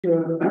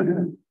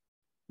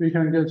We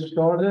can get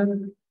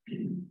started.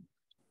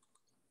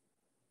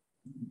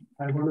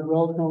 I want to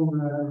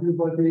welcome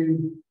everybody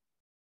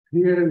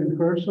here in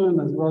person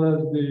as well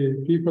as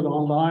the people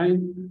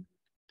online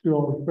to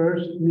our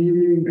first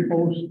meeting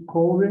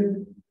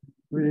post-COVID.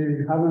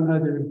 We haven't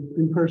had an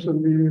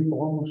in-person meeting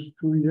for almost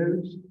 2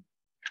 years.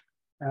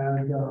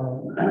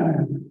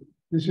 And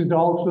this is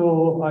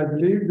also, I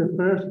believe, the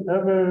first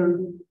ever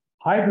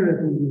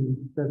hybrid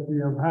meeting that we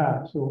have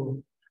had.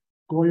 So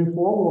going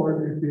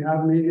forward, if we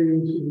have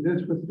meetings in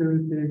this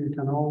facility, we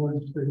can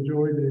always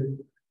enjoy the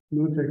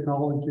new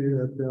technology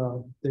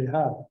that they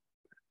have.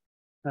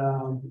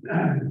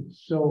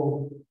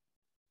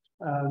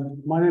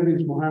 My name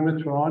is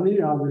Mohammed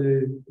Tarani. I'm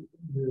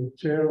the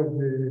chair of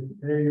the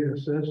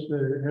AESS,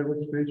 the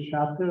aerospace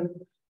chapter.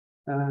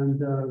 And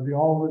we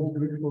always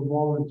look for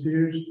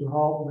volunteers to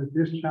help with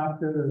this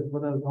chapter as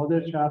well as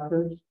other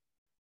chapters.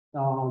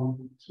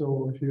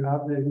 So if you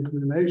have the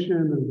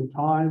inclination and the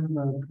time,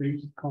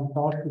 please come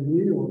talk to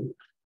me or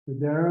to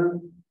Darren,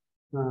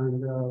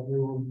 and we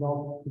would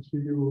love to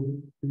see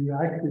you be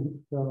active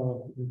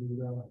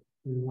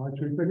in IEEE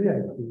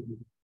activity.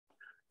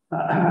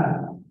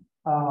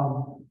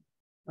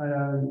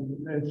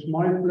 It's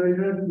my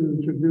pleasure to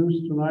introduce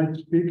tonight's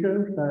speaker,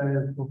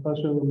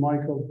 Professor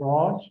Michael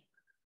Braasch.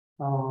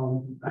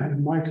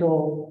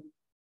 Michael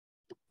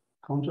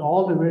comes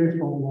all the way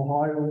from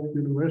Ohio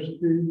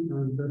University,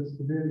 and that's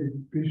really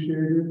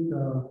appreciated.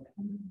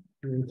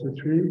 It's a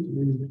treat.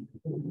 We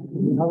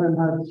haven't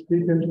had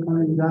speakers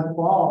coming that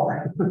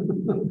far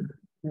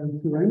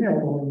and to any of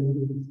our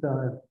meetings.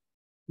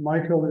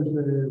 Michael is a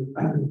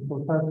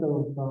professor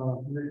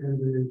in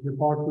the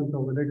Department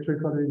of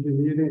Electrical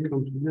Engineering and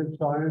Computer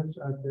Science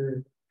at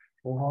the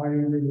Ohio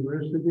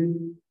University.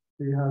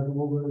 He has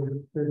over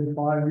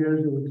 35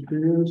 years of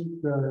experience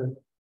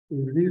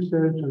in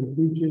research and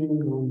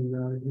teaching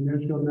on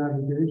inertial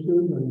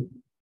navigation, and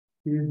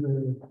he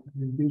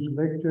gives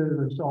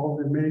lectures at all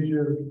the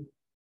major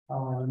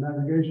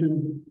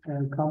navigation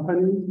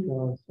companies.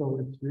 So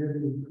it's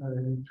really a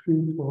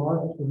treat for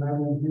us to have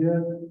him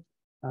here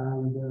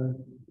and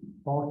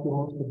talk to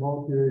us about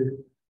the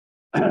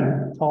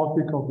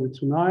topic of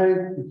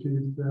tonight, which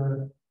is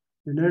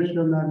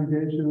inertial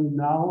navigation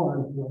now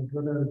and as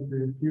well as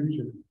the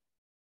future.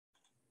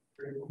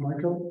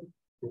 Michael?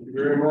 Thank you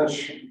very much.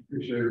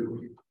 Appreciate it.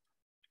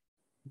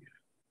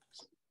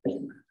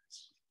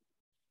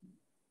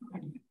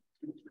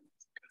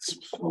 Got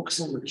some folks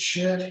in the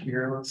chat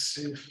here. Let's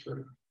see if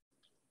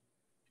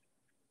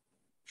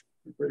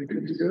everybody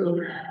good to go.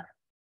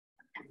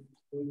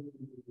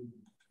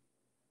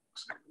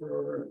 All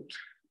right.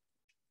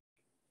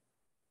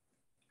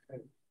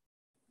 Okay.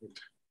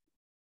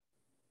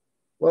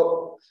 Well,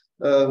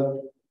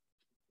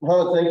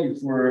 Mohammed, thank you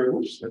for.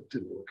 Oops, that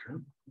didn't work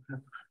out.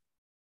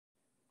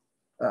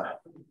 I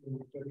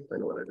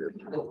know what I did.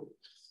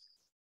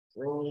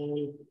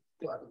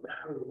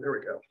 There we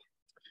go.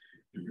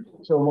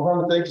 So,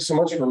 Mohammed, thank you so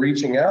much for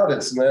reaching out.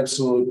 It's an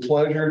absolute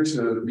pleasure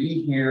to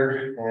be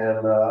here,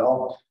 and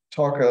I'll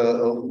talk a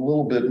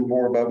little bit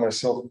more about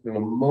myself in a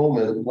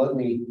moment. Let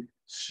me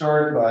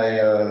start by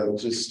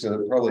just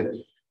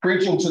probably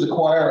preaching to the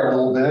choir a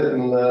little bit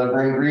and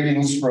bring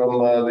greetings from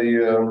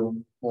the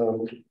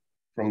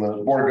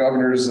Board of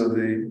Governors of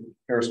the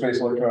Aerospace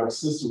Electronic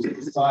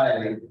Systems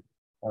Society.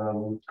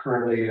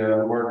 Currently,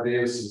 Mark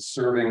Davis is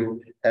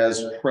serving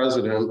as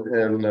president,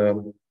 and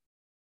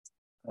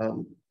I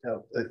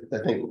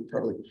think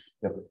probably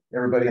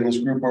everybody in this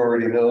group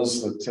already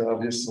knows that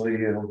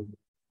obviously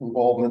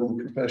involvement in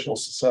professional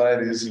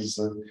societies is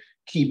a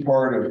key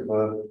part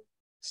of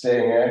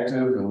staying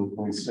active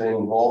and staying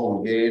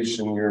involved, engaged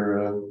in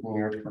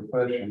your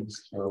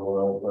professions.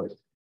 So, but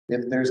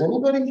if there's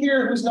anybody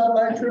here who's not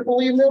an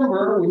IEEE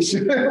member,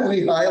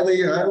 we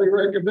highly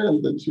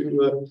recommend that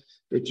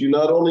you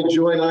not only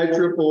join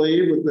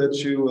IEEE, but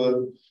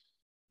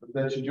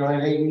that you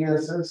join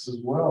AESS as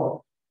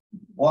well.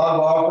 A lot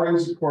of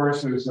offerings, of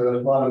course. There's a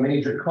lot of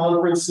major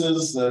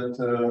conferences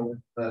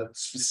that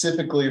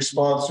specifically are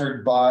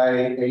sponsored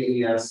by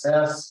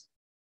AESS.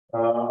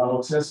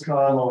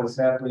 AutoTestCon always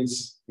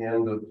happens the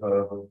end of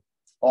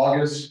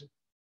August.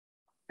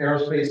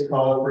 Aerospace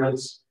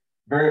Conference,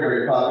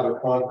 very popular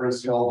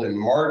conference held in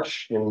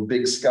March in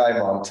Big Sky,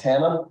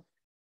 Montana.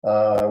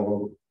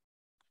 Go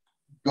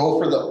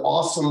for the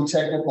awesome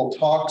technical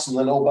talks, and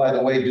then, oh, by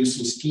the way, do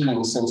some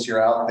skiing since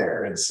you're out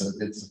there. It's a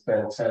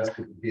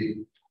fantastic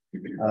gig.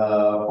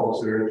 Folks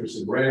that are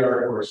interested in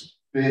radar, of course,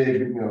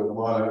 big, a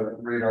lot of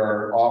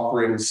radar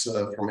offerings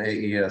from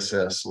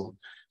AESS. We'll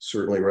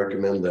certainly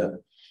recommend that.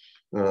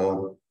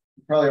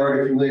 Probably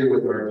already familiar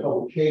with our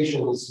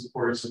publications, of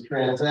course, the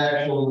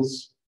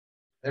transactions.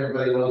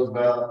 Everybody knows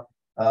about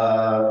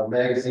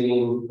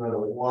magazine, a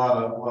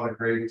lot of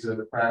great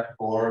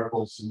practical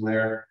articles in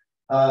there.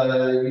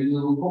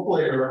 You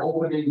hopefully are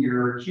opening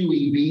your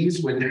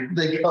QEBs when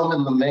they come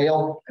in the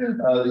mail,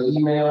 the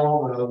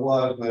email, a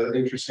lot of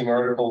interesting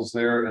articles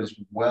there as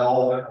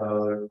well,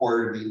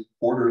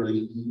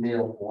 quarterly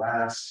email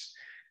blasts.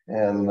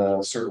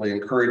 and certainly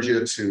encourage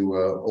you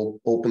to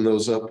open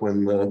those up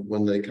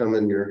when they come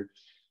in your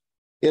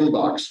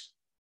inbox.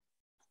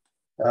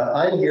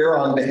 I'm here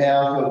on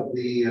behalf of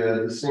the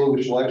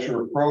Distinguished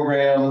Lecturer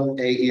Program.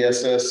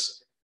 AESS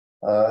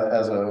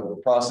has a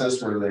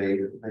process where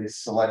they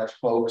select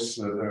folks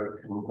that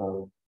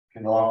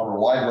can offer a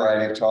wide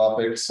variety of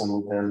topics,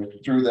 and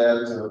through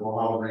that,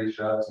 Mohammed reached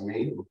out to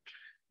me.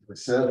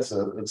 As I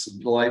said, it's a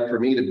delight for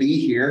me to be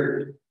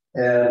here,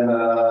 and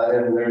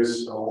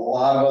there's a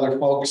lot of other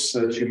folks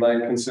that you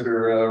might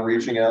consider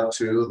reaching out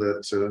to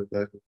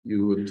that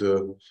you would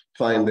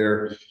find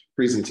their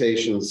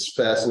presentations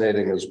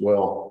fascinating as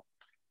well.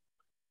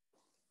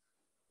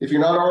 If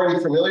you're not already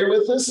familiar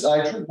with this,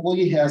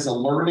 IEEE has a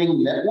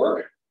learning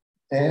network,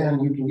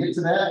 and you can get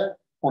to that.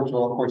 Of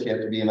course, you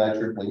have to be an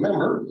IEEE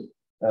member.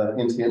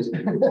 Hint, hint.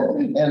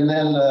 And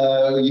then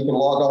you can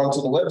log on to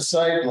the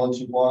website. And once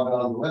you've logged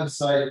on to the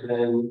website,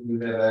 then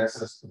you have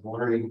access to the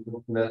learning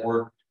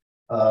network.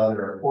 There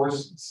are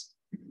courses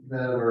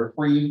that are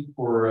free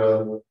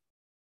for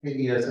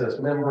AESS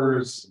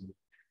members.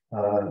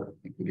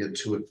 You can get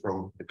to it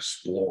from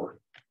Explore.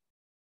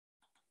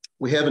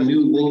 We have a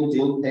new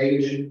LinkedIn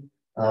page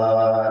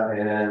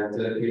and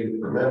dedicated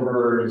for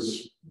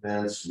members,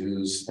 events,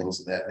 news, things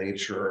of that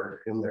nature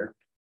are in there.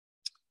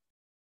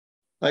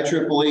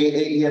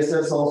 IEEE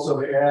AESS also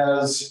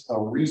has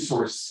a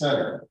resource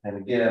center, and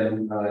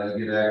again,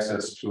 you get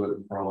access to it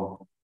from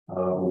the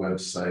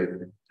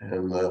website,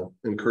 and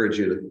encourage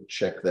you to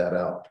check that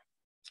out.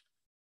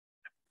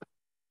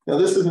 Now,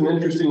 this is an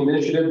interesting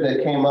initiative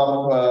that came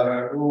up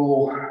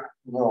 4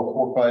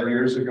 or 5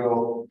 years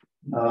ago,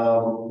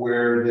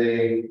 where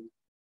they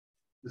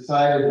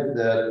decided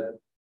that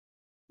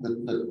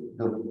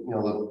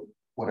the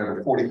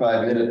whatever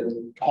 45-minute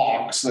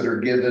talks that are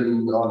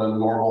given on a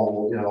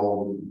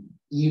normal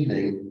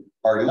evening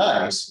are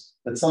nice,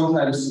 but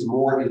sometimes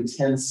more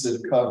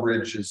intensive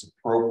coverage is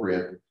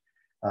appropriate,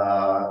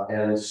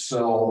 and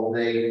so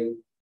they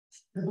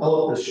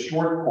developed a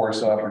short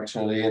course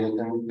opportunity,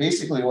 and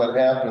basically what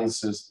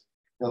happens is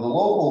the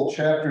local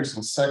chapters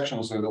and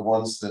sections are the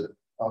ones that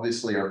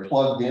obviously are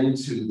plugged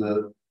into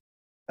the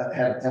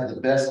have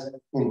the best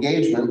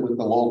engagement with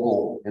the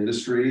local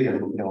industry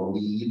and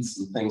needs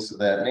and things of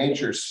that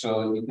nature.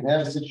 So you can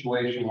have a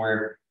situation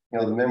where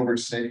the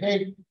members say,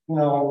 hey,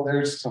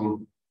 there's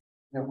some,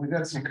 we've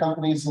got some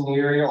companies in the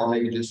area, or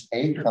maybe just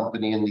a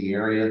company in the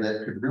area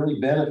that could really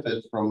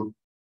benefit from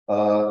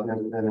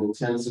an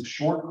intensive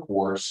short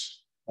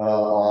course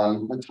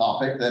on the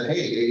topic that,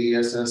 hey,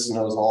 AESS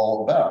knows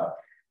all about.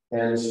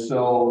 And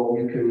so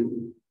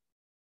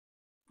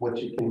what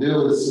you can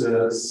do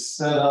is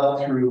set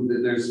up through,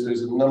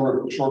 there's a number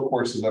of short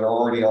courses that are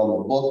already on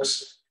the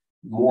books.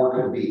 More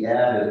could be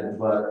added,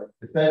 but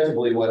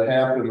effectively what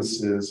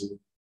happens is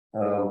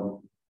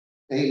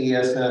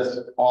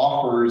AESS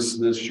offers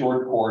this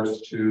short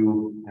course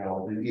to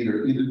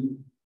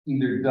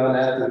either done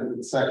at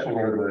the section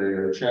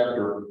or the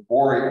chapter,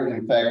 or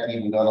in fact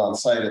even done on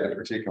site at a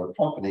particular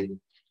company.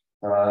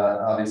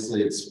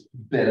 Obviously, it's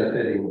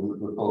benefiting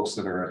the folks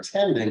that are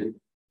attending,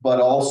 but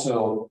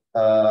also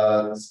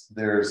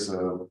there's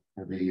some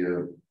of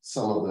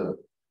the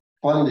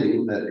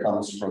funding that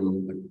comes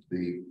from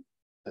the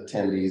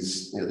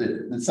attendees.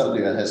 It's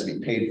something that has to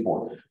be paid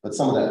for, but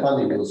some of that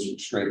funding goes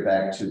straight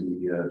back to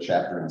the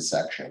chapter and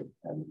section,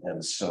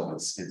 and so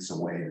it's a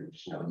way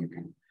that you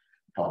can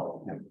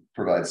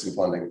provide some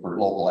funding for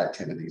local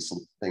activities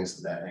and things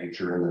of that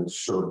nature, and then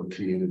serve the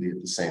community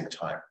at the same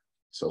time.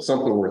 So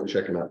something worth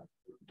checking out.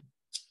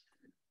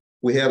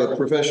 We have a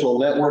professional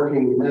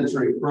networking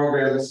mentoring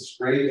program. This is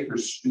great for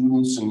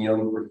students and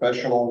young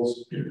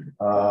professionals,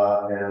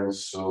 and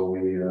so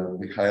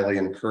we highly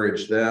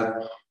encourage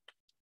that.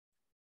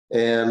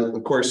 And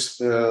of course,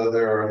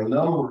 there are a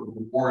number of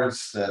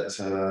awards that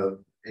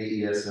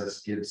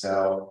AESS gives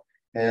out,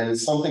 and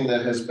something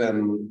that has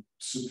been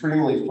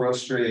supremely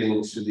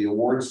frustrating to the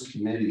awards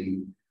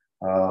committee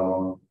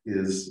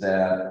is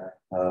that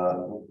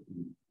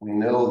we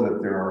know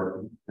that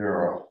there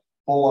are a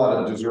whole lot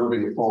of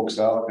deserving folks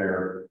out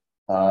there,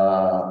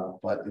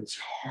 but it's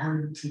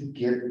hard to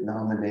get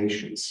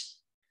nominations.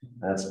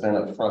 That's been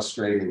a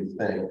frustrating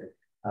thing.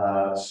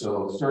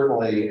 So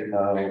certainly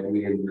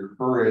we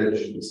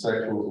encourage the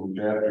sections and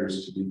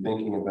chapters to be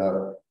thinking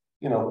about,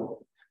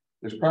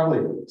 there's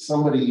probably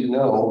somebody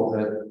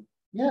that,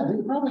 yeah,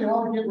 they probably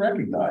ought to get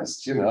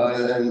recognized, and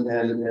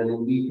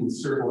we can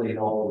certainly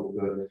help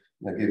with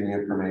giving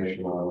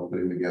information on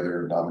putting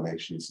together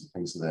nominations and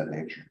things of that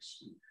nature.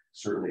 So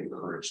certainly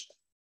encourage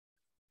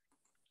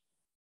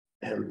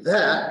that. And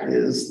that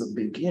is the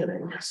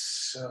beginning.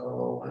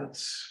 So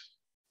let's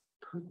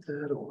put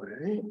that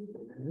away.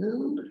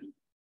 And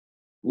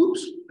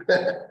whoops,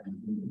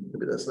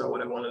 maybe that's not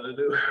what I wanted to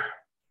do.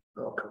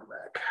 I'll come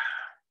back.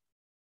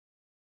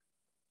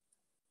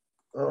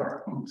 All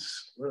right,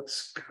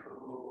 let's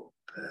go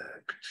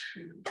back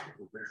to,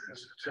 where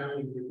is it?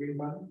 The green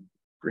button.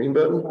 Green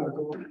button?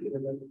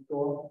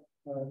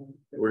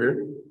 We're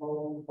here.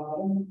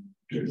 Bottom.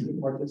 The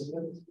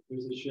participants.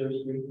 There's a share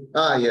screen.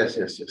 Ah, yes.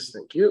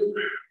 Thank you.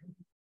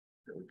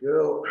 There we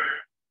go.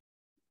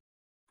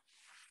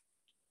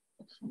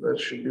 So that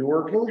should be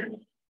working.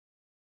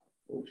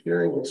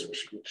 Hearing this for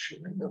screen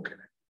sharing. Okay.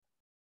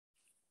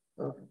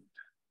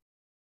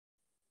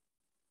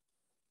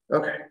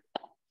 Okay.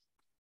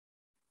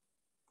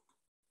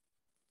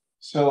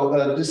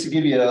 So just to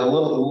give you a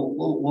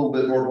little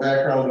bit more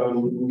background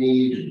on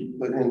me,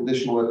 but in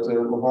addition to what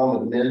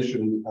Mohammed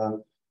mentioned,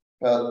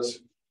 about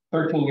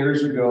 13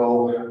 years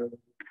ago,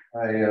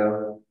 I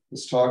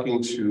was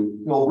talking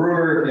to Phil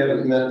Brewer. If you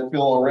haven't met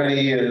Phil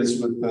already,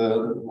 is with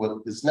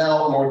what is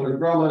now Northrop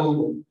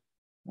Grumman.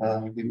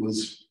 He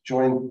was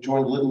joined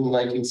Lytton in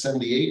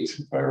 1978,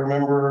 if I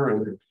remember,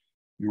 and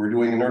we were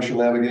doing inertial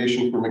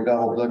navigation for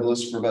McDonnell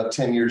Douglas for about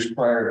 10 years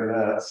prior to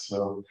that.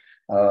 So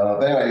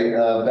anyway,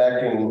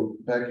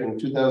 back in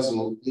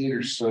 2008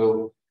 or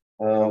so,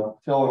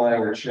 Phil and I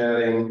were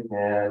chatting,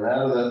 and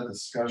out of that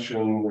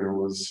discussion, there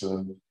was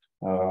a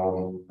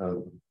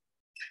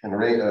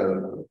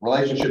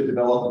relationship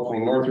developed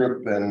between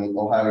Northrop and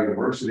Ohio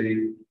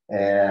University,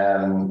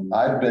 and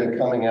I've been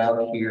coming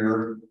out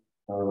here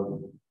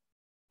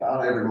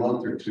about every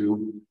month or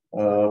two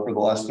for the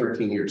last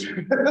 13 years.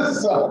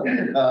 So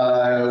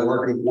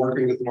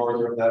working with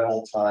Northrop that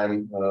whole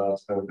time.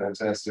 It's been a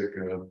fantastic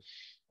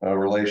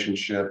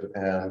relationship.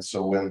 And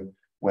so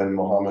when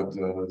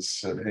Mohammed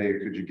said, "Hey,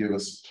 could you give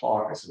us a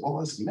talk?" I said,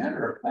 "Well, as a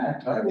matter of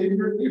fact, I'm in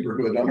your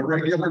neighborhood on a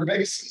regular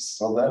basis,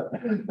 so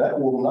that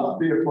will not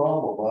be a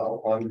problem.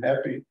 I'm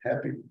happy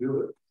to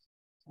do it."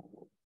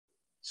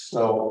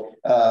 So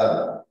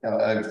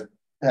I've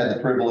had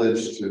the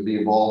privilege to be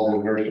involved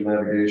in inertial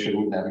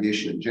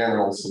navigation in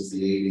general since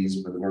the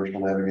 80s, but inertial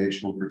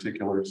navigation in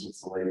particular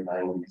since the late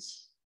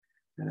 90s.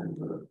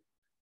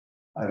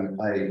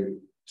 And I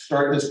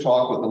start this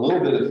talk with a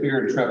little bit of fear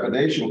and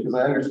trepidation because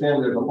I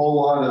understand there's a whole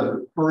lot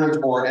of current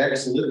or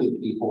ex-Lytton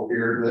people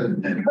here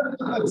that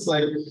it's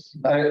like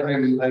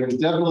I'm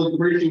definitely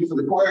preaching for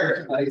the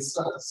choir tonight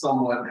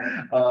somewhat.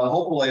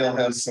 Hopefully I'll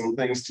have some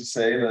things to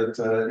say that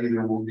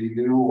either will be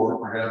new or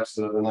perhaps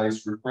a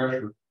nice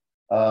refresher.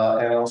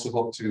 And I also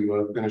hope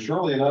to finish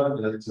early enough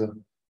that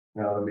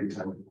there'll be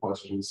time for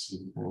questions,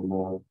 and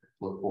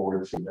look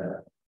forward to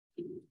that.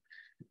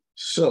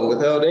 So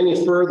without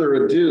any further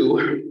ado,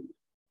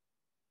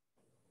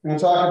 I'm going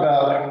to talk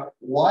about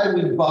why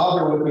we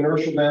bother with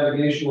inertial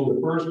navigation in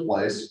the first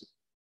place.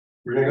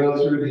 We're going to go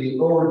through the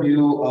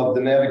overview of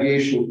the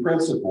navigation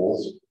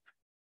principles.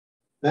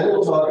 Then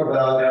we'll talk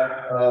about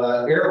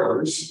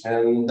errors,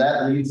 and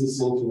that leads us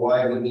into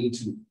why we need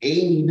to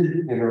aid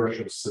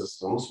inertial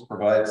systems,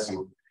 provide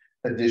some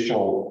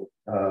additional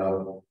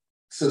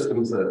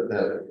systems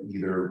that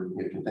either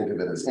you can think of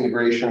it as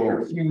integration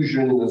or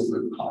fusion is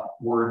the hot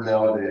word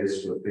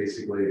nowadays, but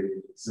basically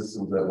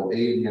systems that will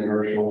aid the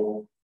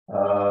inertial.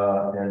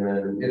 And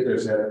then if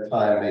there's time,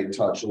 I may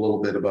touch a little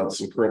bit about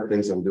some current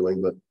things I'm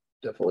doing, but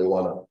definitely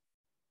want to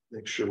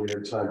make sure we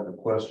have time for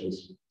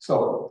questions.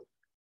 So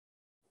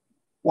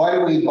why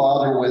do we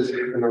bother with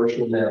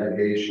inertial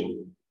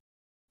navigation?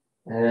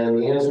 And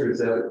the answer is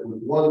that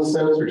with one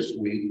sensor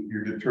suite,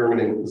 you're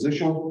determining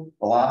position,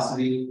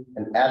 velocity,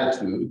 and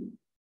attitude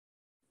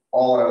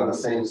all out of the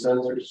same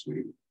sensor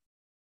suite.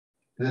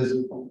 It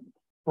is,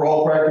 for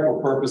all practical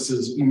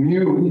purposes,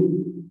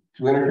 immune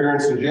to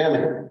interference and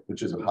jamming,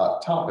 which is a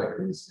hot topic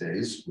these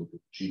days with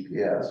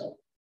GPS.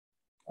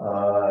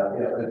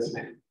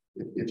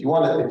 If you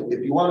want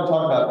to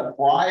talk about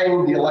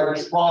frying the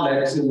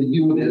electronics in the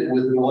unit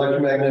with an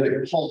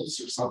electromagnetic pulse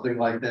or something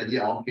like that,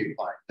 yeah, okay,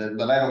 fine.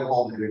 But I don't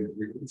call it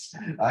interference.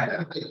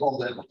 I call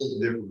that a whole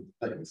different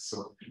thing.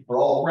 So for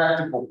all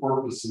practical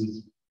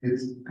purposes,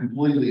 it's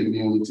completely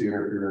immune to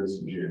interference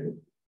and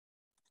jamming.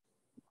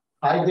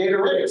 High data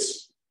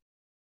rates.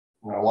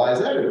 Now, why is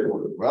that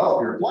important? Well,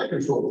 if you're a flight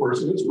control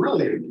person, it's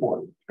really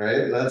important,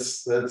 right?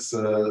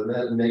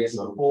 That makes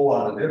a whole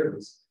lot of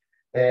difference.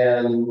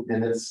 And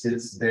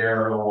it's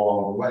there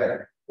along the way.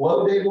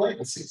 Low data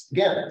latencies.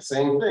 Again,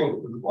 same thing.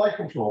 For the flight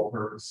control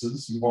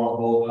purposes, you want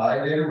both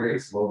high data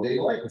rates, low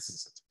data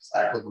latencies. That's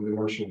exactly what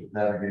inertial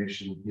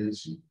navigation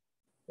gives you.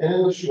 And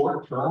in the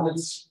short term,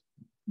 it's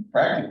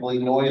practically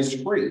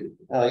noise-free.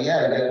 Yeah, you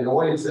have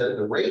noise at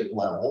the rate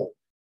level,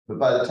 but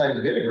by the time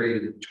you've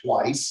integrated it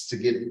twice to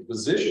get in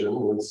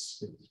position,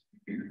 it's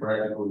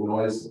practically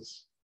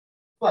noiseless.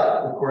 But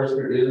of course,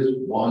 there is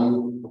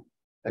one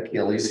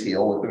Achilles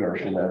heel with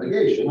inertial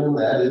navigation, and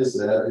that is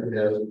that it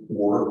has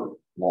poor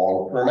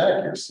long-term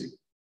accuracy.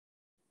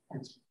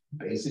 It's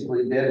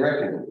basically dead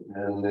reckoning.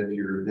 And if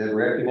you're dead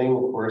reckoning,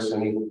 of course,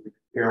 any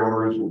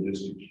errors will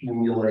just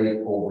accumulate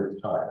over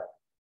time.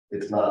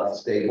 It's not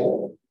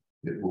stable.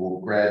 It will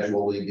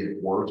gradually get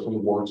worse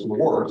and worse and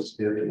worse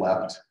if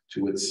left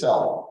to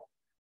itself.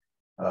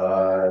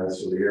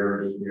 So the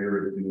errors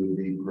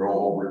do grow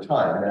over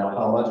time. Now,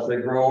 how much they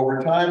grow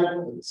over time?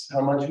 It's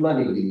how much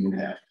money do you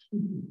have?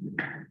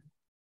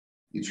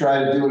 You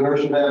try to do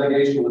inertial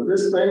navigation with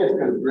this thing, it's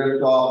going to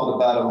drift off at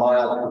about a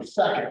mile per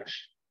second.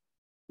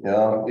 You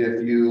know,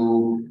 if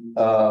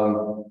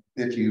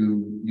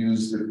you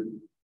use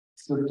the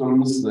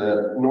systems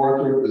that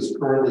Northrop is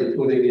currently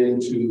putting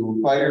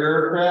into fighter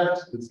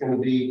aircraft. It's going to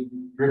be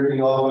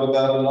drifting off at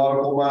about a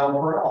nautical mile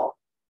per hour.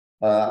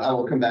 I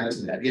will come back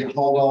to that. Yeah,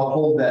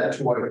 hold that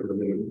toy for a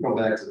minute. We'll come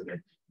back to that.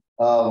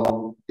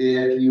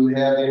 If you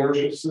have the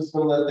inertial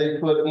system that they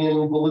put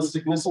in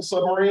ballistic missile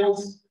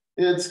submarines,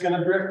 it's going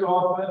to drift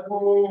off at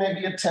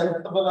maybe a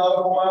 1/10 of a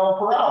nautical mile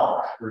per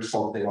hour or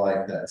something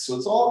like that. So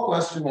it's all a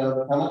question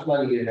of how much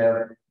money you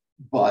have,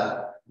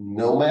 but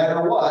no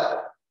matter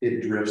what,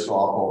 it drifts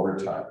off over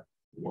time.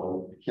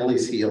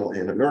 Achilles heel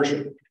in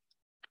inertia.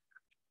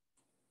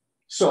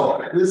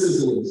 So this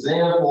is an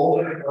example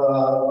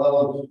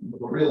of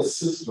a real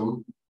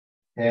system,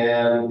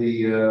 and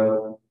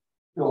the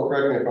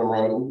correct me if I'm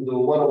wrong. The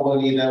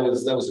 101E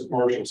that was a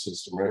commercial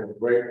system, right?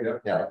 Right. Yeah.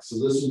 Yeah. So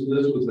this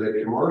was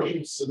a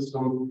commercial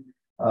system.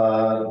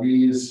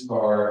 These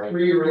are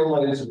 3 ring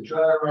laser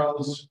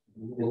gyros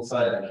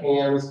inside the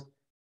cans,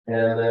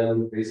 and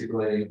then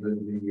basically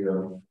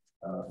you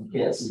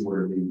can't see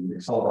where the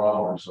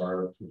accelerometers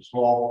are, too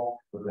small,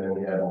 but then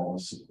we have all the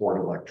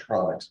support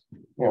electronics.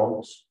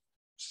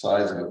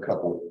 Size of a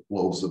couple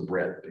loaves of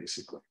bread,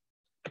 basically.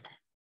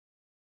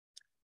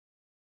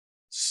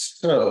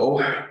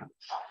 So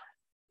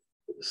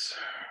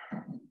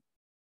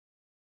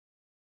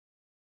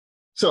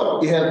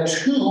you have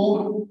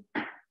 2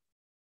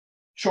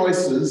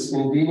 choices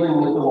in dealing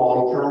with the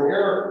long-term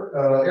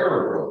error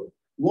growth.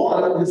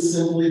 One is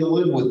simply to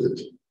live with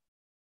it.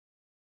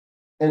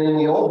 And in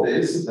the old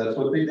days, that's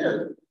what they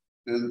did.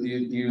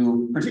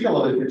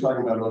 Particularly if you're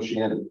talking about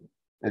oceanic.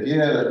 If you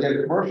had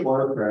a commercial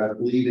aircraft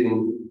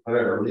leaving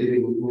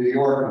New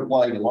York and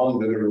flying to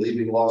London, or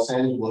leaving Los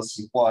Angeles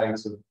and flying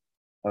to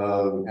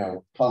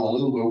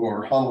Honolulu,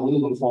 or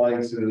Honolulu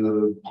flying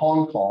to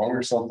Hong Kong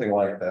or something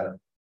like that.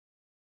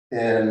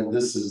 And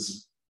this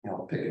is,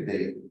 pick a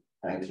date,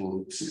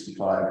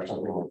 1965 or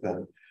something like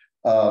that,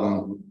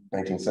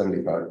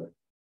 1975.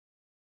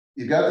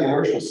 You've got the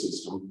inertial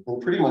system,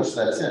 and pretty much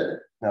that's it.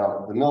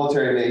 Now, the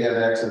military may have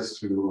access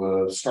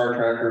to star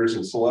trackers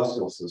and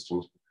celestial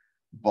systems,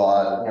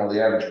 but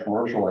the average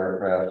commercial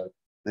aircraft,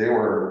 they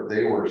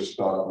were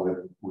stuck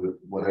with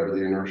whatever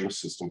the inertial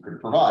system could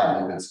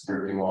provide. If it's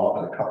drifting off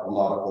at a couple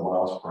nautical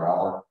miles per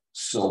hour,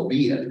 so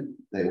be it.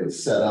 They would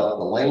set up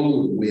the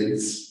lane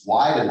widths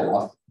wide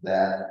enough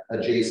that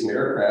adjacent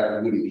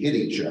aircraft wouldn't hit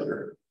each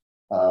other,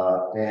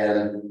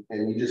 and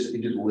you just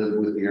live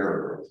with the error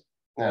growth.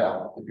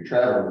 Now, if you're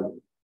traveling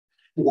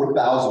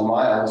 4,000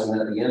 miles and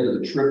at the end of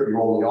the trip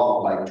you're only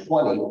off by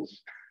 20,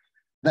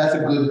 that's a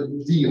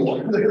good deal.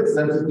 That's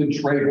a good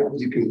trade-off.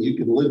 You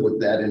can live with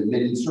that in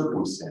many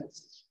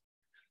circumstances.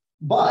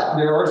 But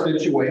there are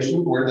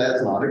situations where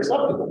that's not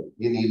acceptable.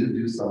 You need to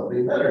do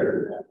something better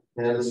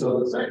than that. And so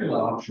the second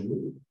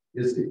option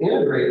is to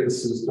integrate the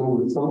system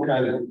with some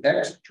kind of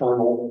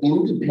external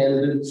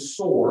independent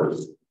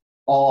source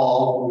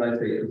of, when I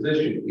say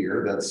position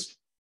here, that's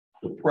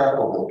the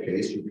preferable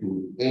case. You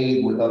can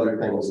aid with other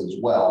things as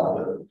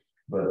well,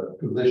 but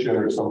position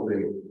or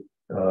something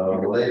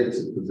related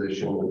to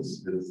position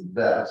is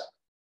best.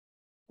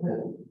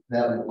 And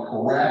that will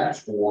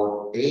correct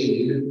or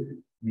aid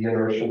the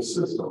inertial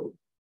system.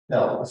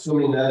 Now,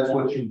 assuming that's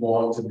what you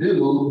want to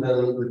do,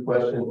 then the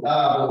question,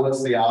 well,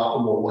 what's the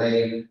optimal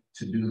way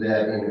to do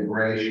that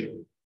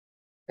integration?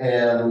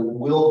 And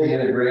will the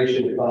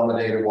integration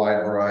accommodate a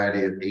wide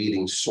variety of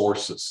aiding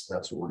sources?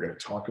 That's what we're going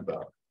to talk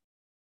about.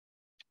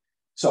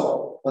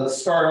 So let's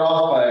start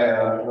off by,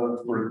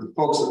 for the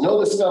folks that know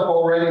this stuff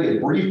already, a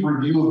brief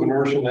review of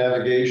inertial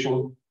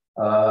navigation,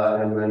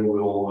 and then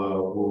we'll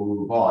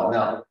move on.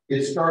 Now,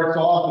 it starts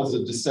off as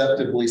a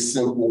deceptively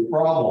simple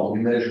problem.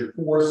 You measure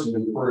force, you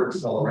infer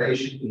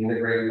acceleration, you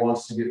integrate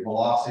once to get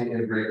velocity,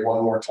 integrate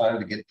one more time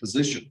to get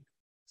position.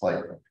 It's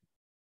like,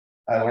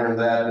 I learned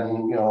that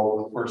in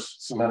the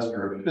first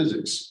semester of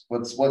physics.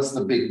 What's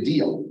the big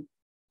deal?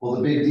 Well,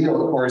 the big deal,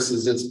 of course,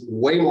 is it's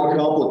way more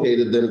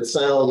complicated than it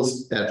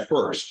sounds at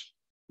first.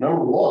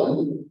 Number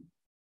one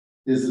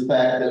is the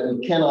fact that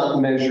we cannot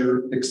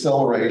measure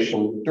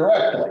acceleration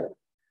directly.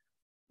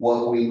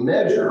 What we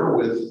measure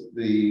with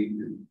the,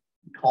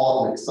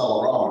 call it an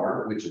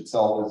accelerometer, which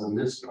itself is a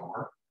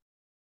misnomer,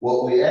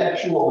 what we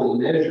actually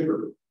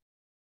measure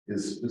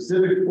is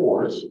specific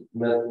force,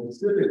 and that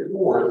specific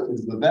force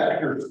is the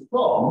vector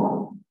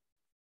sum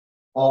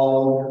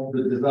of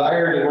the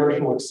desired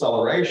inertial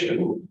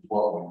acceleration,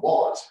 what we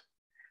want,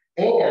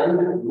 and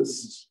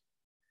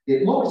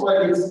it looks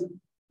like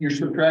you're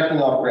subtracting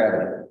off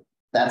gravity.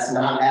 That's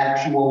not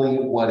actually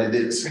what it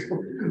is.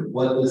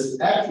 What this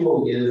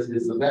actually is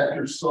the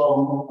vector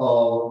sum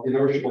of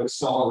inertial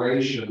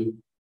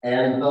acceleration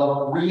and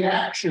the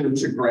reaction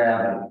to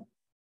gravity.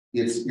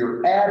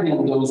 You're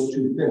adding those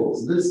two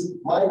things. This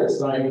minus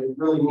sign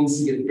really needs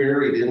to get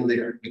buried in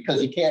there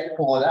because you can't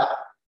pull it out.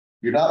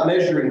 You're not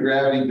measuring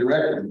gravity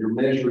directly. You're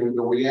measuring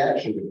the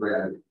reaction to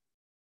gravity.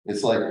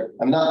 It's like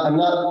I'm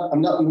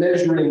not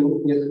measuring.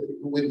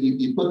 When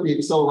you put the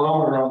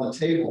accelerometer on the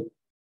table,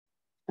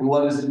 and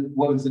what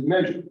does it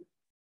measure?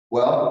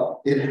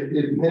 Well,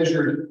 it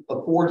measured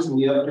a force in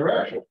the other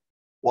direction.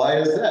 Why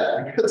is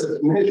that? Because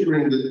it's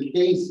measuring the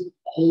case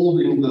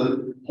holding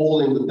the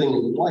thing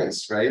in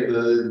place, right?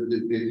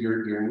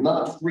 You're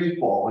not free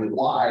falling.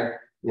 Why?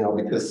 You know,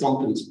 because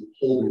something's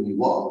holding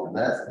you up. And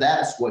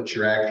that's what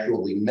you're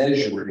actually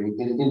measuring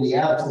in the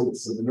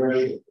absence of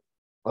inertia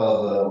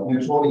of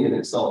Newtonian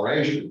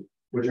acceleration.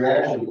 What you're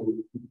actually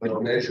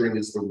measuring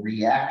is the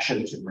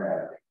reaction to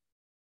gravity.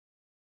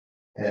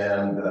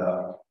 And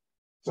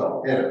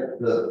so anyway,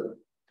 the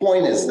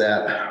point is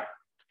that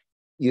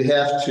you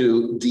have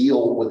to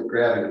deal with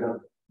gravity.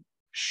 Now,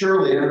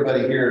 surely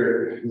everybody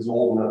here is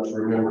old enough to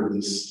remember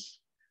this.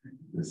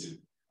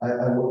 I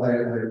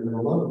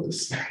love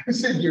this.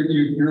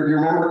 you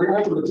remember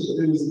it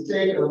was a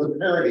take, it was a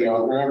parody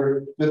on,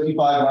 remember, 55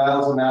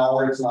 miles an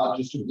hour, it's not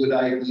just a good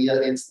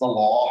idea, it's the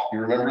law.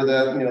 You remember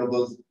that, you know,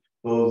 those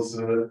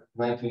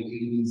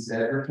 1980s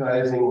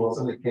advertising? Well,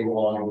 somebody came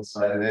along and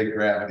decided, hey,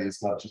 gravity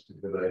is not just a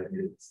good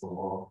idea, it's the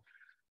law.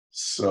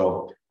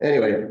 So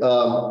anyway,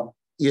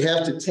 you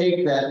have to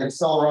take that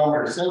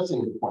accelerometer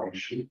sensing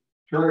equation,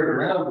 turn it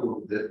around a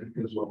little bit,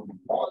 because what we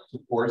want, of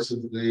course,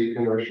 is the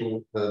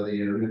inertial, the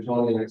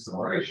Newtonian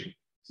acceleration.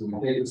 So we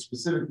take a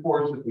specific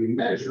force that we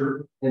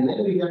measure, and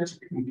then we have to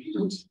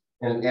compute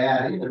and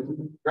add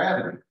in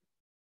gravity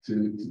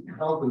to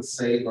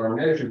compensate our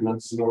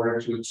measurements in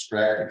order to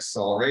extract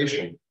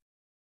acceleration.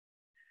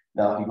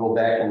 Now, if you go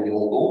back in the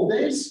old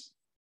days,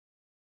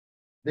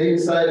 they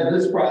decided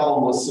this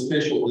problem was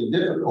sufficiently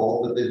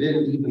difficult that they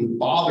didn't even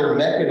bother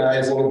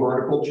mechanizing a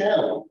vertical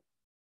channel.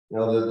 You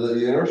know,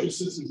 the inertial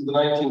systems of the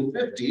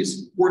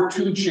 1950s were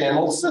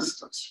two-channel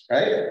systems,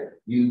 right?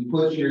 You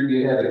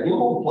had a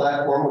gimbal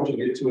platform, which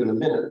we'll get to in a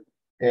minute,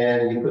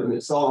 and you put an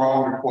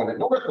accelerometer pointed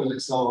north and an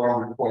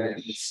accelerometer pointed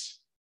east,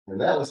 and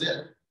that was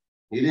it.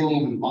 You didn't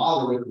even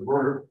bother with the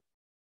vertical.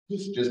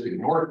 Just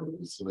ignored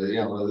it. So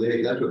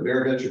that's what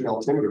barometric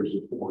altimeters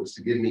are for, is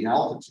to give me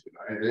altitude.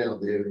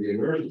 The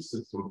inertial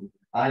system,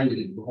 I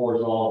need the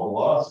horizontal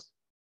velocity.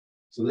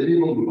 So they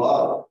didn't even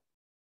bother.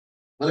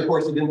 But of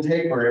course, it didn't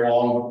take very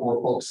long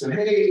before folks said,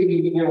 hey,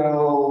 you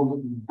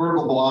know,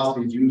 vertical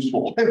velocity is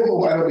useful.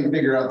 Why don't we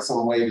figure out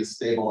some way to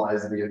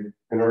stabilize the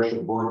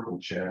inertial vertical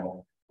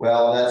channel?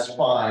 Well, that's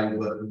fine,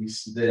 but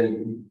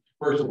then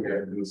first thing we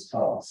have to do is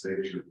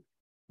compensate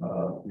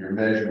your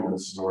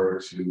measurements in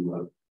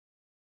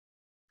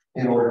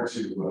order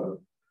to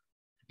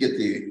get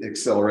the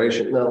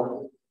acceleration.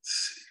 Now,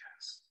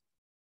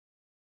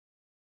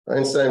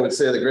 Einstein would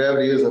say that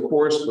gravity isn't a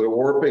force, but a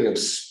warping of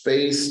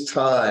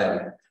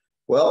space-time.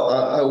 Well,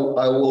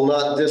 I will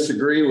not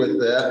disagree with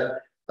that,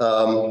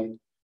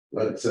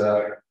 but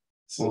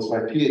since my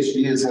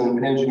PhD is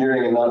in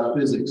engineering and not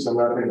physics, I'm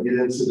not going to get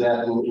into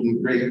that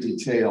in great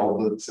detail,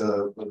 but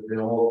I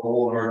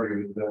won't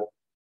argue with that.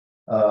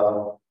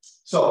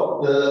 So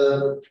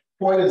the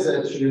point is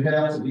that you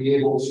have to be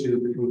able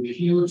to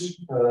compute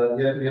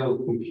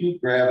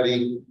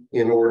gravity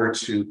in order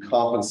to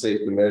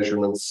compensate the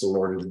measurements in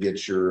order to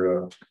get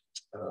your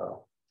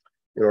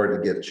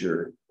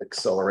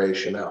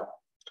acceleration out.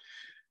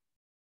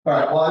 All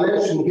right, well, I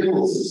mentioned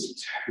gimbal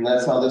systems, and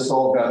that's how this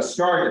all got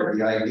started.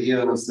 The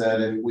idea was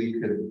that if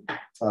we could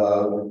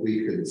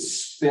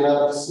spin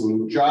up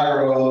some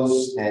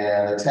gyros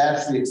and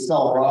attach the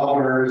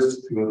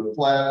accelerometers to a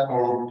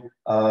platform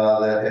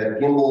that had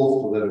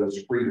gimbals so that it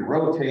was free to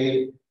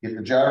rotate, get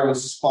the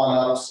gyros spun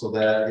up so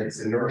that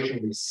it's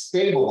inertially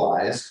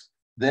stabilized,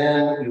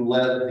 then you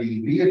let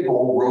the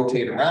vehicle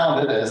rotate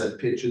around it as it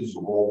pitches,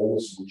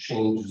 rolls, and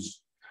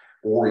changes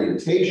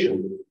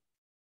orientation.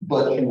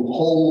 But you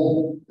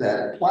hold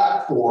that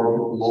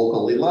platform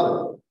locally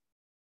level.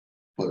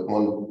 Put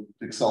one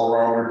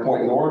accelerometer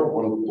point north,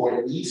 one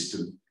point east,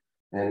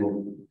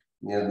 and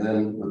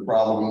then the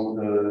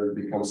problem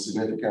becomes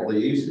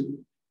significantly easier.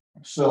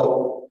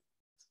 So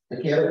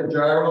mechanical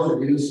gyros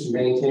are used to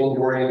maintain the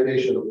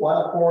orientation of the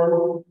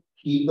platform,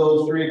 keep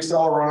those three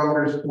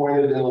accelerometers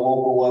pointed in a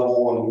local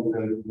level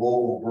and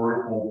local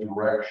vertical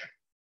direction.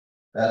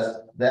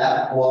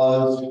 That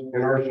was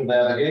inertial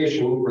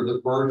navigation for the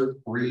first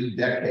 3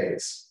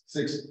 decades,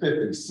 50s,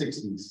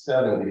 60s,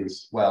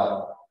 70s,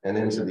 well, and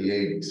into the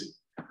 80s,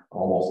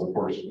 almost the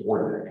first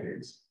 4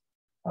 decades.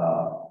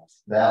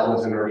 That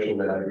was inertial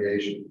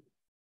navigation.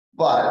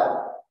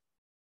 But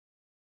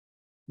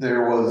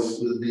there was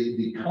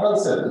the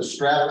concept of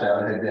strap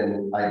down had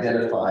been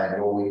identified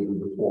even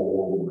before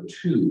World War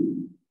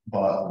II,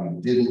 but we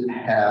didn't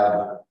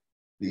have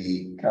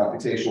the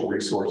computational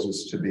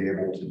resources to be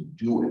able to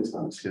do it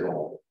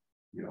until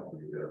the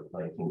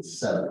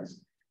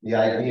 1970s. The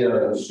idea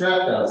of a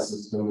strap-down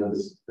system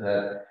is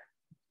that,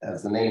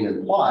 as the name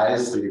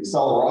implies, the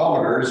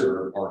accelerometers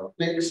are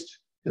fixed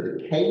to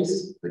the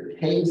case. The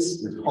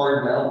case is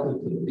hard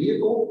mounted to the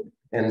vehicle,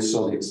 and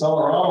so the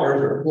accelerometers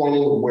are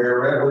pointing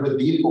wherever the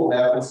vehicle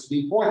happens to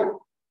be pointing.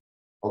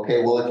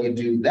 Okay, well, if you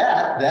do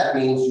that, that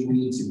means you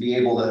need to be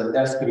able to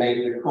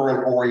estimate the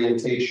current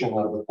orientation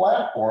of the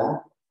platform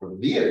for the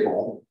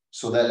vehicle,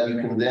 so that you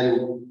can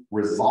then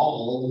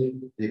resolve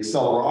the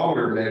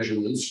accelerometer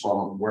measurements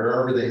from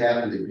wherever they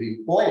happen to be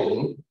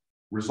pointing,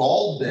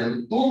 resolve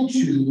them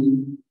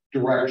into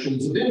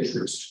directions of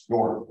interest,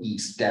 north,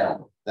 east,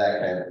 down,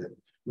 that kind of thing.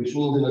 Which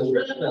means in a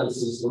straight-down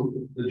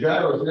system, the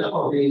gyros now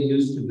are being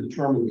used to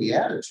determine the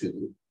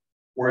attitude.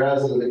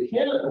 Whereas in a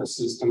mechanical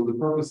system, the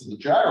purpose of the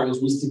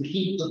gyros was to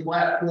keep the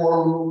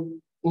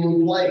platform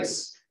in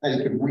place. And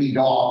you can read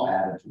off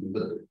attitude,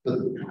 but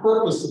the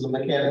purpose of the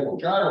mechanical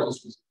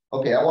gyros was,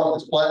 okay, I want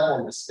this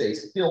platform to stay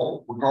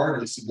still,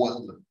 regardless of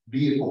what the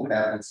vehicle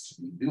happens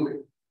to be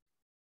doing.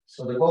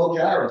 So they're both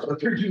gyros, but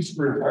they're used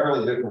for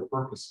entirely different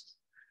purposes,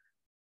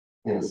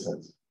 in a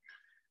sense.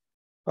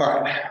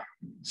 All right,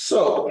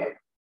 so,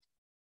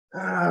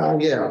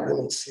 yeah,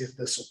 let's see if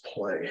this will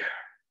play.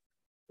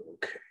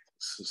 Okay,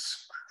 this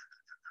is.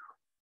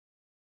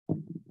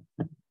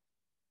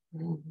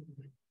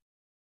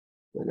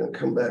 We're going to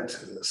come back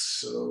to this.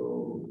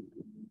 So,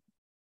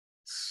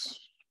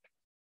 see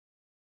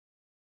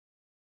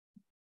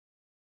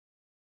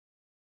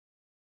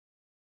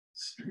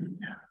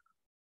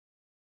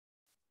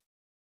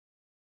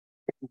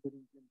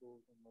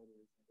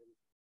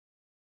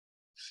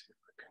if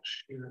I can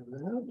share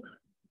that.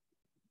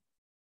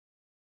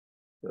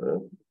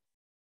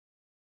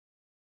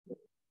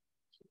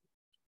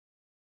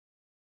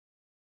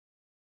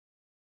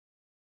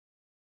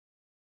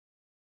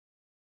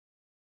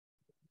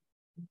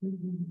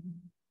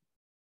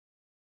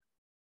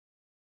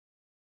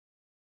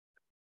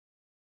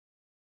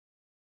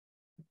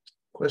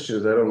 Question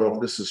is, I don't know if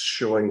this is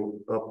showing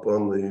up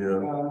on the.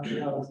 No,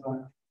 it's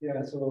not.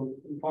 Yeah, so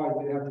you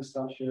probably have to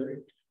stop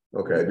sharing.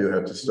 Okay, I do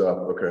have to stop.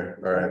 Okay,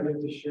 all right. You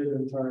have to share the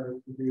entire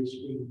computer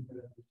screen.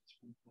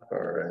 All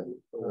right,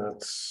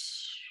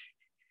 that's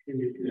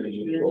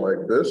Share.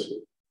 like this.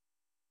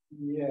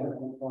 Yeah,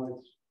 probably.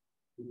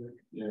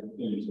 Yeah,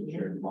 you should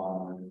share the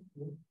bottom.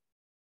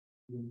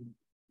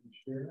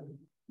 Share.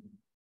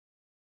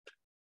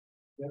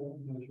 Yeah,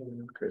 I'm not sure.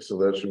 Okay, so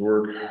that should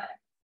work.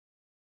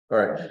 All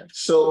right,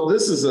 so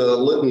this is a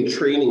Litton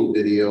training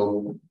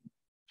video,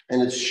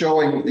 and it's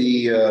showing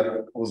the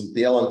was it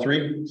the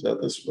LN3? Is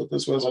that this what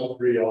this was? LN3,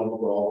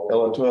 LN12.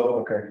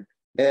 LN12, okay.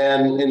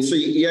 And so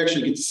you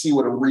actually get to see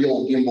what a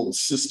real gimbal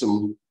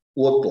system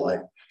looked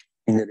like.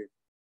 There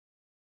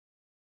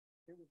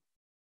was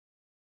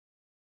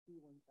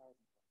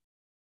P1000.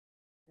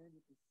 And you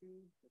can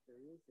see that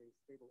there is a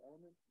stable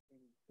element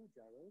containing two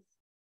gyros,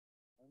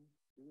 one,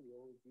 two, the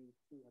old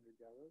G200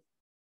 gyros.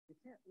 You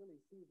can't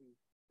really see the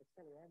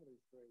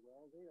accelerometers very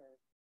well. They are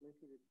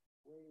located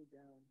way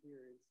down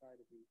here inside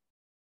the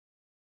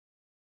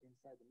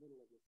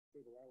middle of the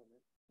stable element,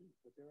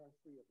 but there are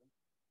three of them.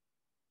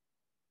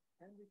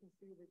 And we can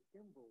see the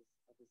gimbals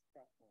of this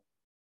platform.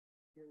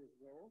 Here is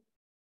roll,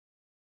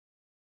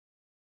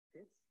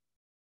 pitch,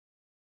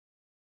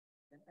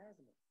 and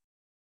azimuth.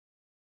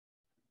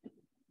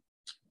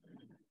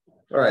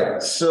 All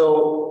right,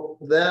 so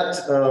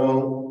that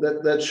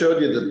that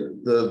showed you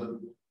the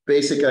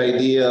basic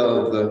idea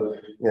of the,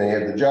 you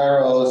had the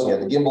gyros, you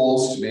had the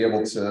gimbals to be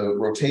able to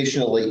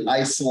rotationally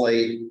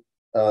isolate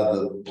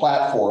the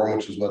platform,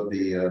 which is what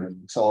the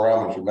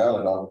accelerometers are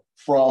mounted on,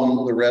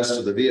 from the rest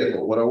of the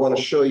vehicle. What I want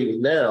to show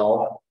you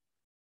now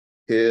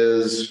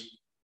is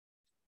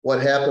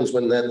what happens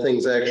when that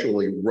thing's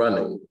actually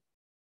running.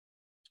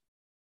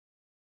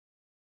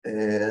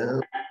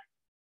 And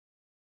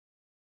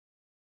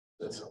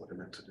that's not what I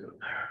meant to do.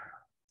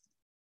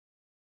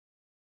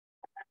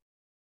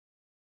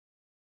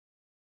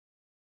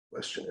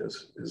 Question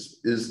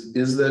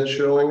is that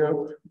showing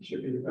up?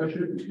 Should be.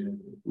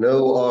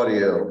 No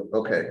audio.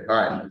 Okay, all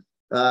right.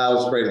 I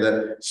was afraid of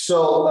that.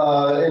 So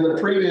in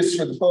the previous,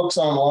 for the folks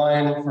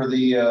online, for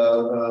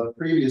the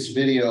previous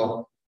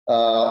video,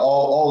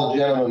 all the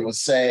gentleman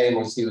was saying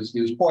was he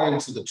was pointing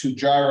to the two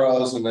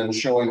gyros and then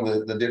showing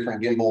the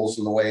different gimbals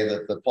and the way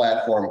that the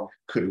platform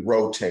could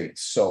rotate.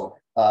 So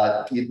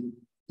you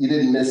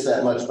didn't miss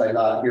that much by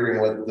not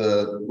hearing what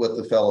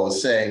the fellow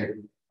was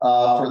saying.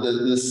 For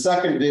the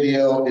second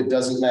video, it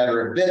doesn't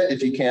matter a bit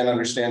if you can't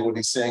understand what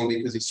he's saying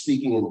because he's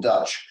speaking in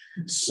Dutch.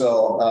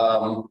 So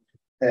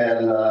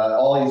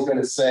all he's going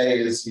to say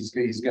is he's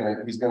going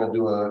to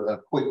do a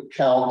quick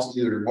count,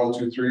 either 1,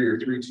 2, 3 or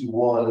 3, 2,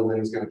 1, and then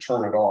he's going to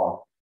turn it on.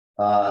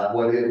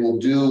 What it will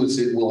do is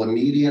it will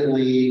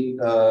immediately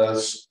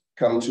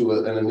come to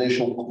an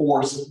initial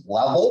course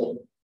level.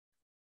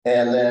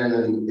 And then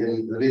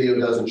in the video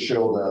doesn't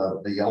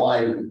show the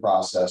alignment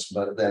process,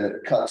 but then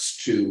it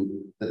cuts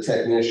to the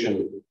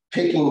technician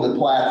picking the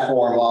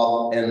platform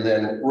up and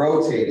then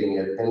rotating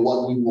it. And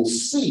what we will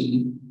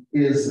see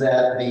is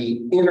that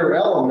the inner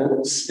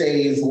element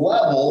stays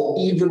level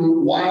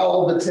even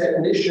while the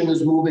technician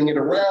is moving it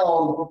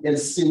around and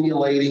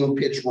simulating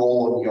pitch,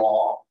 roll, and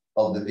yaw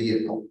of the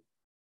vehicle.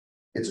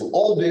 It's an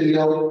old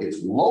video,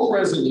 it's low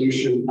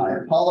resolution. I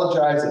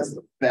apologize, it's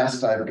the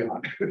best I've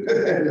got.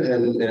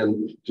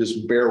 and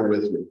just bear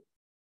with me.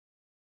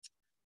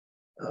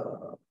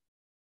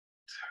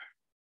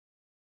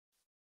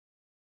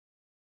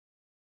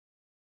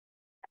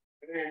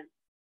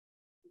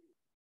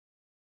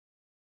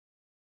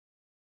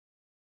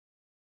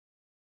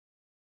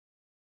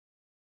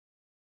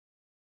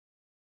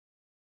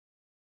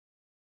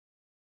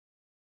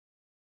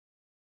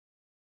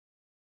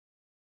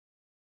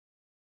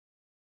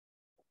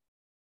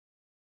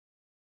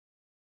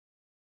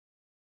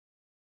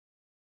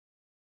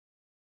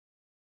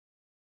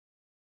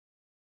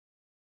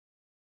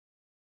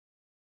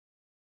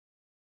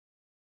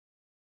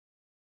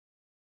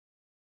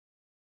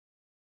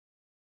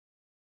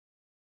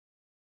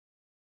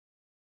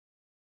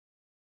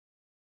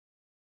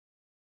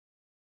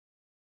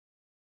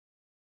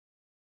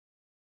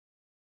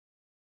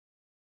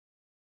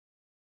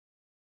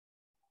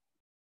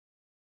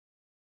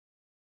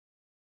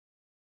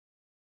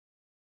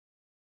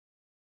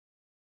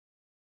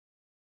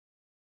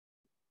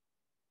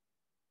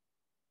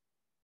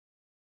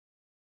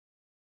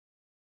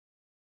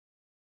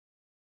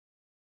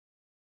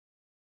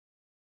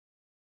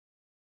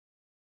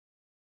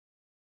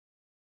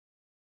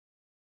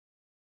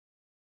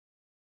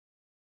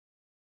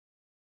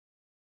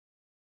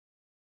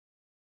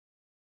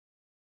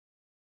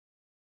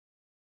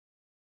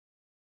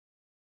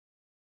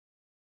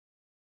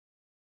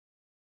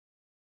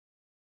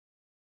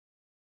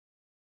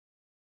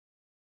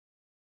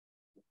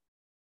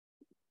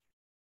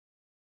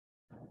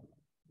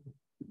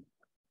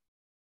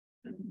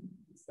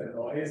 The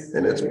noise.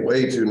 And it's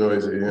way too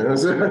noisy.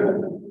 Yes.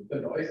 The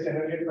noise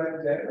generated by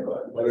the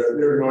gyro. But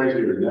they're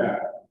noisier than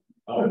that.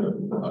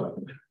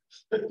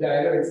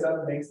 Gyro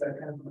itself makes that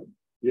kind of noise.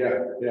 Yeah,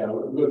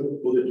 well,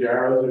 the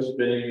gyros are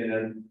spinning and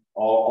then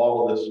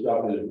all of this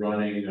stuff is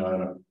running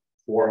on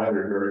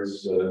 400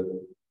 hertz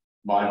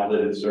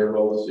modulated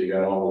servos. So you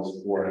got all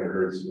this 400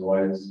 hertz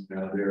noise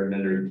down there, and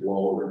then there's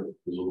flow or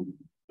there's little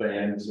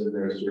fans in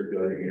there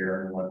circulating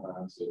air and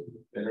whatnot. So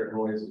they're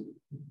noisy.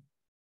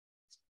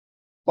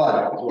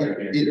 But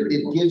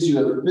it gives you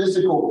a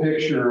physical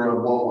picture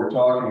of what we're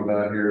talking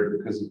about here,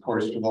 because of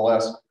course, for the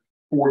last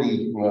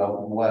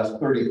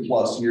 30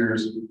 plus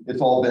years, it's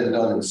all been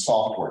done in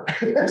software.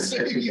 So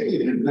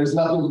there's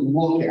nothing to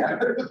look at,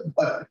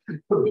 but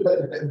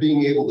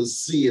being able to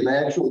see an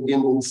actual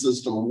gimbal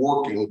system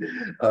working,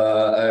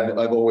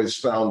 I've always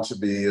found to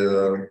be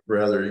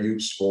rather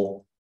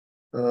useful.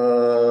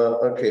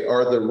 Okay,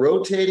 are the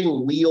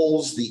rotating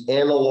wheels the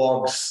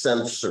analog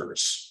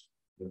sensors?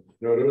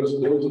 No,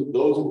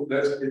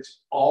 it's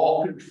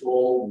all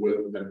controlled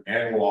with an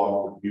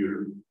analog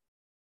computer.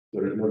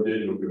 There's no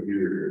digital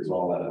computer here, it's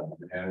all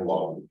an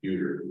analog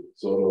computer.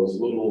 So those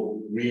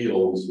little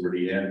wheels were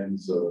the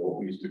ends of what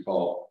we used to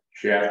call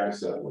shaft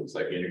assemblies,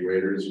 like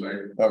integrators,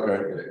 right?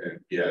 Okay. And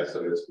yeah,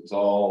 so it's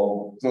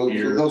all. So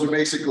those are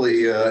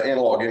basically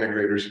analog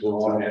integrators.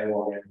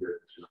 Analog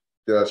integrators.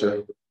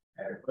 Gotcha.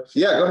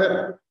 Yeah, go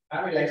ahead.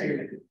 I'm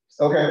electrical.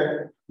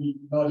 Okay.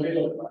 No,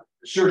 little.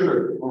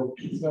 Sure.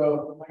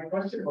 So my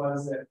question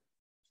was that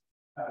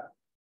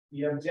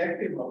the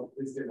objective of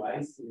this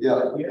device is you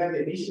have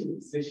the initial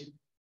position,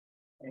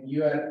 and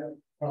you are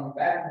from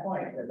that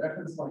point, the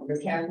reference point,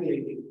 you're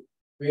calculating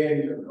where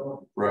you're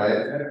going. Right.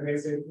 That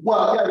makes it.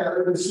 Well,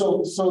 yeah.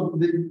 So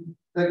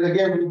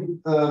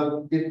again,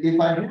 if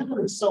I have an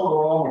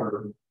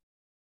accelerometer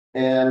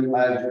and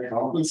I've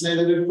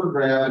compensated it for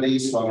gravity,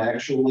 so I'm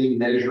actually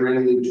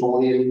measuring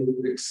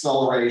Newtonian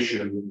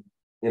acceleration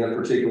in a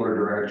particular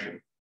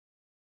direction.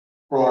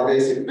 From our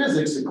basic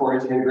physics,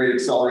 according to integrated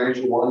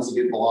acceleration, once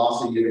you get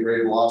velocity,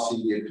 integrated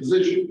velocity, you get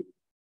position.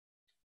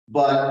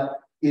 But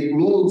it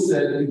means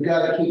that you've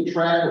got to keep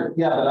track of,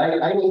 but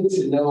I need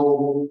to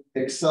know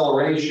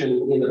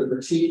acceleration in a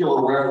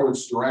particular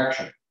reference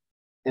direction.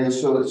 And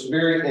so it's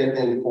very,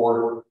 and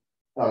for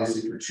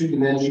obviously for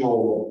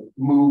two-dimensional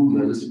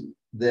movement,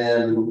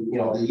 then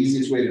the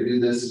easiest way to do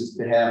this is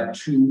to have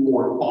two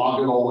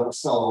orthogonal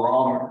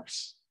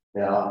accelerometers.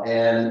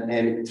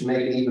 And to make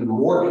it even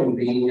more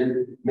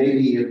convenient,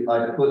 maybe if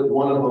I put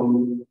one of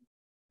them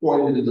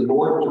pointed in the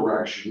north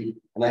direction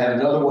and I have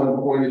another one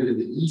pointed in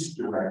the east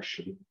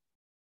direction,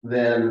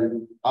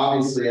 then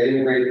obviously I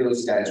integrate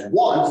those guys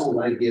once and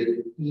I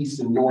get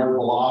east and north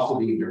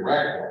velocity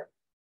directly.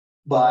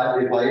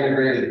 But if I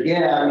integrate it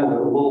again with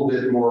a little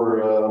bit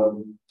more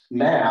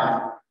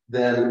math,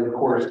 then of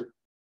course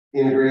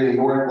integrating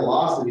north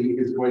velocity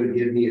is going to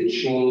give me a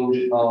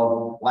change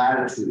of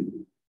latitude.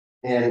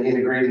 And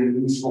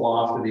integrating east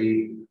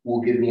velocity will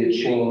give me a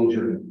change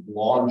of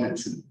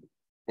longitude.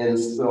 And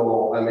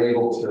so I'm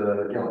able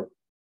to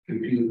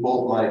compute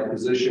both my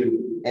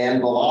position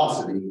and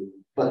velocity.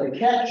 But the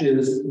catch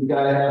is you've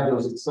got to have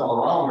those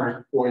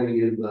accelerometers pointing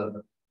in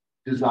the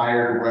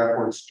desired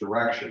reference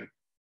direction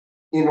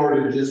in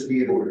order to just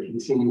be able to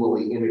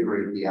continually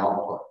integrate the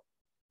output.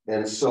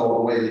 And so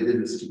the way they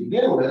did this to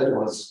begin with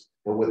was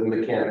with a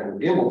mechanical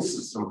gimbal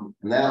system,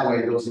 and that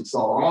way those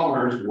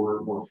accelerometers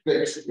were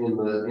fixed in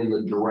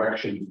the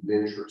direction of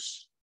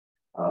interest.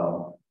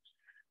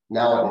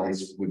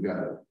 Nowadays we've got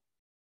to,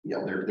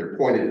 they're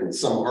pointed in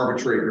some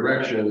arbitrary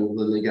direction, and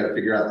then they got to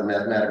figure out the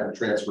mathematical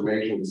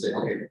transformation and say,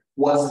 okay,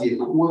 what's the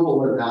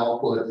equivalent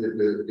output if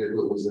it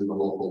was in the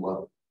local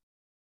level?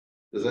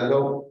 Does that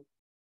help?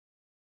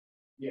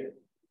 Yeah.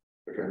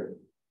 Okay.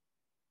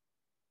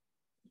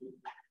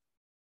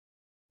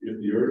 If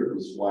the earth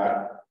was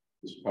flat,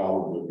 this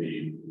problem would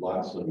be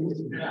lots of.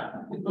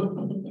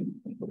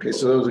 Okay,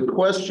 so there was a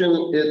question.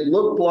 It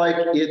looked like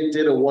it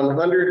did a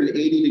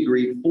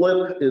 180-degree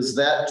flip. Is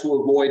that to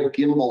avoid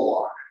gimbal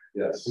lock?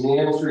 Yes. And the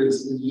answer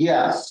is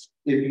yes.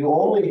 If you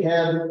only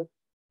had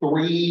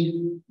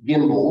 3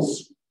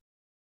 gimbals,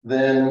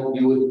 then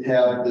you would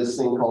have this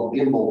thing called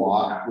gimbal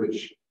lock,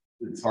 which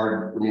it's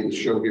hard for me to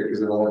show here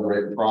because I don't have the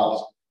right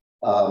props.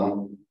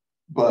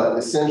 But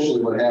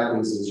essentially what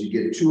happens is you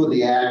get 2 of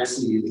the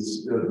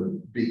axes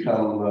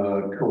become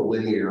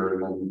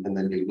collinear, and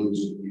then you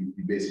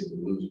basically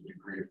lose a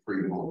degree of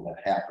freedom when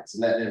that happens.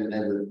 And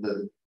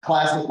the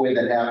classic way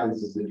that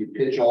happens is that you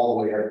pitch all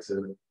the way up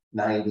to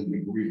 90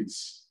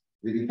 degrees.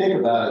 If you think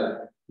about it,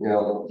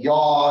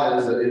 yaw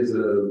is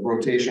a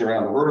rotation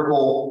around the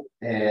vertical,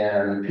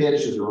 and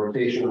pitch is a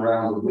rotation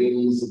around the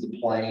wings of the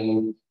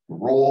plane.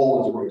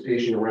 Roll is a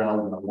rotation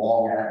around the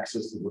long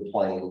axis of the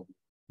plane.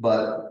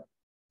 But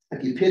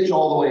if you pitch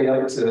all the way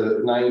up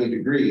to 90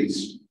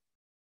 degrees,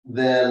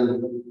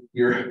 then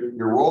your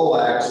roll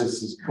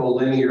axis is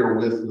collinear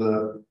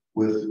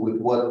with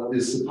what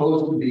is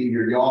supposed to be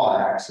your yaw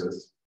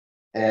axis,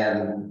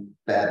 and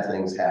bad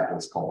things happen.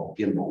 It's called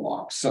gimbal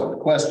lock. So the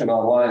question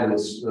online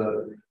was,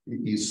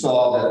 you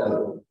saw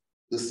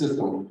that the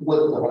system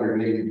flipped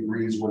 180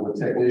 degrees when the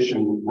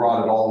technician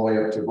brought it all the way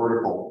up to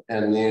vertical,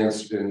 and the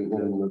answer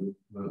and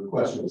the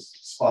question was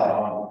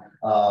spot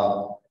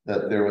on.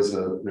 That there's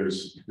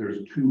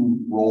two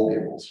roll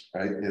gimbals,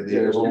 right? The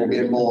inner roll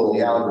gimbal and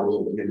the outer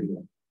roll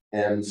gimbal.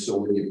 And so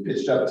when you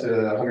pitched up to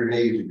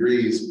 180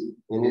 degrees,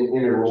 an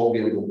inner roll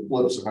gimbal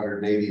flips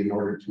 180 in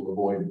order to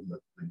avoid the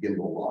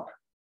gimbal lock.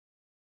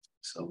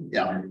 So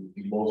yeah,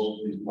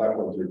 Most of these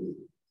platforms are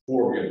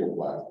 4 gimbal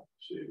platforms.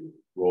 So you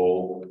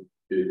roll,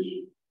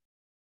 pitch,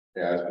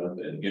 azimuth,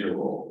 and inner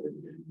roll.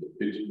 And the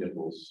pitch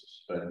gimbal is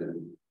suspended.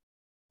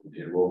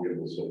 The inner roll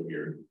gimbal, so when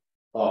you're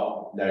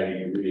up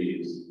 90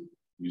 degrees,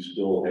 you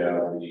still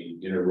have the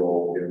inner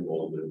roll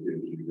gimbal that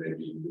gives you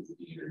maybe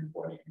 15 or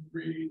 20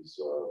 degrees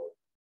of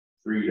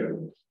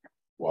freedom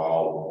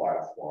while the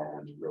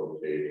platform is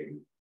rotating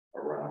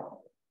around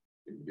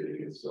and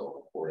getting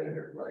itself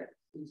oriented right.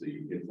 It's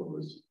the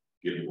infamous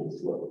gimbal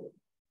flip.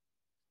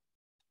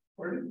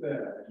 What is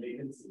the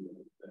latency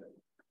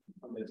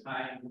from the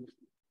time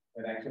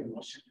that actual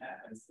motion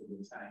happens to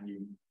the time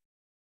you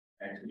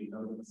actually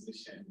know the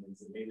position?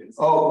 It's a latency.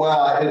 Oh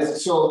wow,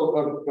 it's so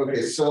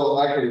okay. So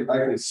I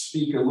can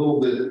speak a little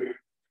bit.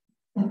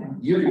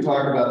 You can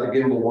talk about the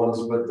gimbal ones,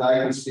 but I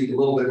can speak a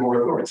little bit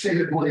more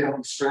authoritatively on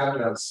the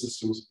strap-down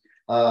systems.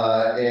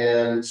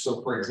 And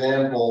so, for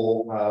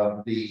example,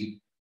 the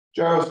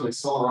gyros and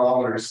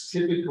accelerometers,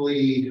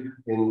 typically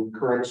in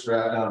current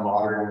strap-down,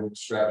 modern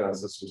strap-down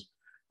systems,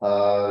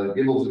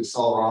 gimbals and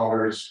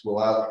accelerometers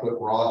will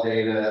output raw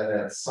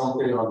data at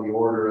something on the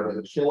order of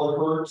a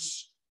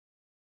kilohertz.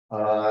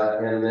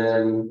 And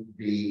then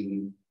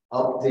the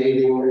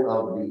updating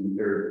of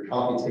or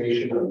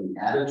computation of the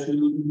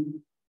attitude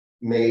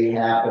may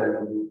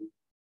happen,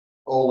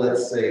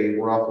 let's say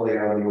roughly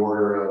on the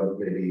order of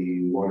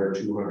maybe 100 or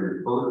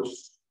 200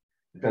 hertz,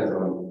 depends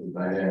on the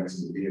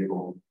dynamics of the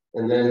vehicle.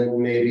 And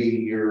then maybe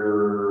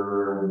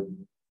your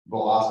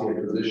velocity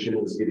and position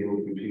is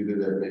getting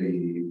computed at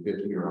maybe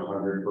 50 or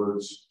 100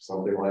 hertz,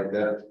 something like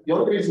that. The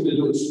only reason to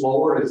do it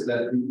slower is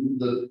that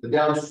the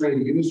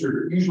downstream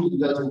user usually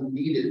doesn't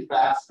need it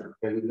faster,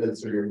 and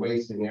so you're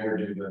wasting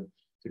energy to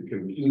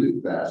compute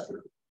it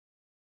faster.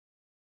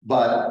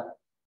 But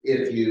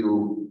if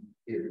you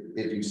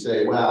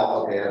say,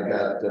 well, okay, I've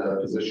got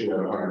position at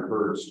 100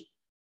 hertz,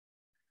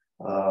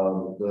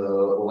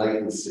 the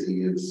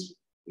latency is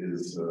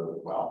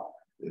well,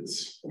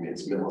 it's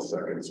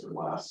milliseconds or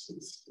less.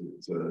 It's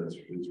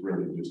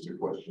really just a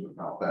question of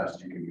how fast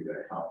you can do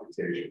that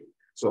computation.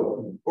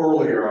 So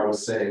earlier I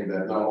was saying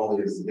that not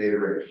only is the data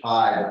rate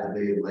high, but the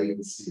data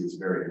latency is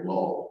very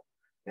low,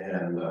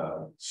 and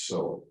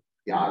so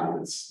yeah, I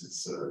mean,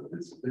 it's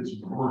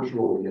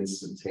virtually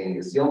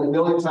instantaneous. The only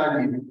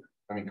time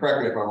I mean,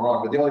 correct me if I'm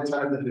wrong, but the only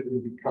time that it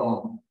would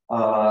become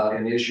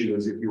an issue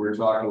is if you were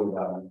talking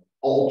about an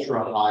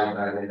ultra high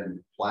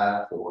dynamic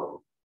platform.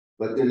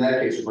 But in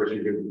that case, of course,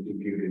 you're going to be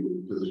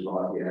computing position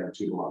velocity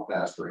attitude a lot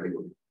faster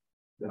anyway.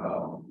 You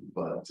know,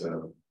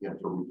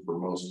 for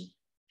most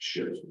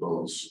ships,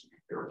 boats,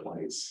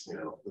 airplanes, you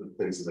know,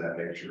 things of that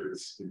nature,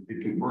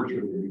 it can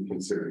virtually be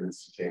considered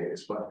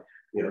instantaneous. But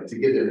you know, to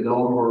get a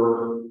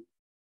number,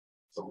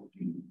 some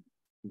few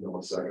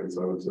milliseconds,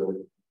 I would say.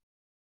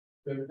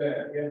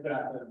 The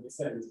aircraft, they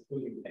said it's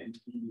putting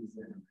NPs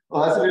and.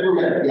 Well, that's a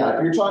different matter. Yeah,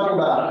 if you're talking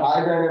about a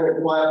high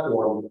dynamic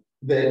platform,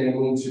 then you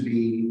need to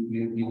be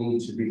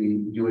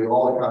doing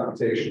all the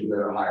computations at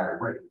a higher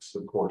rates,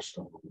 of course,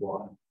 number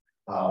one.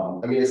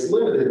 I mean, it's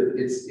limited.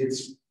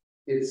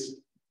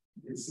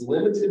 It's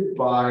limited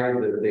by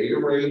the data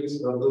rate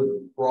of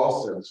the raw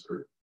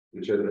sensor,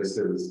 which, as I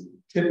said, is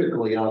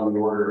typically on the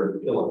order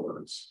of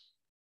kilohertz.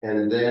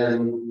 And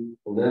then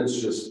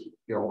it's just,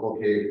 you know,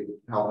 okay,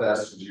 how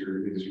fast is your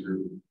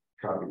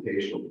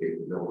computational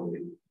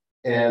capability?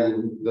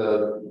 And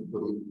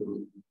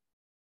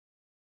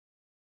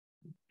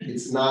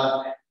it's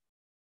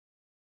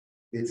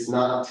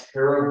not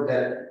terrible.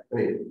 I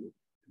mean,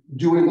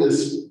 doing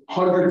this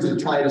hundreds of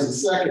times a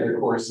second, of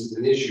course, is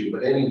an issue,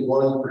 but any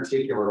one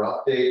particular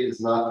update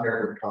is not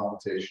terribly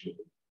computationally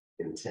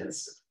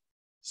intensive.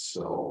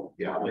 So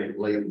yeah,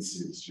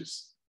 latency is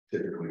just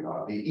typically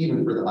not,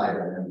 even for the high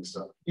dynamic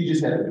stuff. You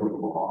just have to do it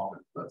more often.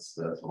 That's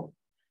all.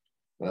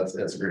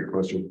 That's a great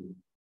question.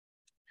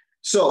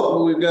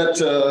 So we've got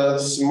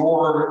some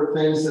more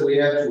things that we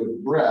have to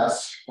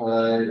address.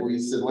 We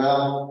said,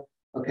 well,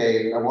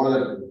 okay, I want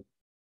to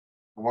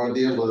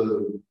be able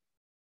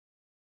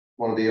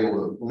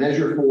to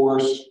measure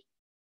force,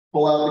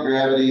 pull out the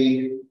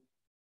gravity,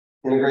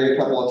 integrate a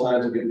couple of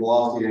times to get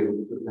velocity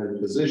and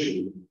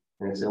position,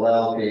 and say,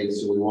 well, okay,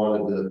 so we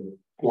wanted to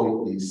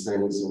point these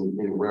things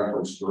in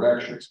reference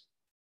directions.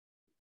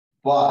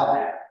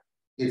 But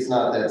it's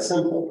not that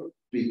simple,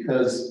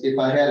 because if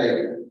I had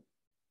a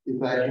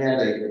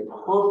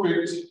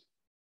perfect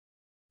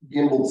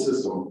gimbal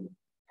system,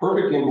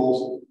 perfect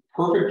gimbals,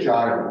 perfect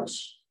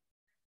gyros,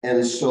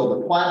 and so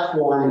the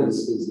platform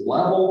is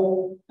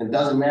level, and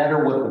doesn't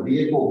matter what the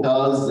vehicle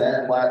does,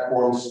 that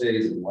platform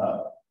stays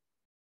level.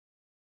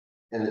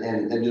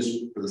 And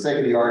just for the sake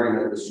of the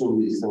argument, assume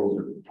these things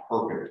are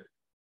perfect.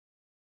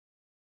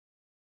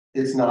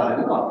 it's not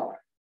enough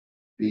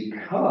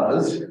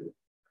because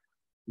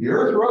the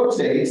Earth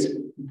rotates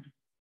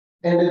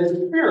and it's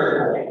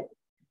spherical.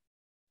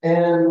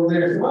 And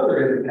there's some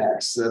other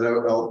impacts that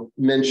I'll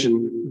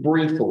mention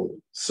briefly.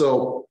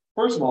 So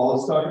first of all,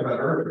 let's talk about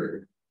Earth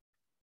rate.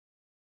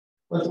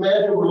 Let's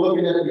imagine we're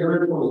looking at the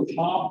Earth from the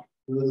top.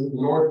 The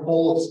North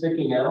Pole is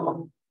sticking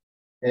out.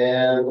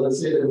 And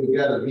let's say that we've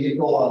got a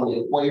vehicle on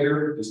the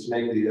equator, just to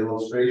make the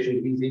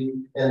illustration easy.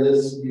 And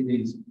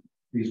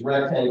these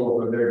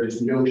rectangles are there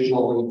just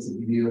notionally to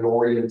give you an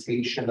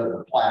orientation of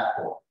the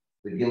platform,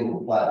 the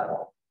gimbal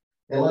platform.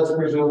 And let's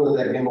presume that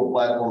that gimbal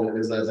platform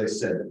is, as I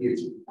said,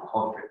 it's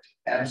perfect,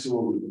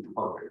 absolutely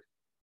perfect.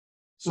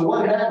 So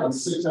what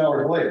happens 6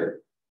 hours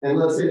later? And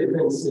let's say the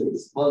thing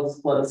sits.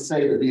 Let's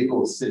say the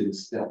vehicle is sitting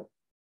still.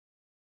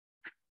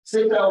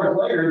 6 hours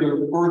later,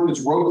 the Earth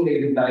is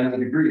rotated 90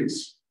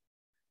 degrees.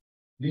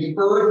 The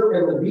Earth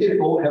and the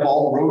vehicle have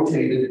all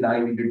rotated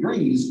 90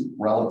 degrees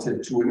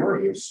relative to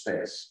inertial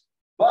space.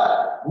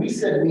 But we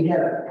said we had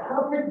a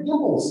perfect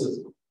gimbal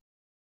system.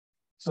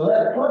 So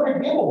that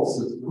perfect gimbal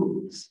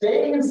system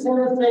stays in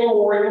the same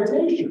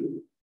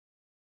orientation.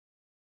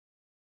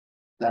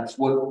 That's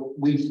what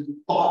we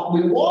thought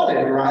we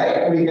wanted,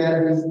 right? We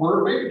had these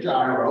perfect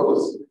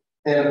gyros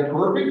and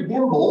perfect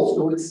gimbal,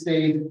 so it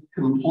stayed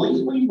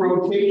completely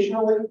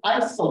rotationally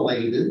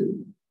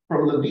isolated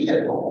from the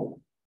vehicle.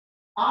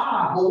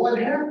 But what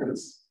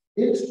happens?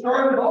 It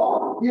started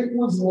off, it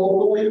was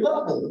locally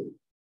level.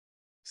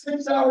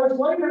 6 hours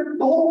later,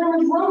 the whole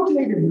thing is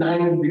rotated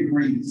 90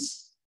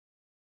 degrees.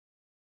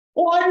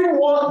 Well, I didn't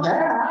want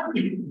that.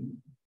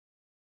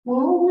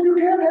 Well, you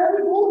can't have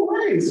it both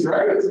ways,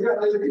 right?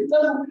 It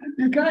doesn't,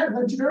 the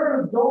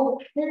gyros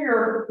don't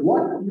care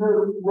what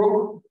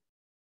you're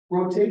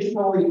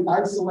rotationally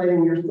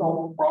isolating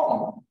yourself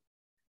from.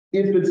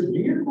 If it's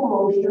vehicle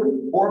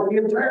motion or if the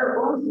entire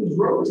Earth is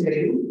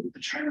rotating, the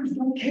gyros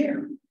don't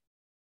care.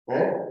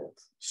 Right?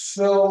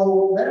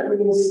 So that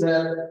means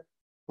that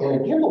in a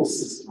gimbal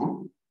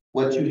system,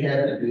 what you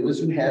had to do is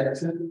you had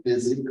to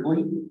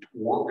physically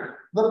torque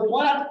the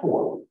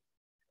platform.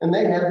 And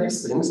they have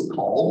these things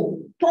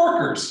called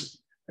torquers,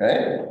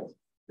 right?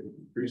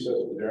 Presets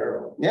the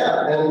gyro.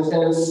 Yeah,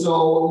 and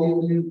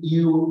so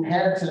you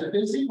had to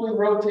physically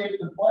rotate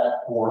the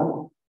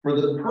platform for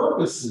the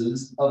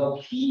purposes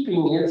of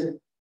keeping it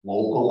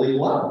locally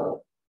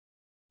level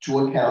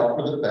to account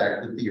for the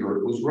fact that the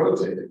Earth was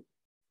rotating.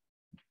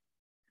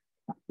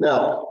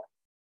 Now,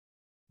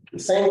 the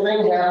same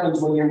thing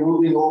happens when you're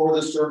moving over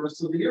the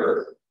surface of the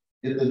Earth.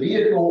 If the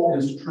vehicle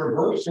is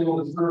traversing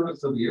the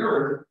surface of the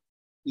Earth,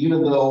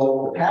 even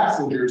though the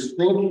passengers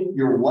think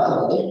you're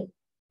level,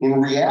 in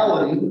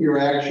reality, you're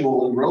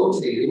actually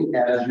rotating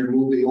as you're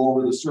moving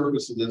over the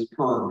surface of this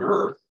curved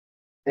Earth.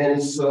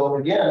 And so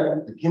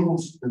again, the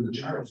gimbals and the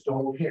gyros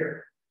don't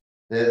care.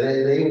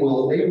 They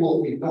will, if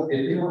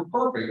they were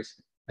perfect,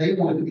 they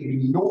would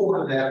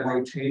ignore that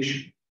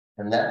rotation.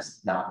 And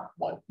that's not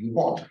what you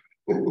want.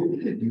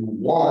 You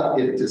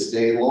want it to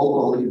stay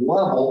locally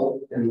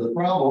level. And the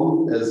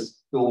problem,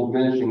 as Phil was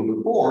mentioning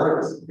before,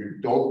 is you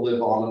don't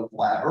live on a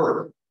flat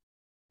Earth.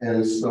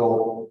 And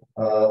so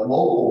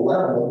local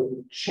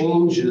level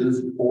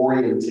changes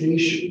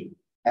orientation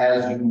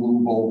as you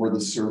move over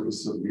the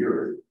surface of the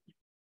Earth.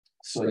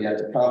 So you have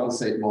to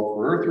compensate both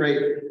for Earth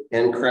rate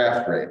and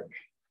craft rate.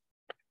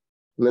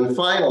 And then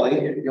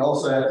finally, you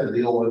also have to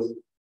deal with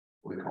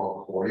what we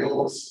call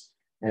Coriolis.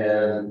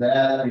 And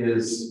that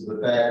is the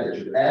fact that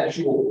your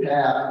actual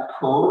path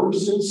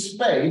curves in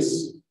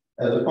space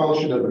as a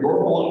function of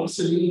your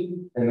velocity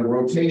and the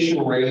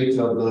rotation rate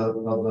of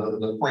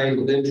the frame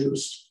of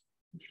interest,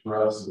 which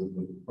for us is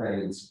the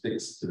frame that's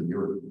fixed to the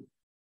Earth.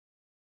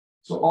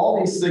 So all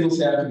these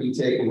things have to be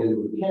taken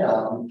into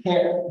account. You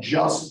can't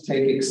just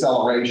take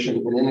acceleration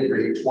and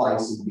integrate it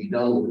twice and be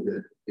done with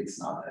it. It's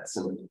not that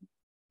simple.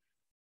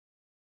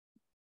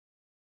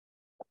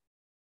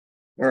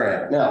 All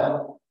right,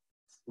 now,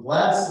 the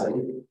last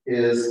thing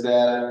is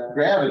that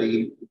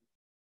gravity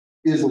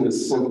isn't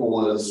as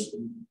simple as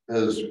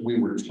we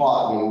were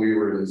taught when we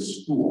were in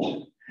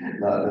school,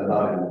 not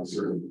in a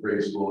certain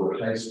grade school or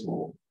high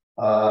school.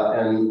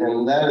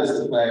 And that is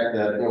the fact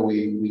that, you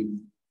know,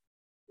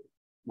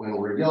 when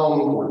we're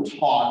young, we're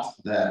taught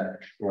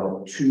that, you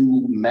know,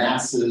 two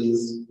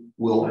masses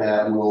will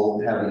have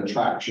an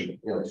attraction,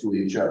 you know, to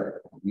each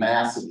other,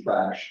 mass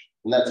attraction.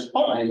 And that's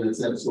fine,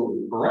 that's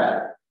absolutely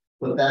correct.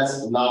 But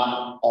that's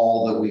not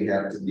all that we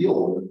have to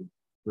deal with.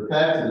 The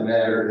fact of the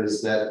matter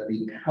is that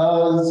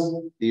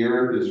because the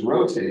Earth is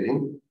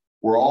rotating,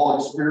 we're all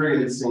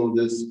experiencing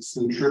this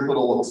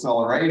centripetal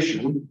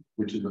acceleration,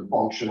 which is a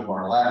function of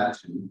our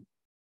latitude.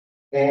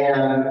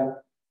 And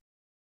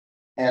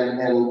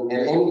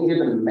any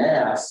given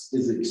mass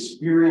is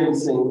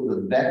experiencing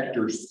the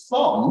vector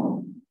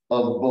sum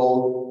of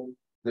both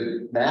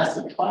the mass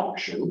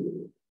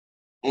attraction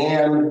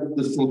and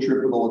the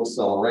centripetal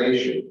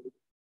acceleration.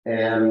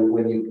 And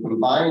when you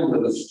combine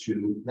those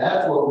two,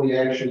 that's what we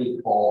actually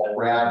call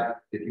gravity.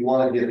 If you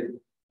want to get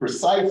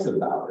precise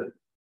about it,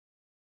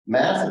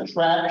 mass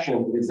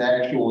attraction is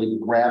actually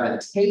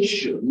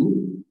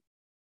gravitation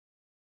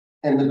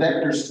And the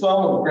vector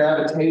sum of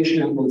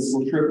gravitation and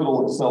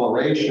centripetal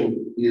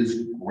acceleration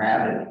is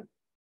gravity.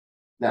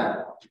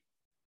 Now,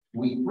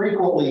 we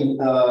frequently,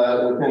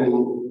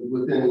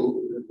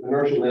 within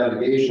inertial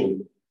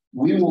navigation,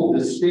 we will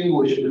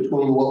distinguish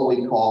between what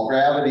we call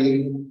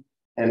gravity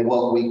and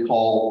what we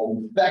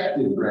call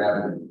effective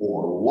gravity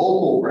or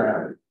local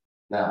gravity.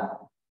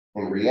 Now,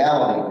 in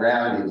reality,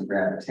 gravity is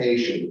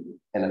gravitation,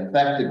 and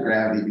effective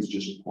gravity is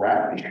just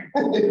gravity.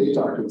 If you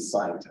talk to a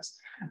scientist,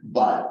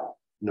 but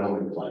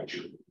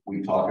nomenclature,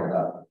 we talk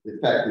about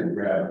effective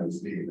gravity as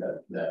being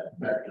that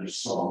vector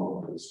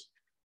sum of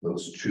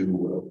those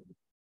two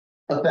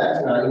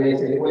effects. Now, you may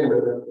say, wait a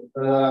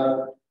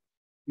minute,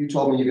 you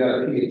told me you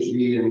got a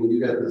PhD and you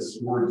got this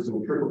word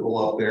centripetal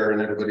up there,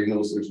 and everybody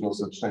knows there's no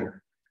such thing.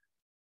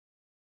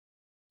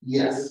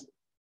 Yes,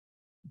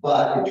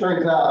 but it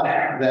turns out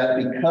that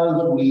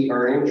because we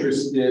are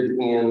interested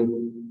in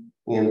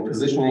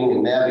positioning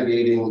and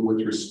navigating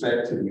with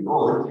respect to the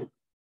Earth,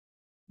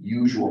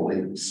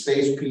 usually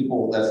space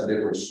people, that's a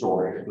different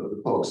story. But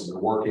the folks that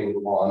are working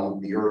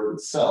on the Earth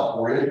itself,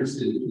 we're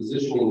interested in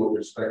positioning with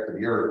respect to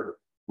the Earth.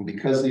 And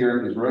because the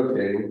Earth is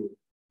rotating,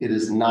 it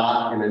is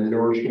not an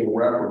inertial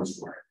reference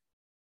frame.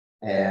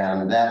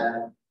 And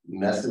that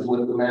messes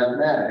with the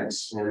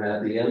mathematics. And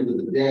at the end of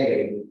the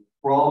day,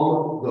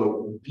 from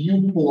the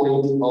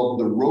viewpoint of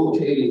the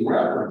rotating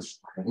reference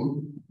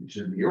frame, which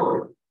is the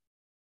Earth,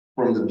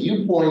 from the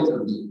viewpoint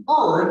of the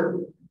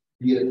Earth,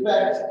 the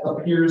effect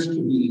appears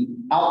to be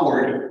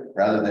outward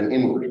rather than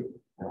inward.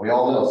 And we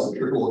all know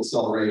centripetal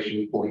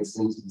acceleration points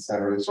into the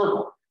center of the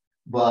circle.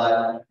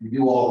 But you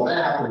do all the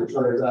math, and it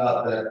turns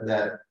out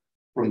that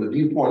from the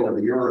viewpoint of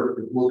the Earth,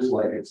 it looks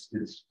like it's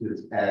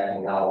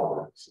acting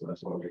outward. So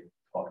that's why we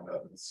talk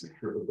about the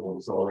centripetal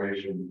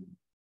acceleration,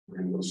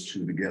 bring those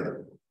two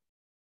together.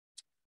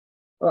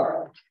 All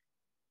right.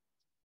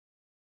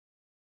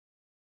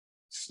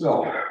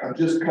 So I've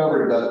just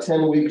covered about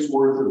 10 weeks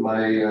worth of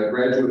my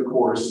graduate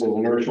course in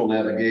inertial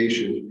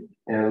navigation.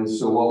 And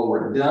so what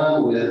we're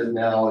done with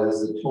now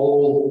is the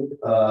total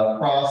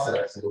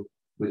processing,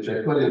 which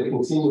I put in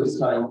continuous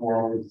time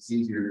form because it's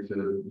easier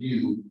to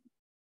view.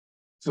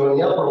 So in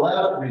the upper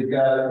left, we've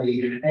got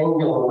the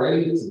angular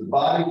rate of the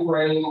body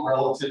frame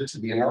relative to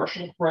the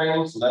inertial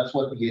frame. So that's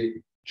what the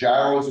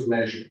gyros are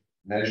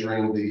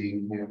measuring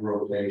the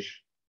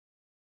rotation.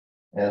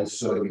 And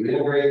so you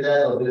integrate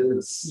that with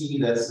the C,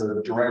 that's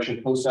a direction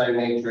cosine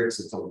matrix.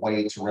 It's a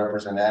way to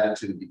represent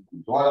attitude. You can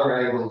use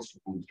Euler angles,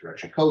 you can use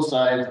direction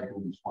cosines, you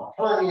can use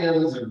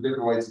quaternions, there are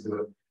different ways to do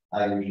it.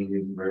 I usually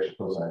use direction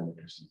cosine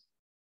matrices.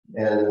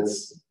 And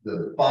it's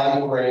the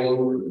body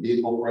frame, the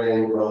vehicle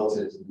frame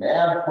relative to the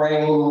nav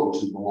frame,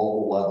 which is the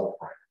local level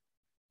frame.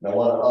 And I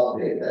want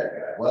to update that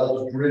guy. Well,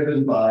 it's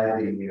driven by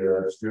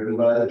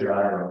the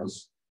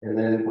gyros. And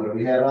then what do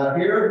we have out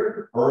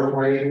here? Earth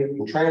rate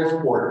and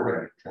transport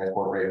rate.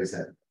 Transport rate is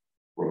that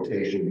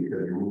rotation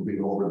because you're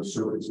moving over the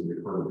surface of the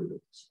curve.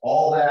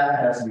 All that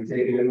has to be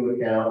taken into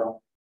account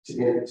to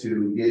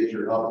get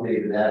your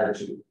updated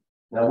attitude.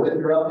 Now, with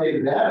your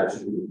updated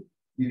attitude,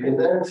 you can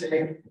then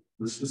take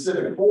the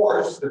specific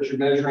force that you're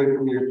measuring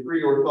from your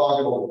three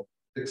orthogonal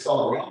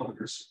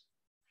accelerometers,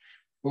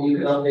 and you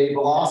can update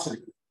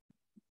velocity.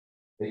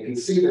 And you can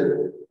see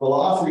that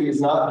velocity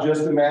is not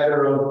just a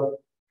matter of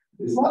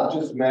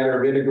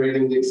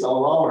integrating the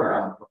accelerometer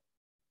output.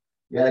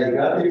 Yeah, you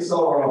got the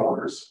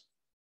accelerometers,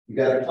 you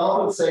got to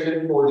compensate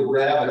it for the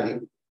gravity,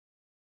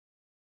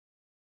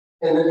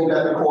 and then you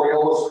got the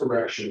Coriolis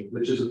correction,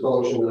 which is a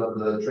function of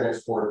the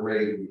transport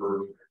rate of the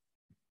Earth.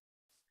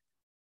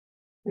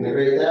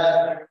 Integrate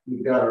that,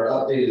 we've got our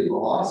updated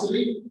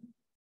velocity.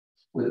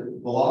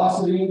 With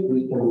velocity,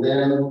 we can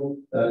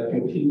then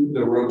compute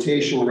the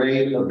rotation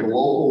rate of the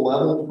local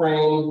level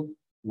frame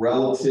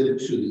relative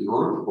to the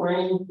Earth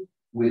frame,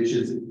 which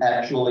is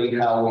actually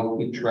how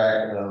we keep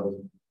track of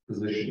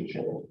position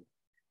change.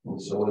 And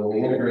so when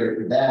we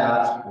integrate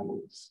that,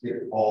 we'll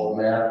skip all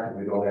the math because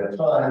we don't have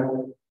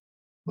time,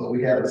 but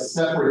we have a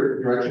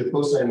separate direction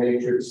cosine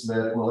matrix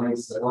that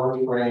relates the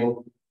Earth frame,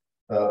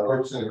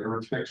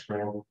 Earth fixed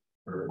frame,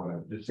 or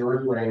whatever, this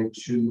Earth frame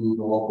to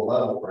the local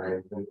level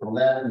frame. And from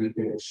that, we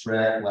can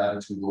extract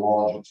latitude and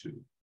longitude.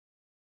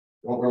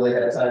 Don't really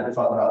have time to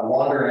talk about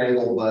water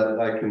angle, but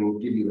I can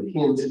give you a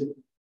hint.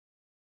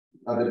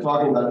 I've been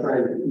talking about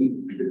trying to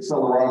keep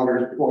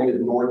accelerometers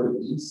pointed north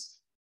and east.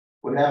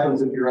 What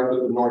happens if you're up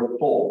at the North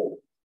Pole?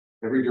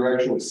 Every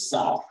direction is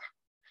south,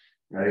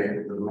 right?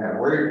 It doesn't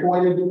matter where you're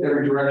pointed,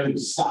 every direction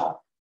is south.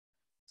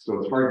 So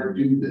it's hard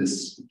to do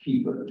this,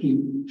 keep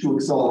two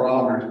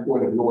accelerometers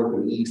pointed north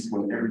and east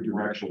when every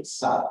direction is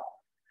south.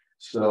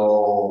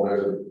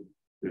 So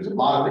there's a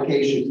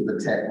modification to the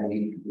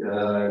technique,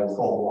 it's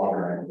called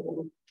water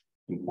angle.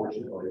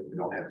 Unfortunately, we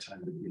don't have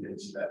time to get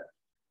into that.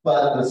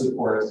 But this, of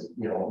course,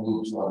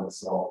 loops on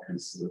itself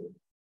because the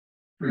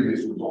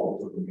previous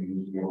results are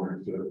used in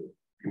order to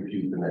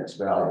compute the next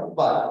value.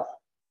 But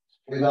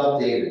we've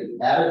updated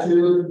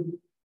attitude,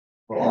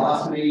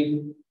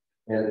 velocity,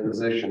 and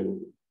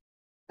position.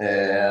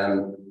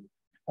 And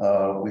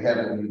we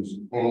haven't used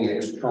any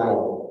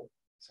external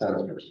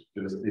sensors,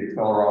 just the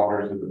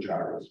accelerometers and the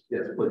gyros.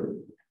 Yes, please.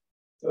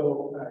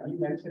 So you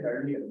mentioned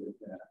earlier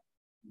that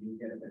you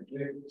get the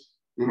drift.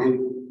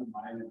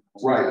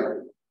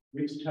 Right.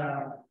 Which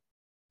term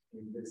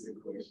in this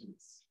equation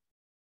is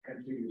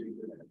contributing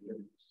to that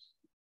drift?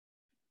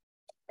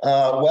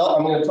 Well,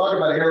 I'm going to talk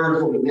about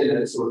errors in a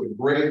minute, so it's a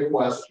great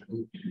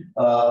question.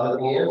 But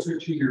the answer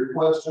to your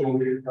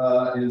question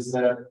is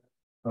that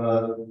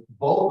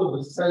both of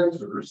the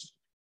sensors,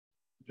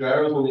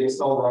 gyros and the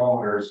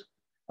accelerometers,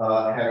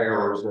 have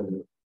errors in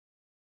them.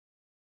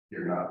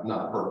 You're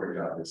not perfect,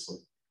 obviously.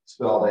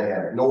 So they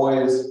have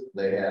noise,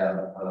 they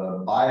have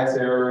bias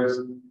errors,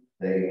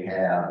 they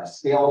have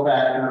scale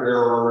factor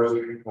errors,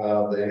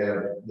 they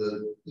have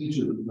each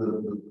of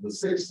the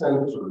 6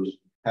 sensors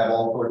have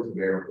all sorts of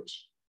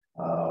errors.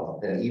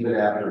 And even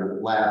after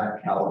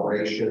lab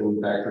calibration,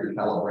 factory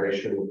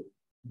calibration,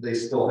 they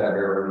still have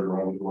errors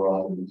running the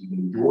run.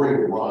 Even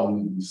during the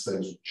run, these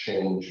things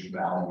change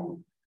value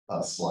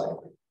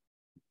slightly.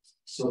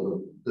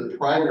 So the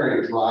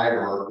primary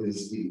driver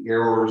is the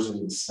errors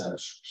in the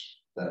sensors.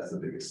 That's the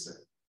biggest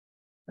thing.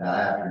 Now,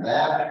 after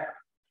that,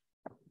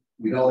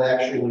 we don't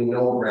actually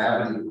know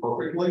gravity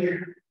perfectly.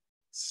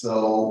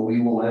 So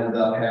we will end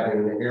up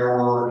having an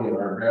error in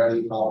our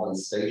gravity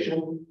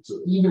compensation.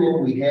 So even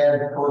if we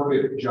had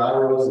perfect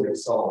gyros and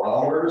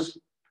accelerometers,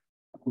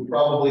 we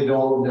probably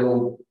don't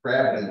know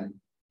gravity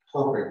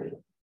perfectly.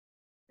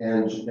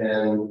 And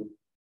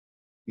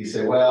you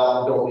say,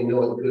 well, don't we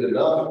know it good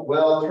enough?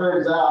 Well, it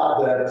turns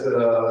out that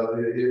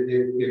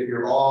if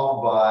you're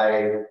off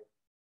by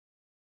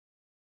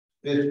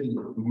 50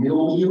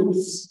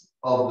 millionths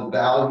of the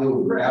value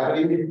of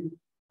gravity,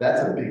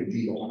 that's a big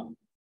deal.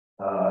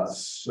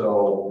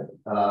 So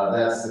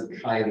that's the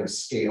kind of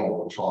scale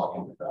we're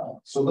talking about.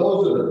 So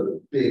those are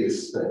the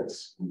biggest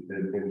things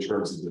in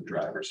terms of the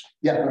drivers.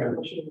 Yeah. On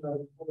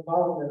the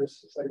bottom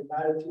there's like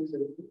latitudes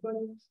and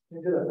inputs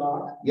into the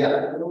box.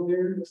 Yeah. Middle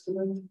there,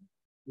 estimate.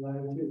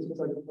 Latitudes, it's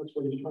like that's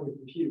what you're trying to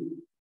compute.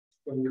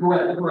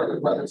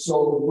 Correct. So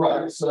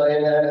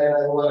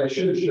and what I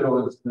should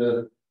show is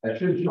I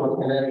should show a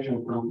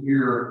connection from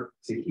here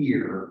to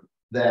here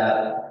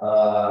that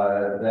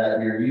that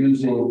you're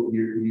using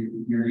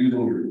your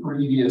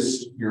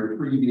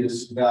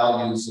previous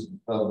values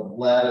of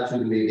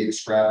latitude, maybe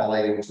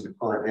extrapolating to the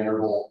current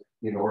interval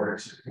in order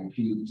to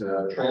compute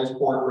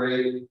transport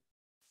rate.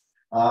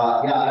 Yeah,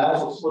 I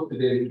also slipped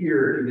it in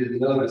here if you didn't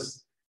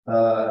notice.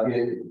 Of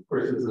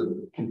course, it's a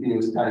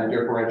continuous time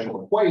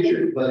differential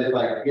equation, but if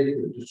I get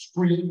the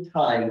discrete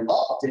time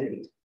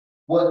update,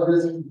 what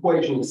this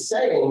equation is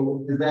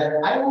saying is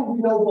that I don't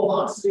know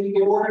velocity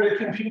in order to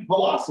compute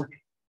velocity.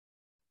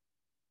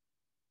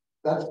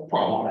 That's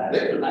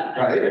problematic,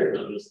 right?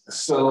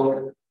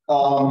 So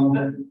how do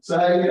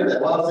you do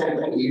that? Well, same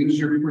thing. You use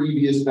your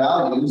previous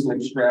values and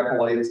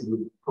extrapolate to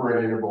the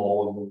current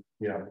interval,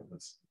 and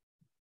that's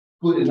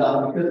good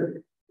enough.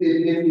 Because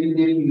if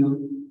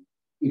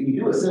you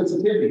do a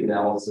sensitivity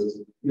analysis,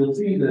 you'll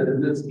see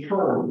that this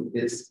term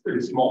is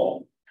pretty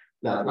small.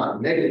 Now, it's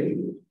not negative,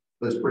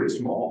 but it's pretty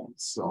small.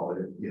 So,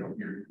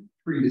 your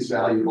previous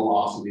value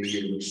velocity,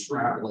 you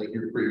extrapolate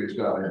your previous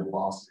value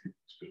velocity.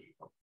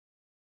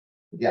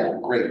 Yeah,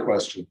 great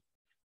question.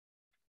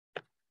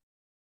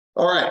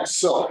 All right,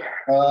 so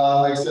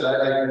like I said,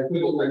 I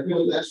feel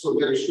that's what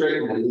we're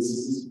straightening. This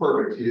is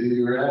perfect.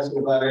 You were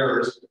asking about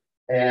errors.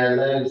 And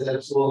that is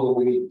absolutely what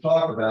we need to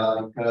talk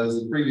about,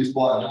 because the previous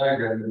block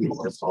diagram,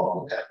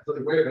 all that.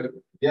 Wait a minute.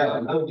 Yeah,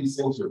 none of these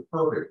things are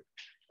perfect.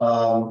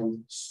 So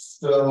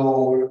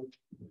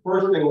the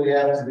first thing we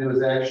have to do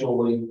is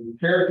actually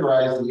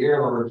characterize the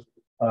errors,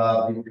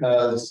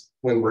 because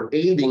when we're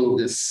aiding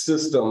this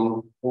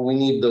system, we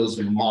need those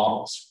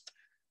models.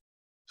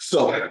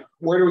 So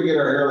where do we get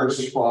our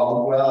errors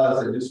from? Well,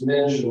 as I just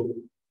mentioned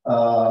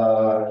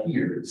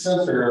here,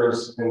 sensor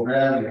errors and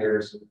gravity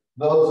errors,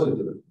 those are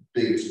the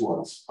biggest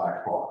ones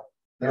by far.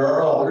 There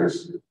are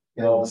others,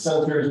 the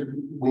sensors,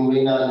 we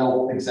may not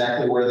know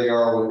exactly where they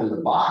are within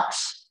the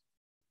box.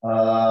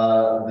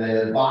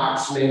 The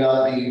box may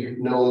not be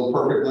known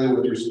perfectly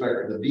with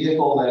respect to the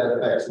vehicle. That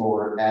affects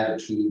more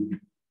attitude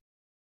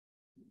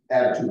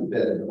that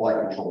the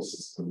flight control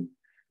system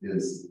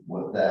is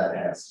what that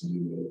has to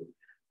do with.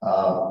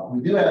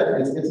 We do have,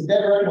 it's a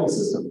dead reckoning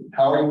system.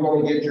 How are you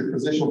going to get your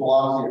position,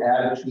 velocity,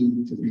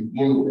 attitude to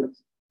begin with?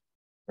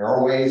 There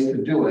are ways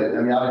to do it.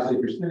 I mean, obviously,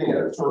 if you're sitting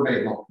at a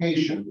surveyed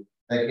location,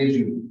 that gives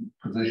you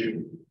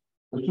position.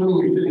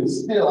 Assuming you're sitting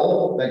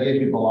still, that gives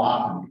you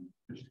velocity.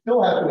 But you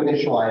still have to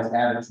initialize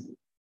attitude.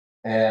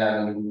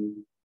 And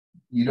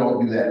you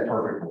don't do that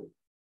perfectly.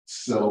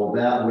 So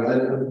that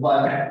would,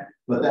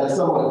 but that's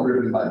somewhat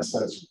driven by the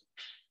sensor.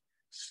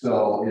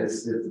 So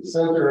it's the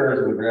sensor errors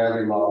and the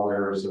gravity model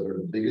errors that are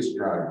the biggest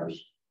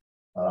drivers.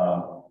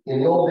 In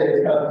the old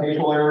days,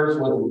 computational errors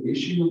was an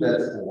issue.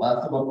 That's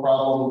less of a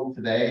problem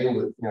today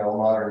with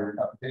modern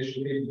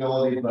computation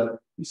capability, but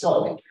you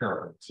still have to be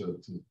careful to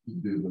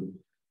do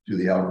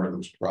the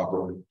algorithms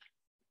properly.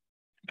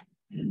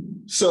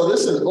 So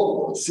this is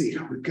let's see,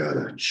 we've got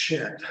a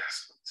chat. So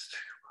let's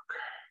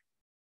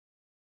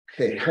take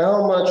Okay,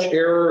 how much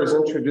error is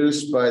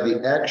introduced by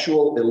the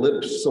actual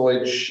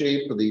ellipsoid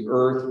shape of the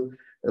Earth,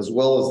 as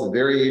well as the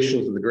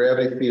variations of the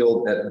gravity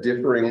field at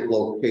differing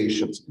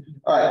locations?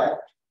 All right.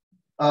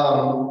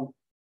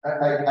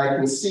 I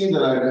can see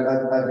that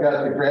I've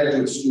got the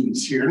graduate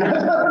students here,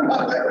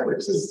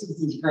 which this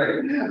is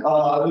great. This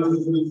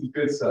is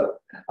good stuff.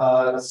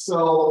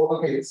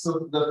 So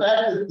the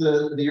fact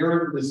that the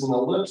Earth is an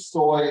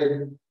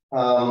ellipsoid,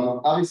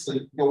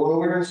 obviously, when we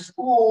were in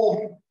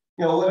school,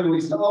 what do we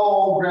say?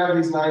 Oh,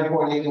 gravity's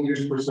 9.8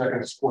 meters per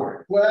second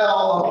squared.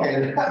 Well,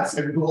 okay, that's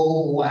a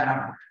global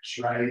average,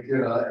 right?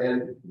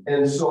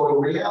 And so in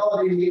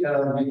reality,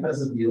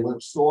 because of the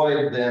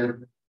ellipsoid,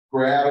 then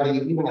gravity,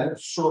 even at the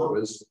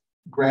surface,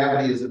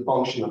 gravity is a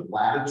function of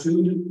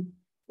latitude.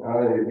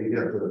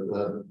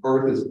 The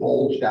Earth is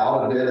bulged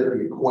out a bit at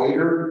the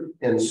equator,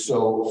 and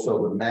so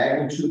the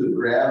magnitude of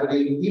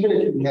gravity, even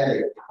if you had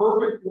a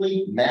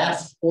perfectly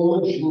mass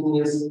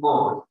homogeneous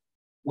Earth,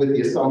 with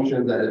the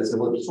assumption that it's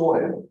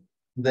ellipsoid,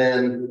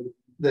 then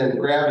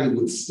gravity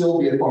would still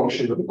be a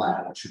function of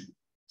latitude.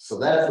 So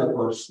that's the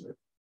first thing.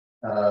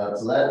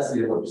 So that's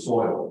the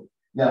ellipsoid.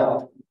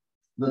 Now,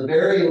 the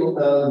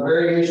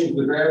variation of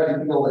the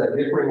gravity field at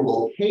different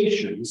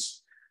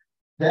locations,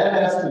 that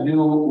has to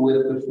do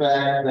with the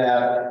fact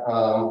that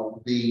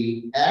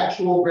the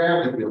actual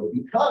gravity field,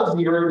 because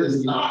the Earth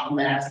is not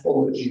mass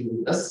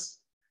homogeneous,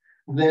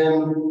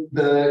 then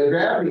the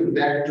gravity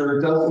vector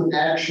doesn't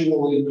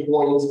actually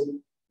point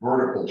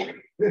vertical,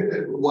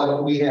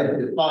 what we have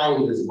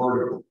defined as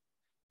vertical.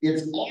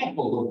 It's off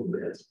a little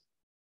bit,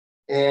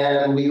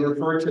 and we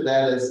refer to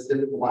that as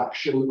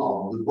deflection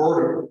of the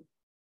vertical.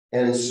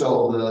 And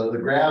so the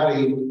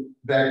gravity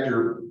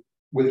vector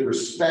with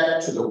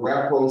respect to the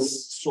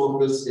reference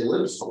surface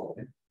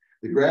ellipsoid,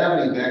 the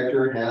gravity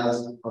vector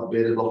has a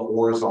bit of a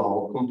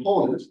horizontal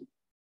component.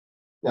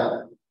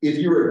 Now, if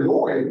you're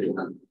ignoring it,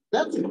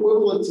 that's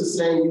equivalent to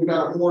saying you've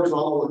got a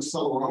horizontal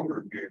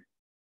accelerometer here.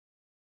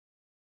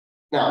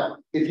 Now,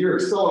 if your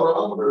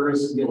accelerometer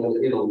is in a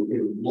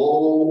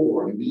low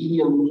or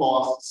medium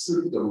cost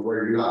system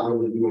where you're not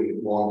really doing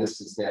long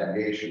distance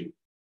navigation,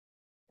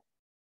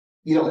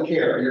 you don't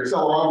care. Your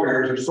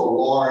accelerometers are so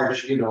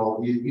large, you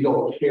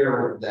don't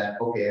care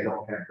that, okay, I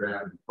don't have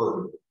gravity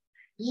perfect.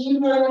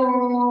 Even at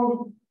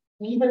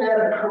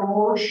a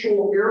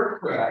commercial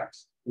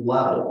aircraft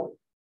level,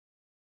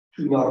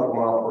 2 nautical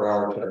mile per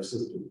hour type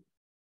system,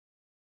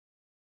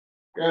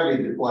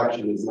 gravity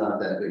deflection is not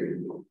that big a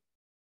deal.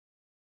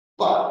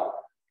 But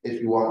if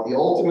you want the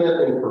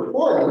ultimate in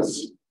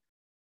performance,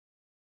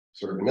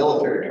 certain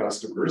military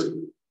customers,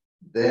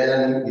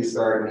 then you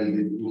start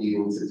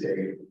needing to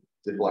take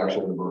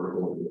deflection of the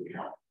vertical into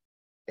account.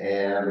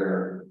 And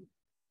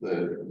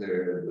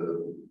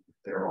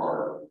there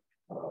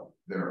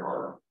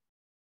are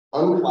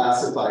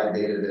unclassified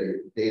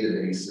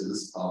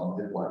databases of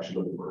deflection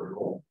of the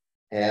vertical.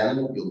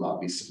 And you'll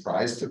not be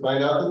surprised to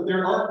find out that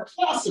there are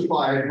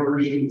classified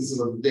versions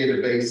of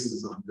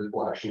databases of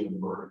deflection of the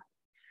vertical.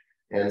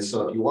 And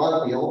so if you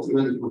want the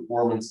ultimate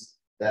performance,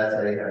 that's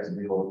how you have to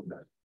deal with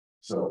that.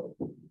 So,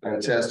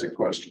 fantastic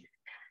question.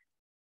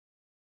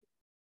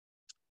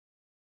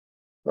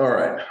 All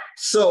right.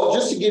 So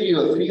just to give you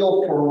a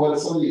feel for what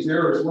some of these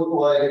errors look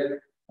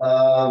like,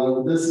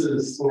 this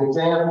is an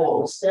example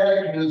of a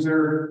static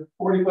user,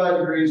 45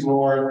 degrees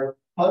north,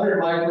 100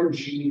 micro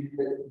G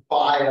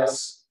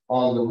bias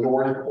on the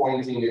north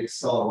pointing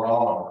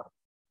accelerometer.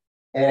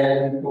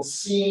 And you can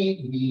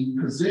see the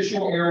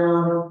position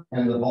error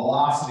and the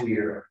velocity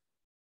error.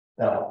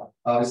 Now,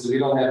 obviously, we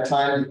don't have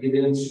time to get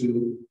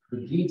into the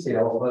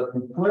details, but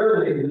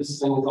clearly this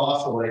thing is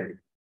oscillating.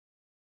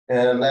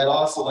 And that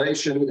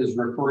oscillation is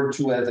referred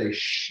to as a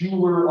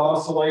Schuler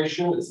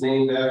oscillation. It's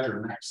named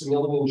after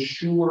Maximilian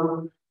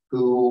Schuler,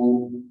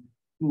 who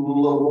a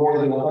little more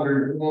than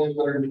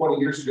 120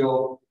 years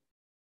ago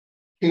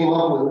came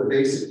up with the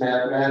basic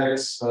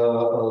mathematics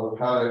of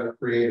how to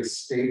create a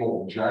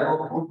stable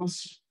gyro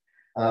compass.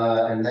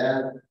 And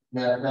that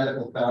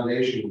mathematical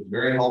foundation was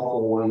very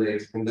helpful when they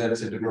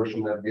invented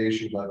inertial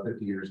navigation about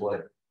 50 years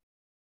later.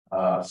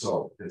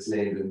 So it's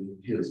named in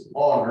his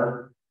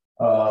honor.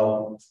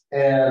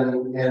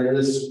 And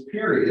this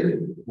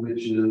period,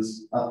 which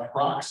is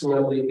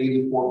approximately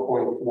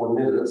 84.4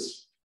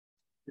 minutes,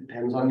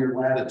 depends on your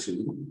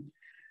latitude,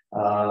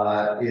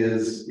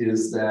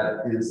 is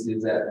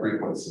that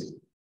frequency.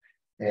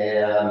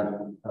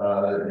 And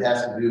it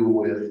has to do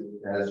with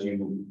as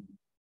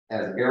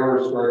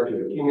errors start to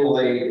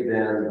accumulate,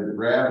 then the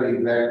gravity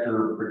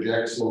vector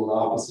projects in the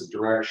opposite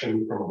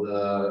direction from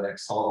the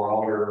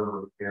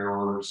accelerometer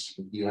errors.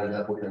 You end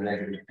up with a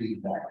negative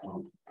feedback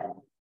loop.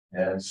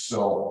 And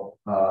so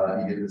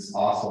you get this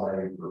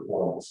oscillating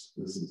performance.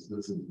 This is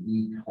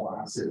the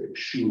classic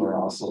Schuler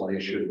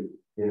oscillation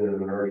in an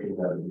inertial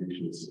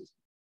navigation system.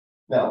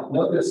 Now,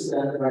 notice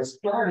that I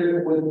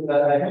started with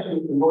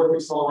having the north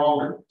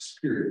accelerometer,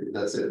 period.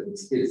 That's it.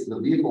 It's the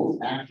vehicle is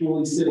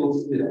actually sitting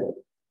still.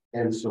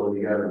 And so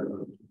you got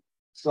a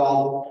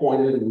stall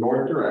pointed in the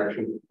north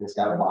direction. It's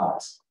got a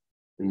box.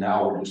 And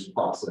now we're just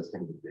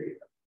processing the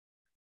data.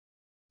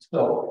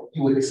 So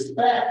you would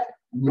expect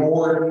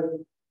north,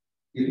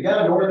 if you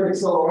got a north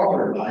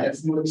accelerometer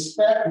bias, you would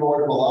expect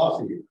north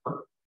velocity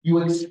error. You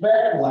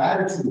expect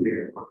latitude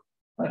error.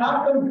 But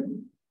how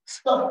come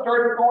stuff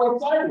starts going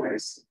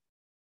sideways?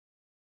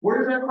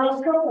 Where's that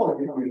cross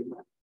coupling coming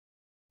from?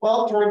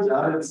 Well, it turns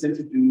out it's due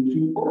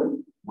to birth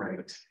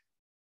rate.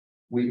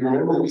 We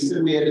remember we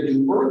said we had to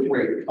do birth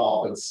rate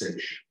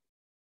compensation.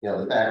 You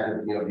know, the fact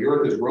that, you know, the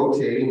Earth is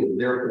rotating and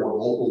therefore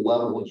local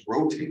level is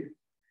rotating.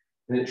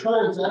 And it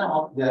turns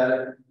out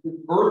that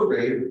birth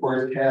rate, of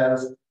course,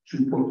 has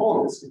two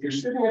components. If you're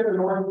sitting at the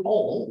North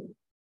Pole,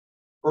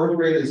 birth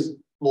rate is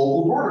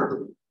local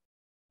vertical,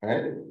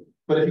 right?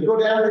 But if you go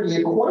down to the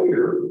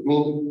equator, I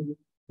mean,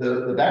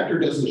 the vector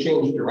doesn't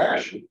change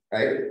direction,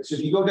 right? So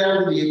if you go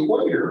down to the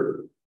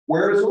equator,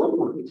 where is Earth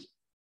rate?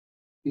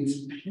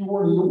 It's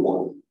pure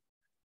north.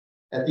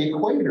 At the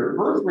equator,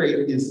 birth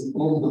rate is in the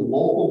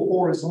local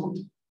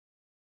horizontal,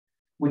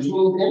 which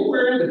means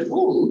anywhere in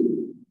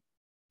between,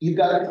 you've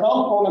got a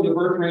component of the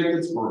birth rate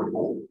that's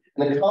vertical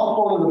and a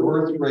component of the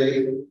birth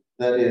rate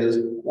that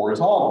is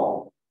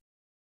horizontal.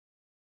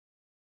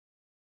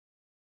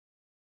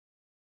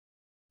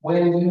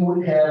 When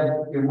you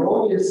have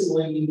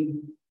erroneously,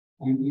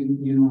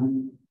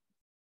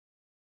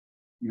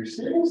 you're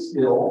sitting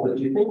still, but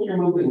you think you're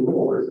moving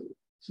north.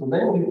 So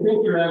then you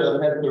think you're at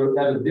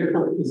a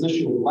different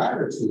position of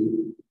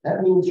latitude.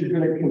 That means you're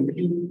going to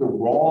compute the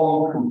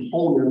wrong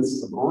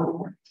components of birth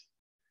rate,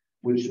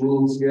 which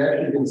means you're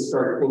actually going to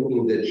start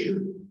thinking that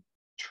you're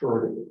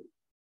turning.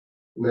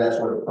 And that's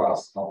where the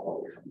cross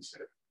coupling comes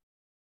in.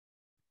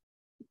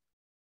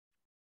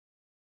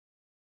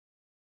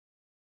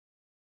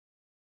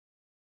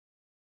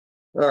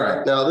 All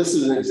right, now this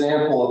is an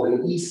example of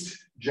an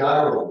east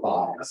gyro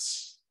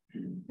bias.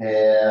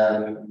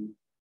 And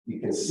you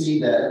can see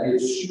that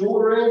it's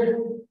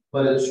shielding,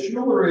 but it's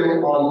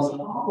shielding on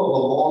top of a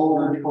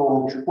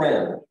longer-term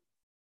trend,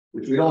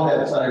 which we don't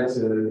have time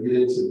to get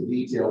into the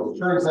details. It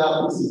turns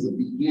out this is the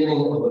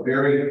beginning of a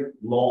very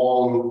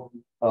long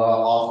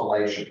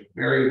oscillation,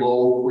 very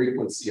low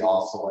frequency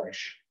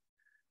oscillation.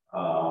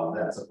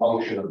 That's a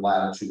function of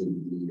latitude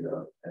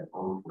and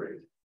birth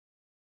rate.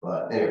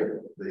 But anyway,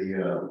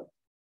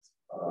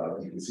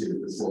 you can see that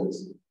this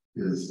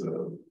is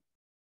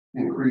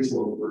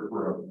increasing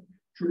for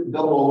a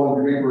double 1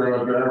 degree per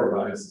hour gyro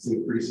bias. It's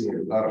increasing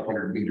at about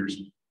 100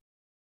 meters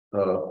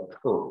per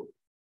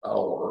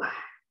hour.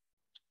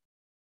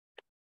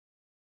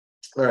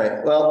 All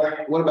right, well,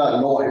 what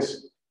about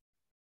noise?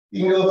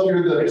 You can go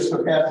through the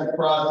stochastic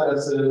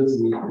processes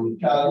and you can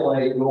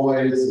calculate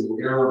noise and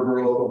error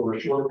growth over a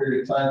short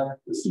period of time.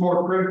 This is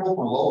more critical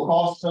for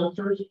low-cost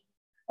sensors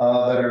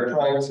that are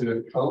trying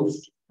to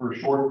coast for a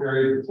short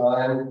period of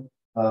time.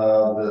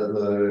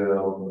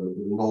 The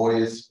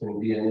noise can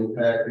be an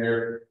impact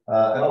there.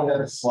 I don't have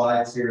the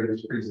slides here in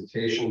this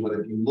presentation, but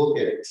if you look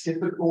at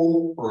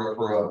typical for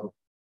a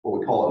what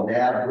we call a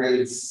nav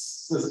grade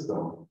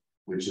system,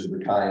 which is the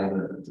kind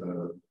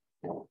that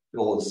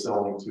Phil is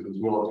selling to his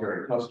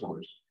military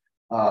customers.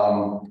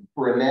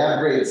 For a nav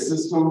grade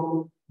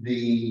system,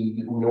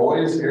 the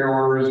noise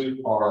errors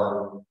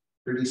are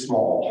pretty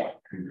small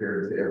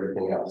compared to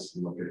everything else.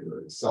 You look at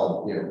the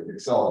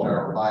Excel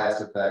gyro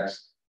bias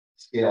effects,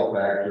 scale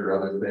factor,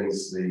 other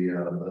things,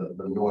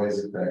 the noise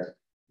effects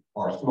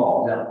are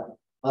small. Now,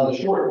 on the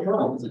short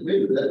term, it's like,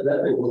 wait,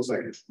 that thing looks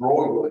like it's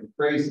growing like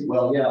crazy.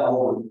 Well, yeah,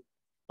 over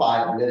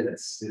 5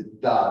 minutes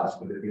it does,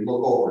 but if you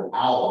look over an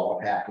hour,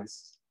 what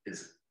happens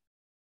is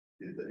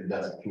it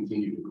doesn't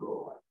continue to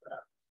grow like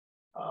that.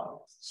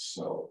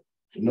 So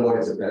the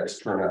noise effects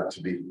turn out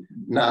to be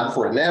not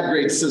for a nav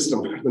grade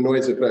system. The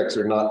noise effects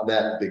are not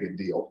that big a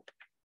deal.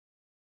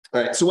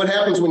 All right, so what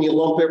happens when you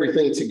lump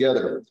everything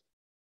together?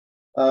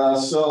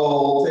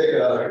 So we'll take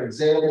an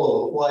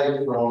example of a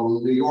flight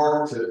from New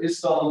York to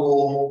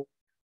Istanbul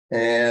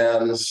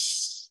and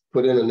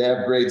put in a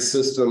nav grade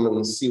system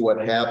and see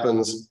what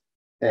happens.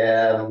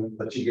 And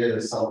what you get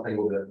is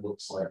something that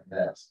looks like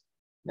that.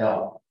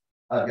 Now,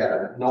 I've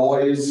got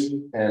noise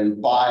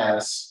and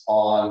bias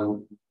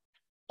on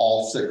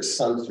all 6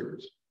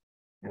 sensors.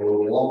 And when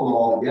we lump them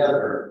all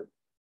together,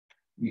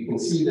 you can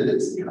see that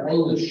it's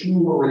kind of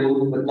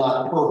shimmering, but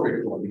not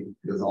perfectly,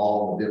 because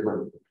all the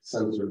different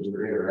sensors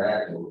are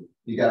interacting.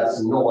 You got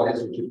some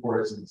noise, which of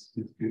course is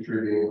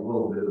contributing a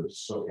little bit of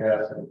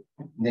stochastic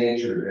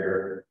nature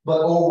there.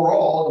 But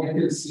overall, you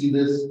can see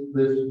this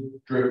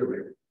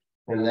drifting.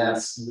 And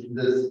that's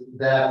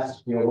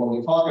when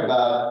we talk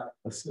about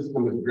a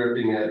system that's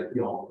drifting at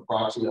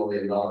approximately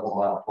a nautical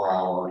mile per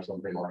hour or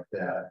something like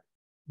that,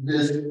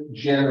 this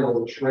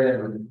general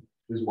trend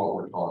is what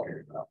we're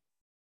talking about.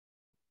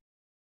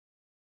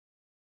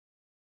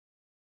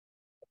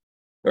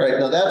 All right,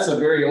 now that's a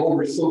very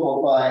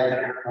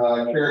oversimplified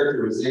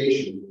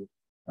characterization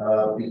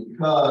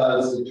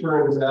because it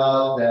turns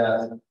out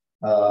that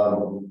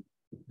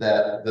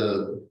that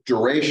the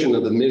duration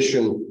of the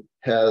mission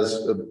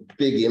has a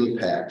big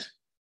impact.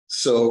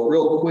 So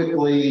real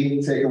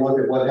quickly, take a look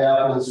at what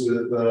happens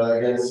with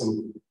against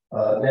some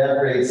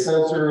nav-grade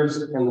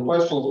sensors. And the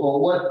question is, well,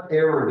 what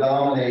error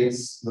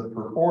dominates the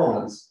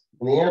performance?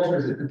 And the answer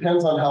is it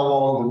depends on how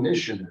long the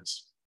mission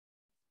is.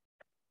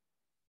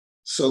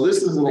 So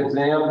this is an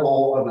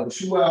example of a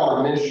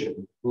 2-hour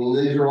mission. I mean,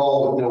 these are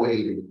all with no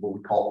aiding, what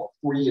we call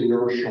free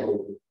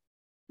inertial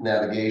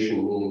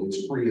navigation, meaning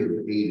it's free of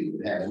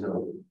aiding, it has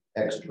no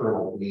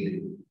external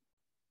aiding.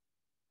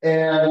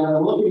 And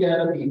I'm looking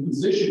at the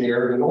position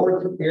error, the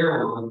north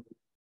error,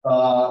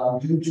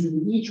 due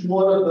to each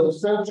one of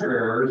those sensor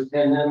errors,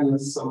 and then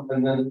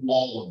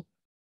all of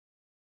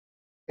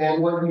them.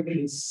 And what you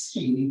can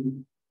see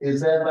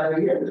is that by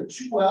the end of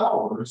 2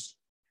 hours,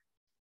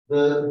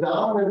 the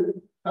dominant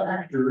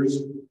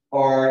factors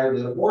are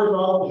the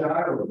horizontal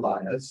gyro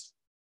bias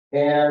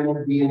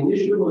and the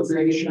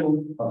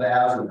initialization of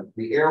azimuth,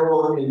 the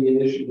error in the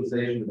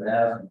initialization of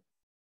azimuth.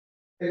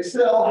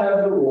 Excel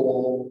has a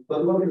role,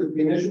 but look at the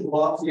initial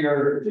velocity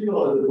error,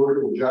 particularly the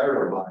vertical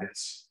gyro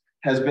bias,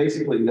 has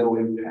basically no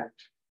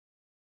impact.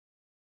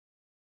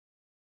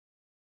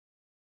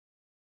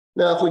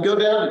 Now, if we go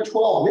down to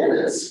 12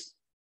 minutes,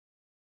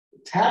 the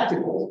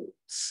tactical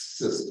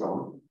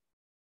system,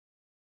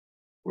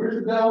 where's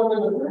the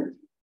dominant effect?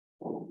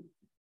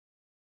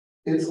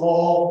 It's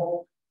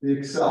all the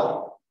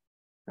Excel.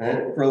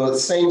 Right? For the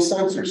same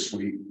sensor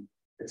suite,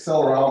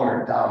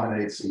 accelerometer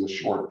dominates in the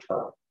short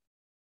term.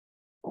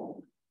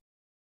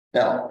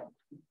 Now,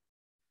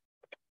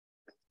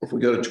 if we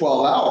go to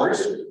 12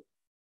 hours,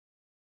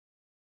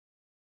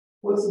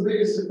 what's the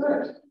biggest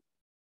effect?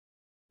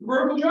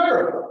 Vertical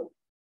gyro,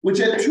 which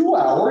at 2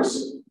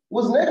 hours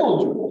was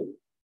negligible.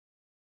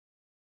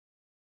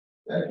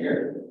 Back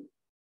here,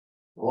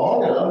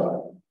 long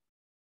enough,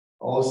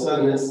 all of a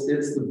sudden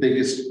it's the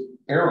biggest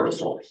error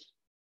source.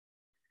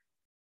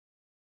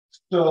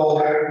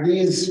 So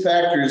these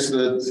factors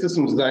that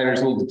system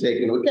designers need to take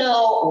into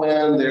account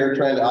when they're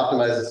trying to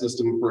optimize the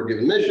system for a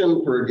given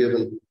mission, for a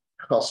given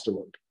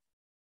customer.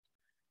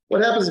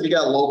 What happens if you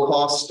got low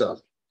cost stuff?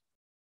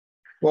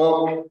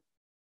 Well,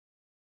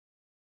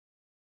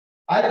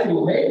 I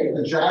can make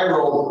the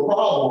gyro a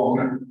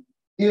problem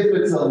if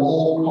it's a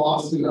low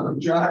cost enough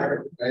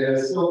gyro. Right?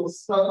 It's still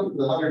stuck with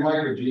the 100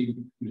 micro-G,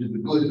 which is a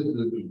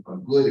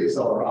good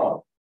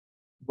accelerometer.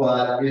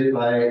 But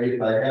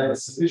if I have a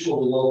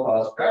sufficiently low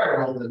cost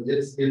gyro, then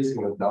it's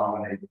going to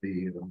dominate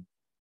the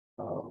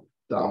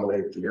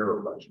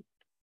error budget.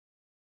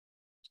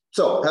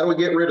 So how do we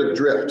get rid of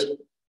drift?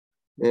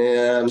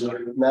 And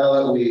now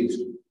that we've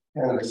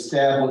kind of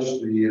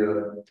established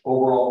the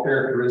overall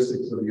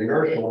characteristics of the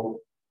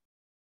inertial,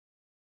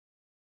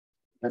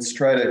 let's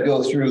try to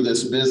go through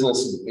this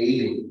business of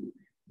aiding.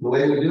 The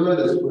way we do it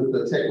is with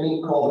the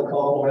technique called the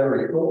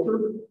complementary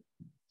filter.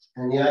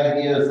 And the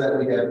idea is that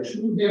we have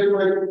two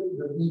different,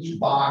 each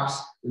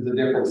box is a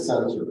different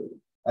sensor.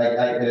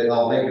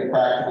 I'll make it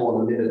practical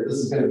in a minute. This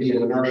is going to be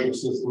an inertial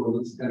system,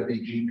 and this is going to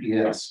be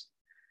GPS.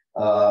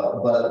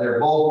 But they're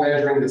both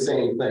measuring the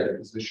same thing,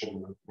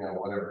 position,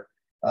 whatever.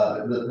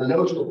 The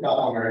notion of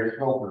complementary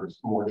filter is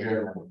more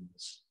general than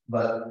this.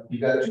 But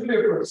you've got two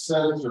different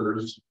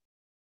sensors,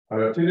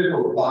 two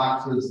different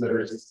boxes that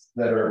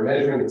are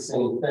measuring the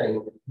same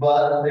thing,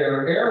 but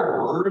their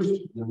errors,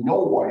 the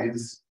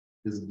noise,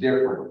 is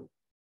different.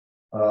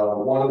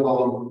 One of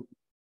them,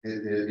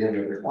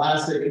 in the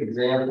classic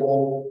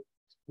example,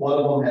 one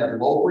of them has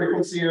low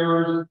frequency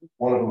errors,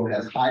 one of them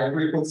has high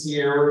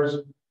frequency errors,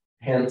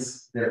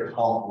 hence they're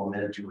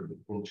complementary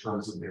in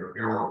terms of their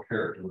error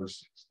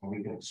characteristics, and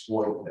we can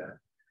exploit that.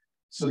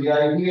 So the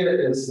idea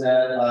is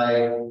that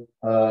I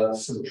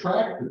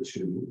subtract the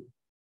two,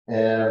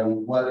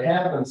 and what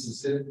happens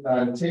is that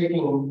I'm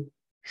taking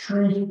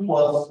truth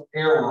plus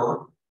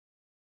error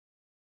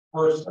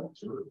first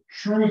sensor,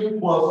 truth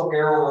plus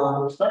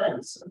error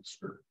second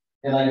sensor,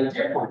 and I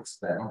difference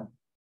them.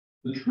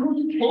 The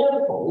truth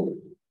cancel,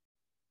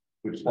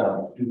 which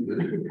sounds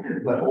stupid,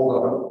 but hold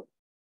on.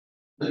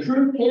 The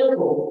truth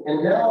cancel,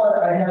 and now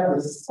I have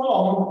the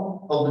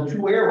sum of the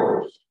two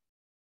errors.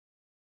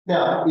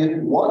 Now, if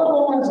one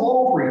of them is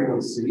low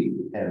frequency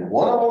and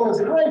one of them is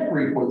high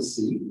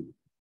frequency,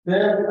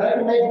 then I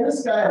can make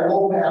this guy a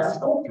low pass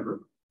filter.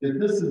 If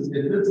this is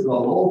a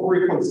low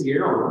frequency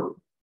error,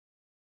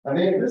 I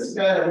make this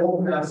guy a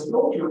low pass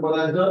filter. What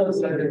I've done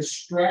is I've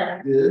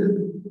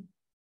extracted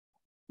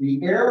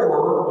the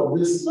error of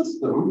this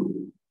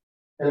system,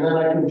 and then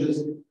I can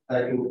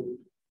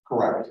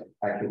correct it.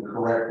 I can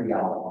correct the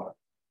output.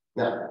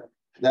 Now,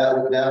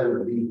 that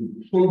would be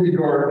the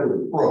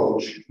kindergarten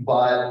approach,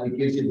 but it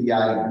gives you the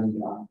idea.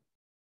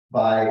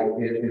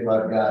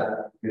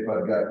 If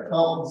I've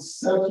got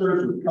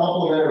sensors with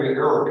complementary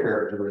error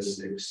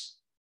characteristics,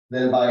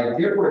 then by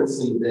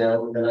differencing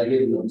them, then I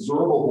get an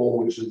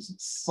observable, which is the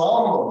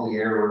sum of the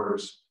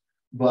errors,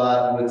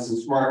 but with some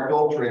smart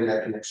filtering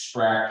that can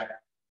extract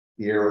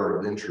the error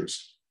of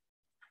interest,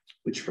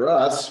 which for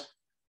us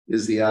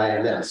is the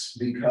INS,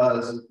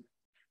 because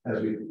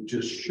as we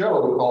just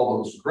showed with all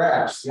those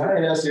graphs, the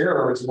INS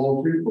error is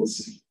low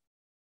frequency.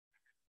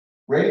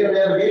 Radio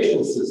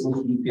navigation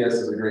systems, GPS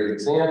is a great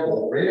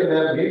example. Radio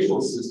navigation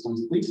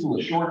systems, at least in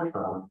the short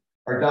term,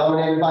 are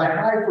dominated by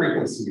high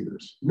frequency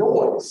errors,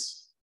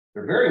 noise.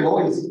 They're very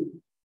noisy.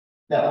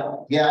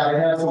 Now, yeah, they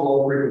have some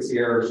low frequency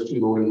errors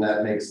too, and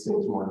that makes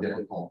things more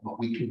difficult, but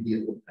we can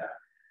deal with that.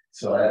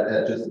 So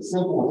at just the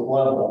simplest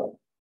level,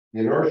 the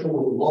inertial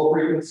with low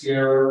frequency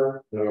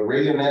error, the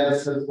radiomatic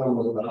system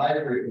with the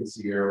high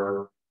frequency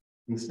error,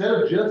 instead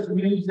of just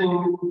using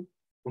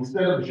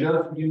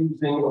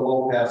a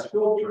low pass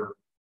filter,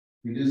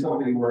 we do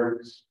something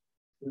more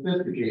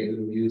sophisticated.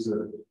 We use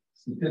a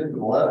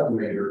statistical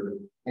estimator,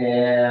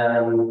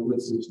 and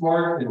with some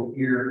smarts in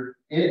here,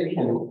 it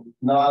can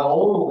not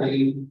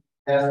only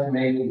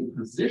estimate the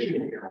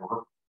position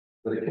error,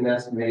 but it can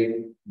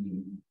estimate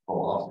the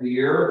velocity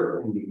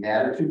error and the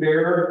attitude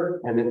error.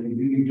 And if you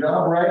do your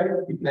job right,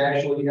 you can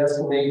actually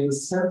estimate the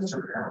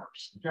sensor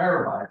errors,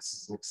 gyro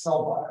biases, and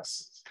Excel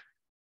biases,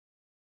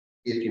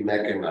 if you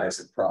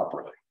mechanize it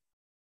properly.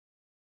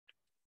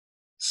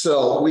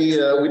 So we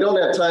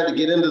don't have time to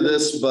get into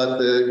this, but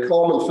the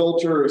Kalman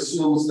filter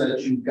assumes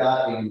that you've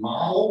got a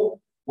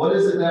model. What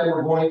is it that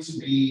we're going to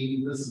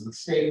be? This is the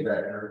state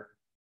vector.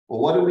 Well,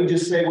 what did we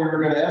just say we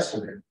were going to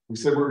estimate? We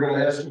said we were going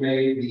to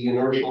estimate the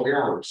inertial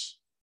errors,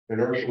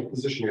 inertial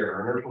position error,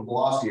 inertial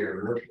velocity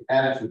error, inertial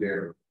attitude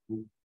error,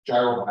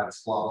 gyro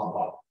bias, blah, blah,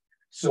 blah.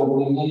 So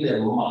we need a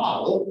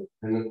model,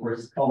 and of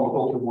course, the Kalman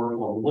filter works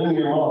on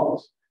linear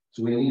models.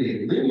 So we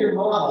need a linear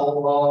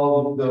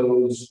model of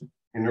those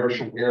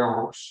inertial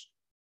errors,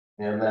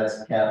 and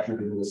that's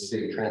captured in the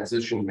state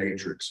transition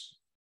matrix.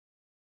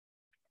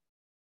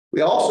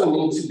 We also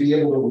need to be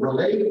able to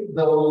relate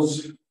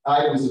those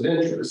items of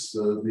interest,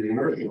 the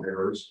inertial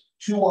errors,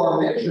 to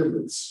our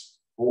measurements.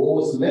 Well, what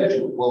was the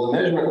measurement? Well, the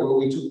measurement when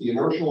we took the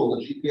inertial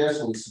and the GPS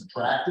and we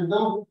subtracted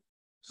them.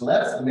 So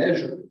that's the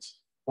measurement.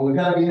 And we've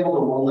got to be able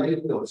to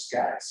relate those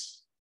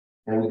guys.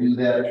 And we do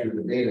that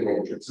through the data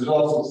matrix. There's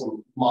also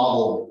some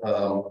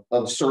model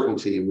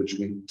uncertainty, which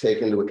we take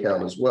into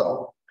account as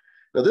well.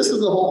 Now, this is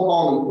the whole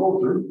Kalman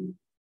filter.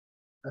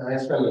 I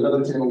spent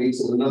another 10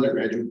 weeks in another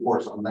graduate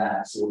course on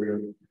that. So we're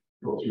going to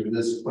go through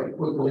this quite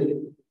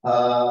quickly.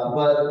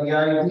 But the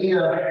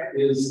idea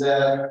is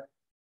that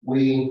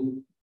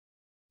we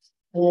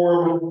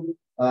form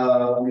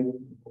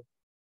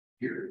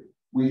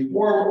we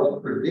form a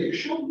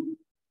prediction,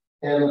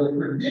 and the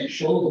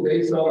prediction is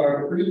based on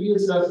our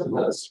previous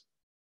estimates.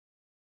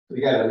 So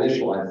you got to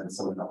initialize it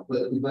somehow,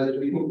 but we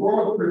can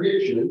form a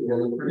prediction,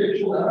 and the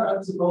prediction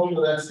is a function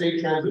of that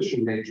state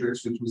transition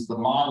matrix, which was the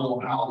model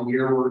of how the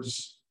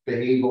errors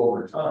behave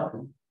over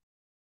time.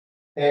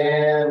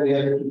 And we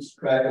had to keep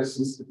track of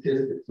some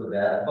statistics for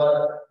that,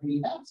 but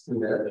the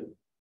estimate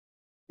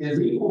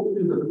is equal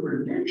to the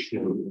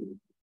prediction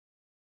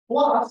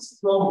plus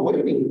some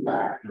weighting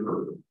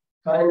factor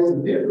times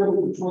the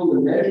difference between the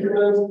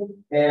measurement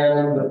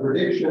and the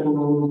prediction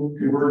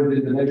converted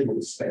into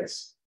measurement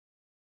space.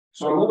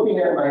 So I'm looking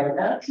at my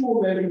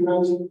actual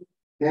measurements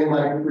and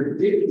my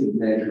predicted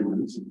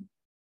measurements,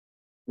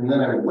 and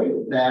then I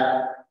weight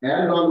that,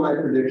 add it on my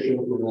prediction,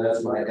 and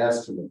that's my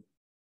estimate.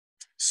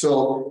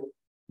 So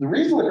the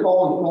reason the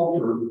Kalman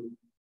filter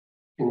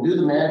can do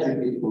the magic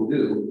it can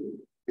do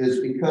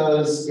is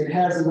because it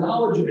has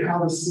knowledge of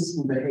how the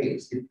system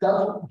behaves. It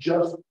doesn't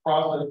just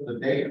process the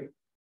data.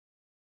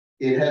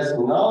 It has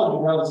knowledge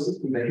of how the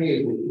system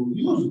behaves, and it can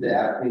use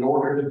that in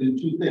order to do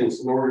two things,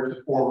 in order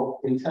to form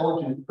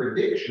intelligent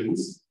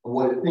predictions of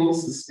what it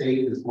thinks the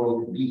state is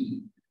going to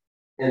be.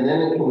 And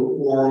then it can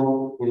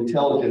form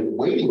intelligent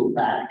weighting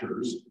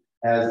factors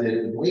as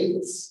it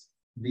weights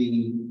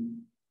the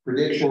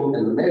prediction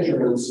and the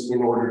measurements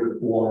in order to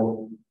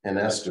form an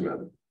estimate.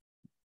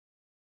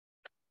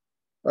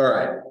 All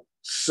right,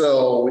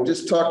 so we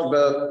just talked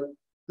about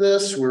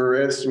this.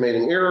 We're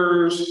estimating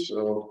errors,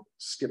 so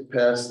skip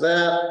past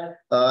that.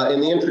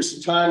 In the interest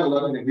of time, I'm not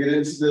going to get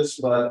into this,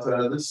 but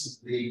this is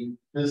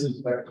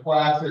the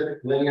classic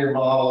linear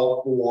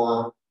model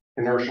for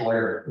inertial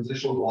error,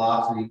 position,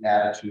 velocity,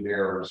 attitude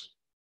errors.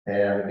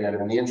 And again,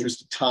 in the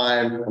interest of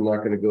time, I'm not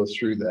going to go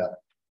through that.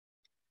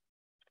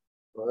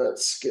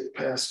 Let's get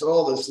past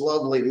all this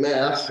lovely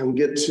math and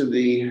get to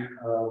the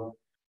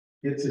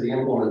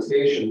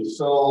implementation.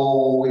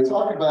 So we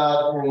talk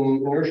about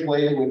in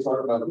inertial-aiding, we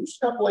talk about loose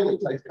coupling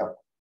and tight coupling.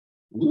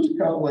 Loose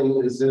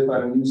coupling is if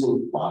I'm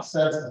using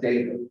processed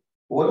data.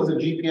 What is a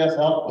GPS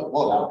output?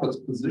 Well, it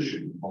outputs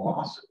position,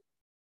 velocity.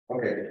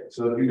 Okay,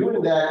 so if you're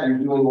doing that, you're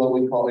doing what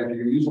we call, if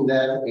you're using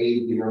that to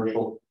aid the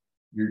inertial,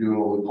 you're doing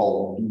what we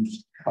call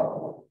loose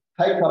coupling.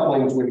 Tight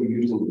coupling is when you're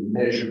using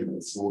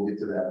measurements, so we'll get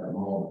to that in a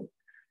moment.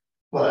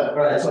 But, all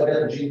right, so I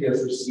got the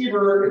GPS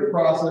receiver, it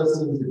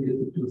processes, it gets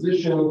the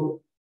position.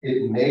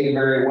 It may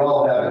very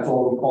well have its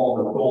own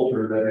Kalman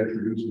filter that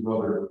introduces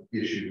other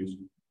issues,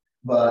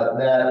 but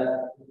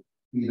that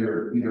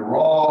either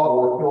raw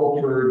or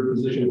filtered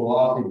position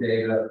velocity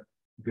data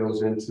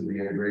goes into the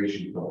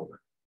integration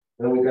filter.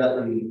 Then we've got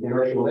the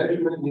inertial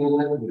measurement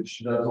unit, which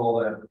does all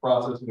that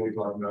processing we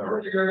talked about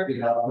earlier.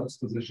 It outputs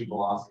position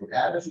velocity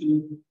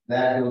attitude.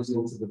 That goes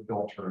into the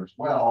filter as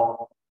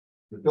well.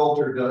 The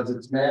filter does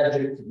its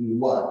magic to do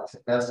what? To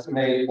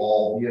estimate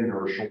all the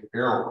inertial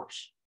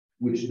errors,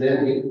 which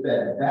then get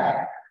fed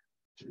back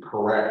to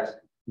correct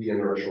the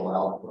inertial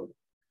output.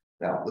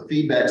 Now, the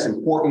feedback's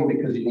important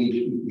because you need to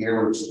keep the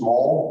error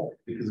small,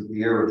 because if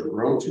the errors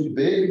grow too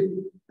big,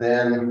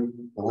 then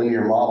the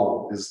linear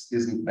model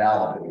isn't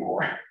valid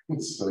anymore.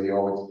 So you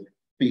always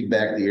feed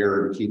back the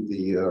error to keep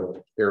the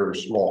error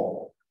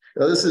small.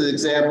 Now, this is an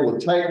example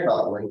of tight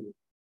coupling.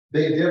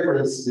 Big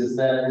difference is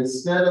that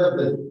instead of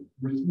the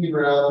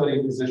receiver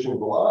outputting position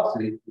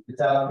velocity,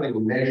 it's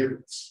outputting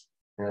measurements.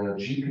 And a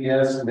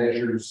GPS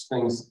measures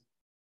things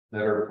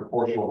that are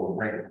proportional to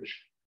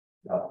range.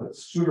 Output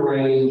pseudo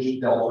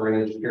range, delta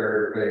range,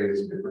 carrier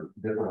phase, different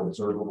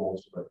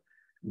observables, but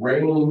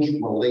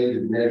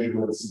range-related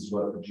measurements is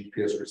what the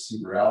GPS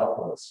receiver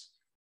outputs.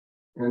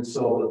 And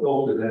so the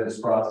filter then is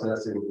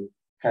processing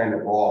kind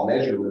of raw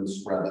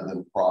measurements rather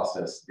than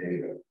processed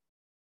data.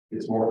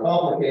 It's more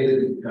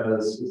complicated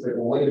because it's like,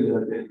 well, wait a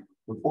minute.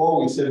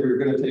 Before we said we were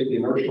going to take the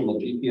inertial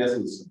of GPS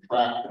and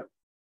subtract them.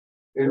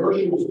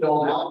 Inertials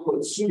don't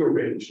output pseudo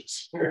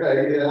ranges.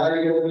 Right? How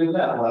are you going to do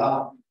that?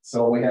 Well,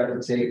 so we have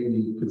to take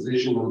the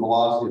position and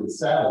velocity of the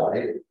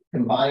satellite,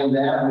 combine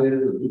that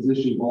with the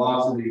position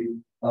velocity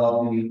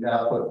of the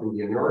output from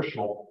the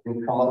inertial,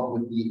 and come up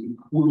with the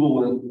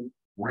equivalent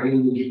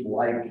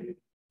range-like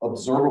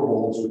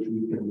observables, which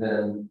we can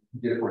then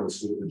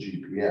difference with the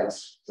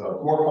GPS. So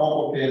it's more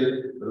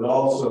complicated, but it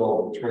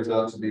also turns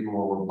out to be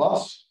more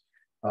robust,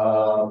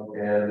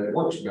 and it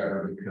works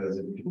better because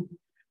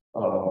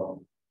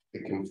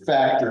it can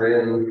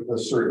factor in a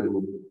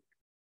certain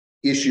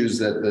issues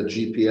that the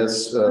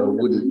GPS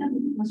wouldn't.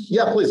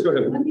 Yeah, please go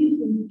ahead. What if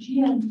the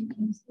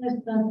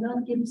GNSS does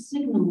not give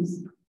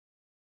signals?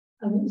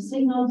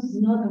 Signals is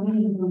not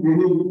available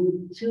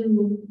to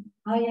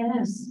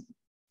IESS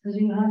because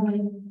you have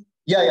a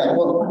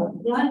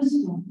blind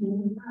spot.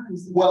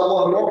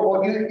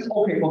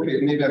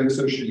 Okay, maybe I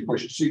misunderstood your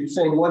question. So you're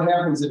saying what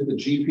happens if the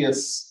GPS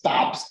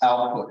stops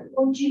outputting?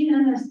 Or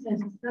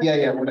GNSS.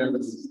 Whatever.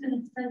 This is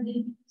going to send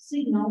the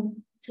signal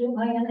to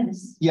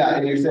IESS. Yeah,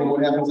 and you're saying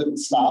what happens if it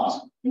stops?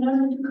 In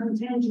order to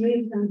contain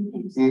drift and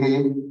things.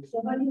 So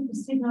what if the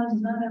signal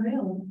is not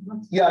available?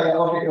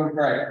 Okay,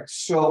 right.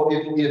 So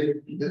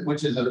if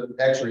which is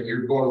actually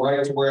you're going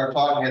right to where I'm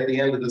talking at the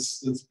end of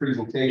this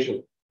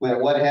presentation.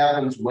 What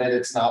happens when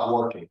it's not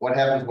working? What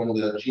happens when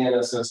the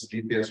GNSS,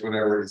 GPS,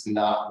 whatever, is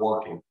not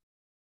working?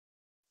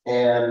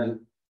 And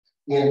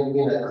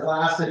in a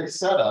classic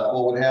setup,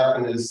 what would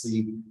happen is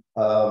the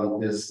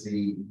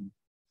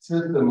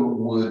system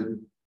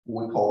would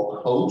what we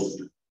call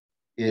coast.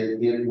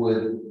 It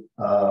would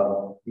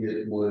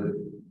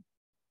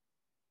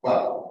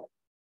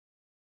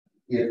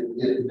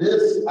if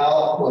this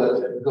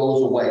output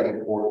goes away,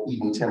 or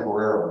even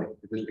temporarily,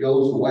 if it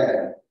goes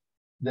away,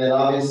 then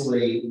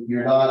obviously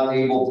you're not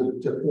able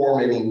to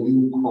form any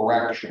new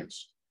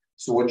corrections.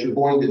 So what you're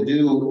going to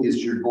do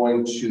is you're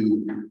going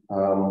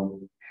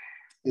to,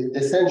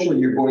 essentially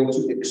you're going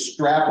to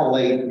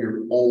extrapolate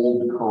your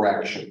old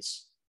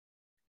corrections.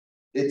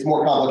 It's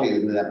more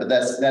complicated than that, but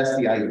that's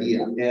the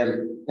idea.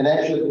 And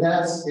actually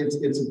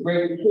it's a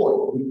great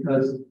point,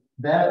 because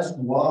that's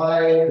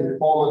why the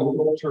Kalman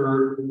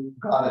filter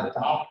got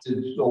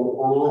adopted so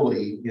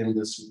early in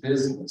this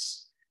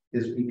business,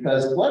 is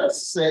because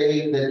let's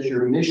say that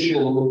your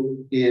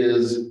mission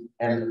is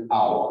an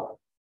hour.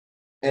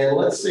 And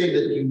let's say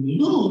that you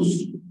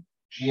lose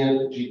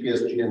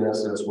GPS,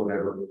 GNSS,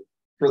 whatever,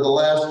 for the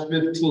last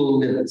 15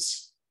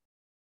 minutes.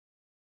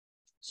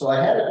 So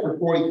I had it for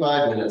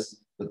 45 minutes,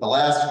 but the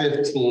last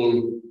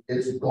 15,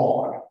 it's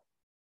gone.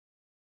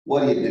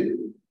 What do?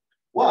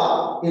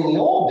 Well, in the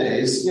old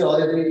days, you know,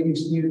 if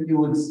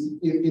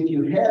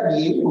you had the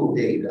input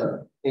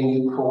data and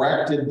you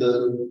corrected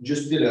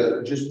just did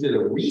a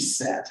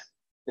reset,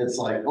 it's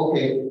like,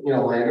 okay, you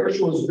know, my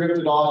inertial has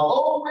drifted off.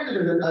 Oh, wait a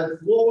minute, I've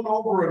flown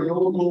over a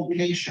known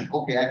location.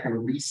 Okay, I can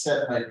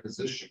reset my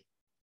position.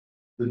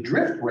 The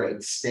drift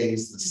rate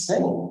stays the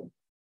same.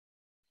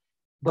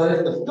 But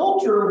if the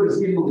filter is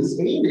giving this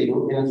aiding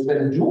and it's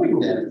been doing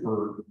that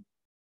for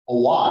a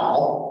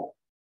while,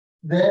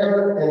 then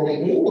and the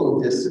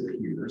aiding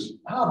disappears.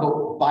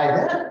 But by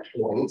that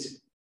point,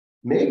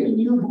 maybe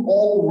you've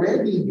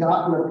already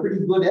gotten a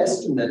pretty good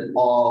estimate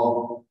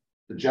of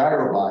the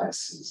gyro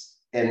biases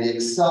and the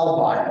Excel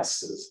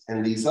biases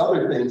and these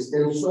other things.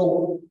 And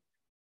so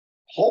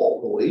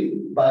hopefully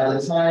by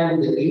the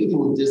time the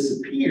aiding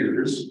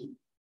disappears,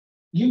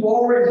 you've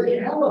already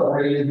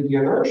calibrated the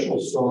inertial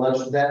so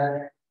much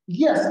that,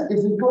 yes,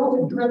 is it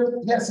going to drift?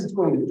 Yes, it's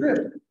going to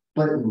drift,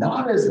 but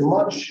not as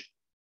much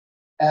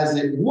as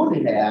it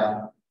would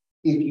have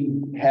if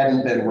you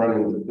hadn't been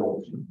running the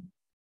filter.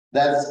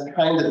 That's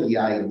kind of the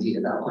idea.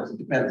 Now, of course, it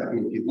depends. I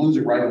mean, if you lose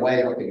it right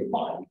away, okay,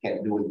 fine, you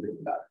can't do anything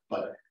about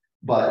it.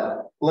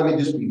 But let me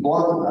just be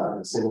blunt about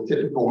this. In a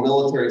typical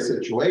military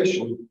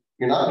situation,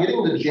 you're not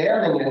getting the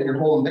jamming at your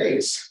home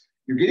base.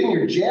 You're getting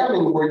your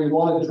jamming where you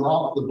want to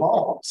drop the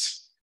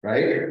bombs,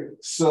 right?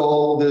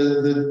 So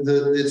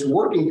it's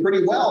working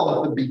pretty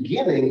well at the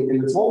beginning,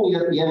 and it's only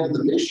at the end of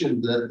the mission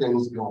that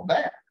things go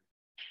bad.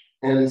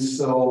 And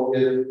so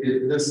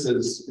if this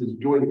is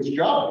doing its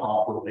job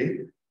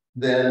properly,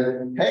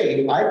 then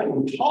hey, I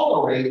can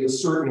tolerate a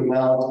certain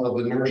amount of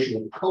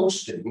inertial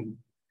coasting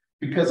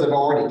because I've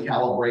already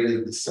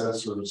calibrated the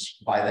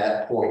sensors by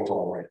that point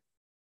already.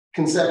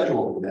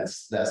 Conceptually,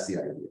 that's the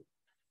idea.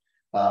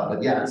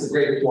 But yeah, it's a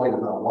great point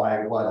about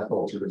why the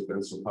filter has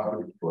been so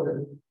popular. Go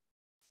ahead.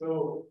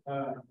 So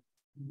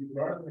you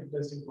brought up an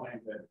interesting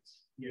point that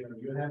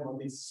you have all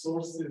these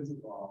sources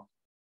of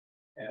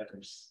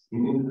errors,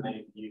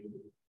 like you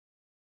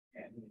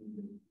and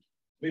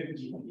with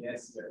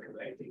GPS you're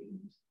collecting,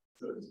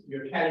 so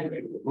you're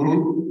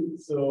calibrating.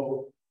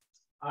 So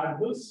are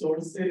those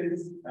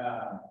sources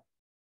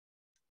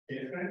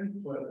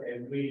different for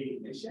every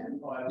mission,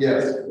 or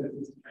yes?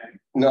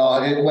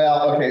 No,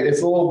 well, okay,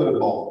 it's a little bit of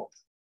both.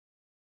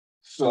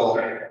 So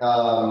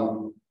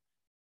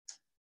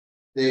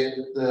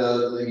the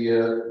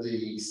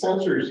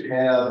sensors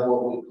have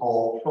what we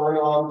call turn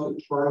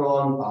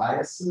on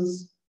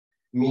biases,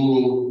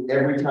 meaning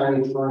every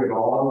time you turn it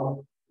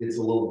on, it's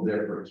a little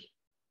different.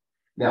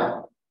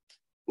 Now,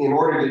 in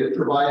order to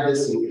provide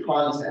this in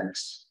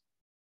context,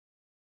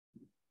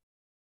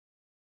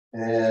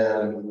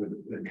 and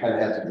we kind of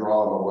have to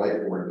draw on the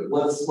whiteboard, but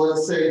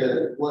let's say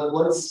that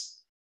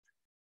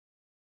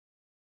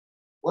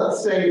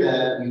let's say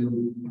that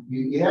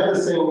you have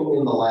this thing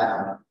in the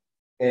lab,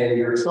 and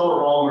your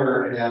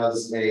accelerometer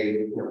has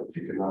a,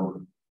 pick a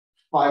number,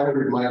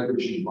 500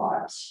 micro-G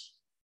bias.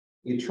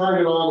 You turn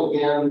it on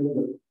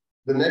again,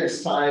 the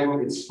next time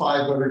it's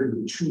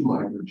 502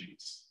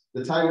 micro-Gs.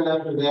 The time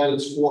after that,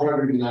 it's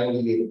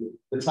 498.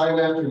 The time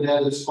after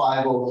that, it's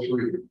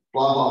 503,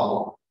 blah, blah,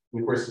 blah.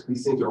 And of course,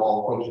 these things are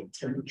all a function of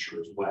temperature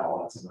as well.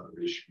 That's another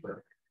issue.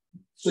 But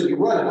so you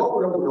run it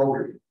over and over and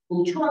over again.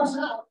 And it turns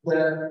out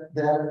that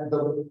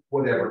the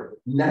whatever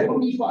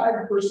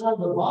 95% of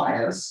the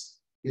bias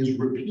is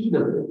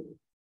repeatable.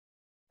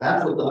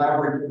 That's what the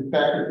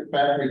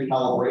factory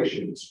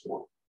calibration is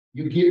for.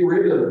 You get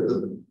rid of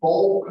the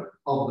bulk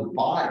of the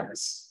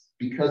bias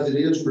because it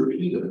is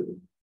repeatable.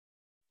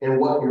 And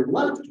what you're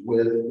left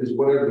with is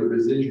whatever the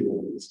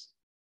residual is.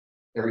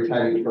 Every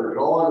time you turn it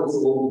on, it's a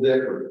little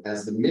different.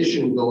 As the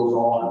mission goes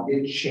on,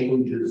 it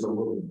changes a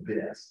little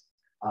bit.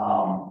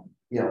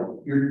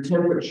 Your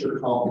temperature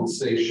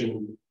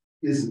compensation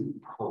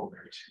isn't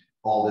perfect,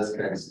 all this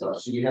kind of stuff.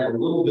 So you have a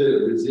little bit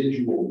of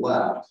residual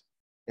left,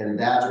 and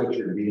that's what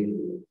you're dealing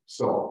with.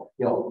 So,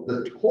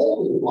 the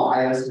total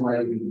bias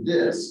might be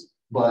this,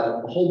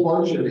 but a whole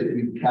bunch of it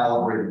you've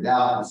calibrated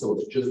out, and so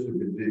it's just the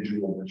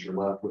residual that you're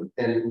left with.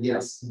 And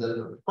yes,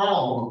 the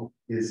problem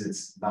is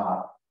it's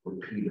not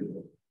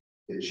repeatable.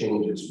 It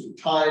changes with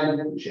time,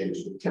 it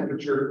changes with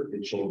temperature,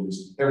 it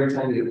changes every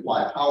time you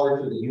apply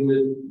power to the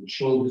unit, it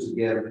changes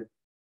again.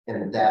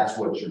 And that's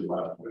what you're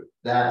left with.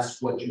 That's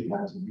what you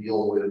have to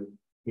deal with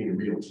in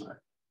real time.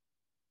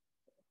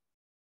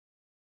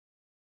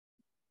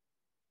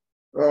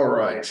 All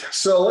right,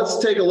 so let's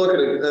take a look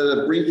at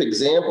a brief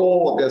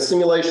example. I've got a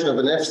simulation of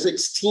an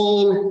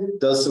F-16,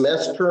 does some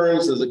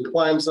S-turns as it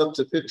climbs up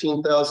to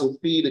 15,000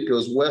 feet. It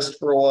goes west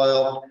for a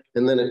while,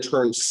 and then it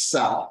turns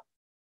south.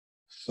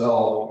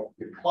 So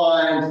it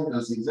climbs,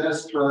 does these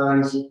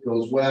S-turns,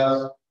 goes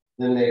west,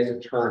 then makes a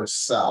turn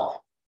south.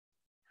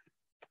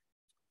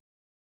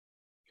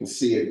 You can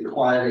see it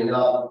climbing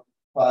up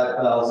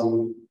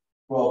 5,000,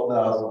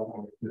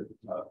 12,000,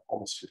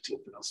 almost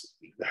 15,000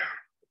 feet there.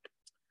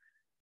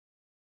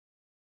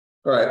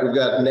 All right, we've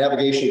got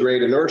navigation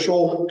grade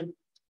inertial.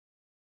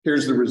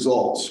 Here's the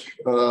results.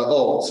 And I've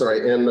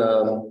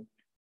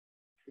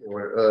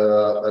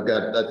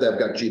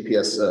got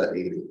GPS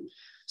aiding.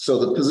 So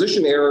the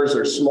position errors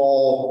are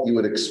small. You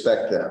would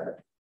expect that.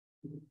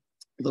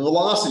 The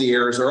velocity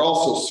errors are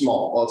also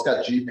small. Well, it's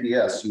got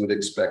GPS. You would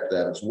expect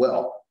that as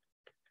well.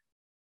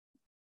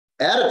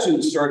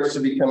 Attitude starts to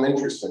become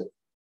interesting.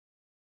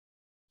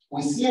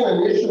 We see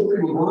an initial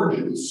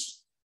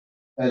convergence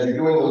as you're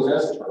doing those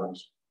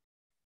S-turns.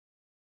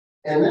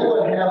 And then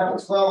what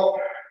happens? Well,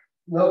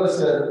 notice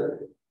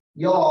that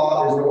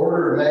yaw is an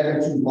order of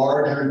magnitude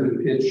larger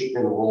than pitch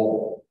and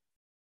roll.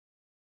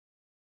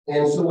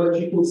 And so what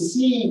you can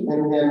see in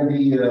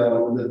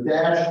the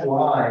dashed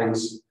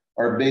lines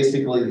are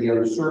basically the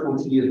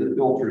uncertainty of the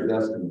filter's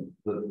estimate.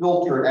 The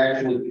filter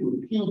actually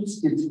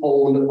computes its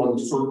own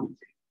uncertainty.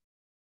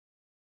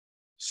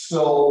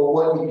 So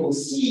what you can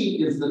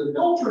see is the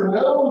filter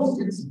knows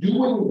it's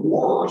doing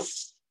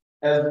worse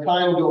as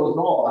time goes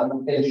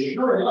on, and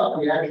sure enough,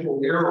 the actual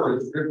error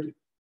is drifting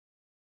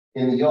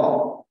in the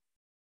yaw.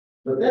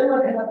 But then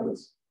what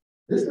happens?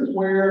 This is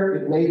where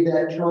it made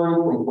that turn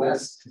from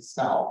west to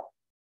south.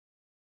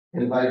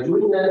 And by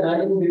doing that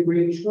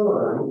 90-degree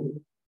turn,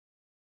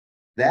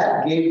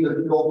 that gave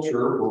the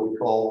filter what we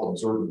call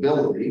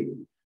observability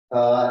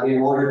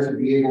in order to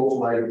be able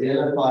to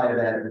identify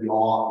that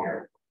yaw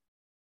error.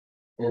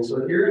 And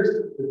so here's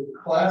the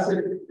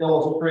classic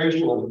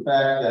illustration of the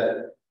fact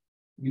that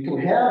you can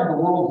have the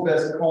world's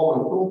best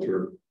Kalman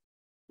filter,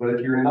 but if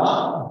you're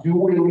not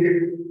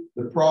doing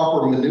the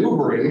proper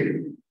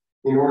maneuvering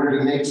in order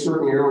to make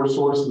certain error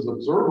sources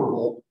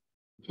observable,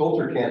 the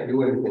filter can't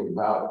do anything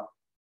about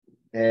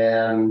it.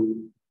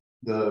 And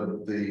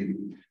the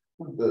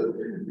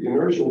the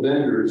inertial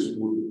vendors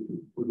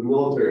for the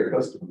military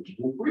customers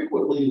will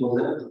frequently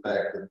lament the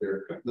fact that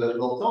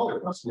they'll tell their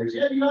customers,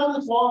 yeah, you have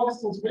this long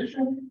distance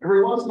mission,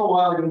 every once in a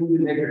while you need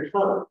to make a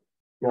turn.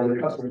 You know,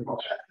 the customers go,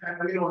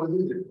 we don't want to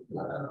do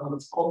that.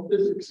 It's called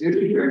physics. They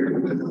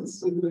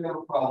have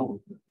a problem.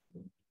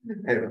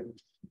 Anyway,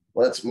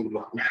 let's move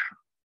on.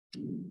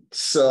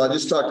 So I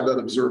just talked about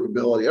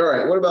observability. All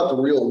right, what about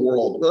the real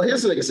world? Well,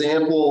 here's an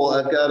example.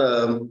 I've got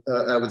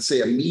I would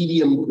say a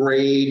medium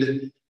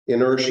grade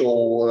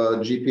inertial,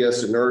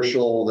 GPS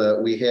inertial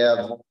that we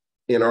have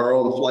in our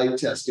own flight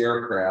test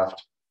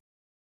aircraft.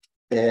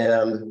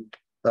 And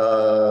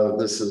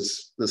this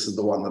is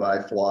the one that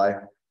I fly.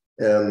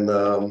 And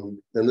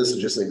this is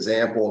just an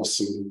example of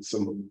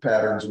some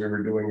patterns we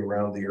were doing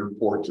around the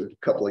airport a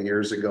couple of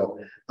years ago.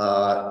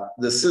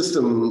 The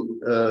system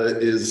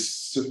is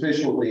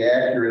sufficiently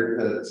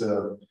accurate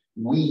that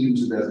we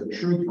use it as a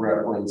truth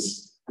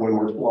reference when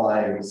we're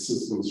flying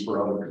systems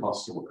for other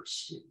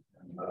customers.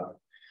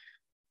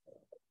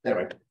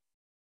 Anyway,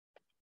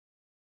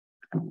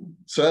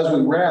 so as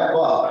we wrap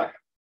up,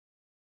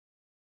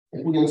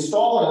 if we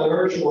install an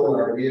inertial in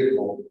our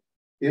vehicle,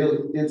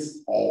 it's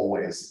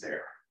always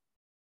there.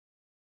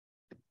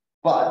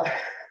 But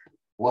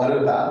what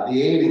about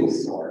the aiding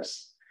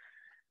source?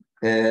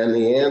 And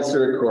the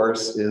answer, of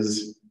course,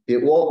 is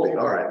it won't be.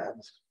 All right,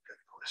 that's a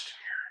good question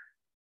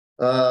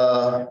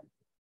here.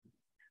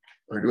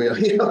 Or do we?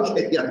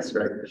 Okay, yeah, that's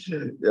right.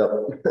 Yep.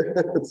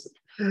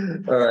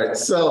 All right.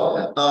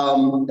 So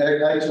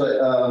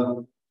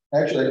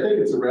actually, I think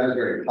it's a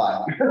Raspberry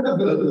Pi.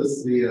 This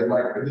is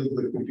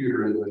the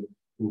computer in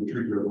the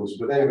tree groups.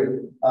 But anyway,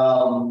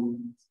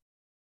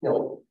 you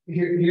know.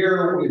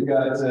 Here we've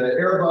got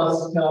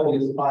Airbus telling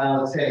its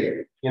pilots,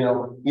 hey, you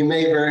know, you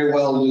may very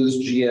well lose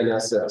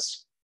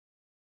GNSS.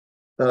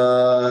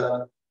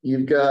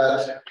 You've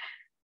got,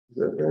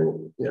 yeah.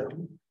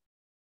 You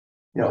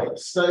know,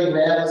 study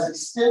maps,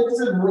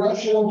 extensive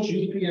Russian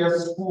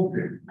GPS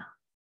spoofing.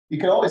 You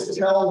can always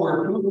tell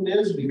where Putin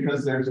is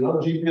because there's no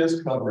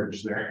GPS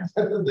coverage there.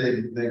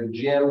 They've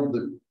jammed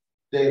the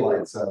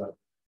daylights out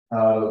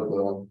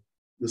of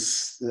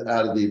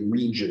the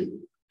region.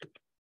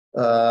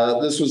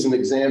 This was an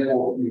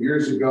example a few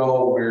years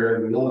ago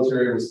where the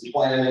military was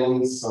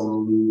planning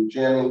some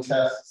jamming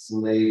tests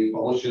and they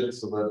published it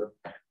so that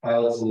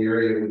pilots in the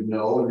area would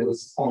know, and it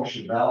was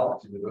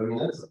functionality. I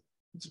mean,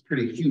 it's a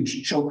pretty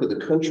huge chunk of the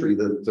country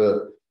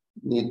that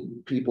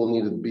people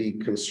need to be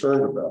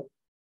concerned about.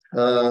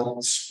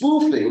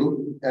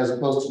 Spoofing, as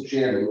opposed to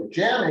jamming.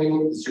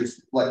 Jamming is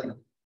just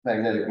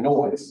electromagnetic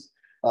noise.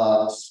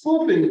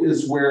 Spoofing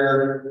is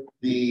where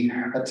the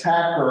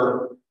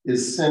attacker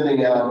is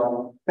sending out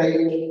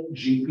fake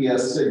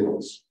GPS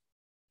signals.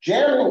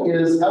 Jamming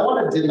is, I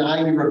want to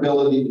deny your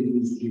ability to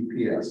use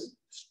GPS.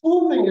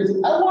 Spoofing is,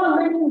 I want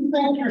to make you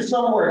think you're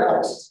somewhere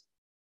else.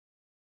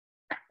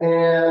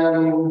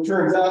 And it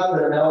turns out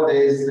that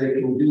nowadays they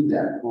can do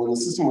that. When the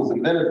system was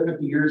invented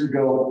 50 years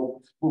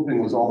ago,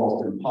 spoofing was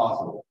almost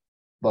impossible.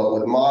 But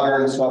with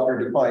modern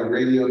software-defined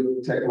radio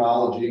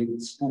technology,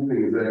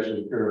 spoofing is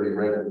actually fairly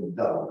readily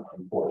done,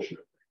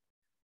 unfortunately.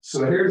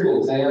 So here's an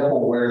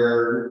example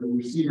where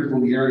receivers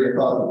in the area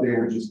thought that they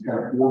were just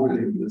kind of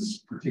orbiting this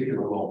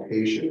particular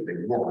location.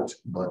 They weren't,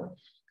 but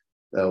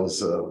that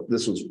was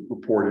this was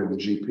reported in the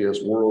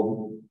GPS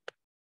world.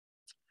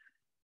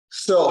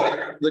 So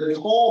the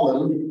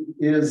Kalman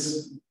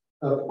is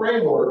a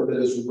framework that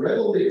is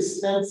readily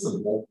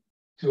extensible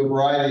to a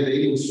variety of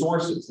aiding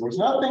sources. There was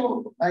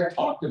nothing I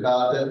talked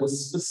about that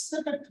was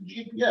specific to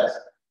GPS.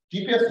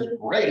 GPS is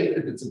great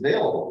if it's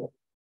available.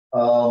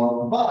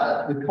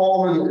 But the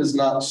Kalman is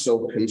not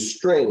so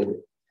constrained.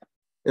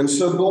 And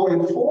so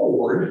going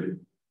forward,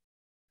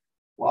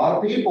 a lot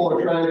of people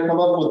are trying to come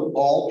up with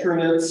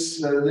alternates.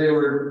 They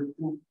were,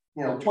 you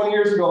know, 20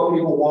 years ago,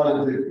 people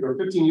wanted to, or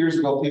 15 years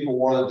ago, people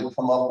wanted to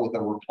come up with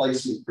a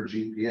replacement for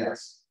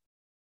GPS.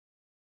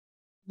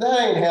 That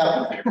ain't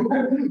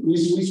happening.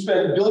 we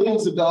spent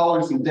billions of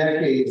dollars and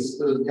decades,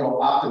 you know,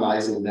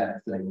 optimizing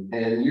that thing,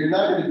 and you're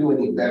not going to do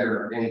any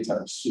better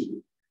anytime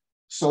soon.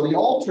 So the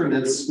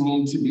alternates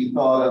need to be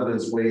thought of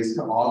as ways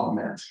to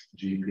augment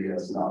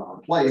GPS, not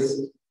replace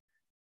it.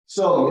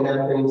 So you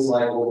have things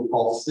like what we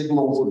call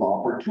signals of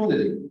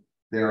opportunity.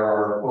 There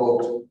are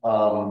folks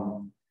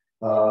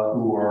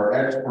who are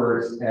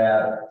experts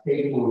at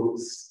taking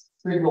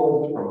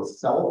signals from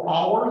cell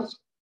towers,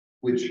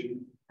 which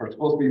are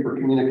supposed to be for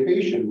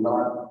communication,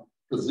 not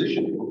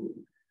positioning.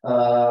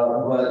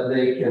 But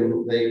they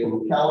can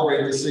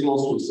calibrate the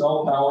signals from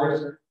cell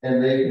towers,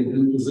 and they can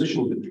do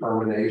position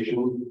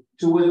determination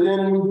to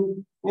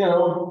within, you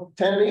know,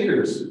 10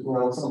 meters, you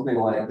know, something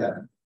like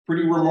that.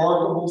 Pretty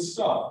remarkable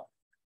stuff.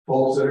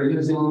 Folks that are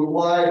using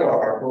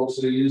LADAR, folks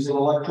that are using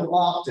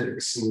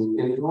electro-optics and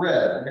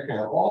infrared,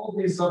 all of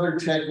these other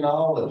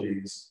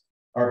technologies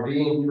are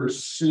being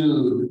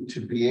pursued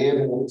to be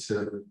able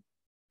to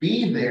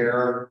be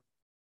there,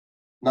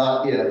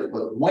 not if,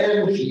 but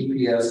when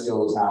GPS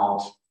goes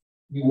out,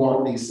 you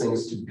want these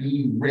things to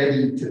be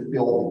ready to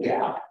fill the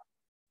gap.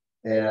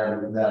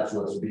 And that's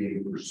what's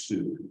being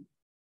pursued.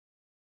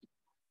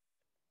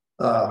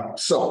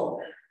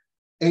 So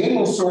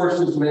aiding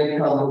sources may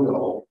come and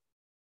go.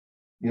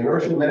 The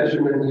inertial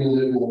measurement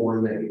unit will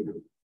remain.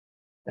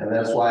 And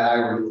that's why I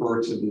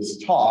refer to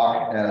this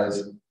talk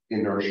as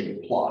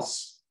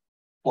inertial-plus.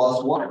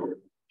 Plus what?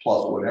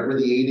 Plus whatever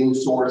the aiding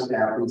source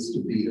happens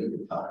to be at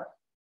the time.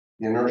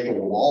 The inertia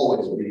will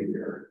always be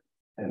there.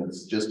 And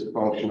it's just a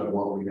function of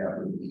what we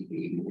happen to be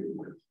aiding it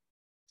with.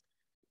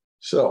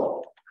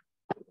 So,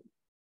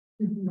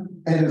 it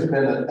has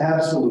been an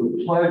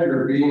absolute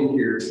pleasure being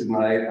here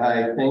tonight.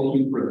 I thank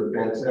you for the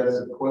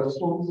fantastic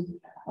questions.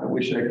 I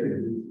wish I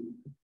could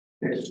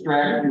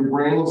extract your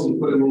brains and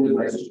put them into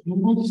my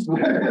students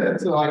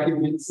so I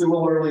can get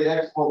similarly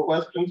excellent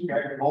questions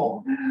back at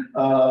home.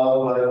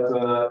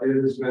 But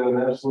it has been an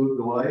absolute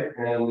delight,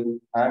 and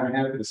I'm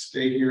happy to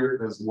stay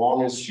here as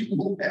long as you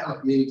will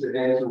have me to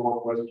answer more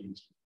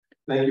questions.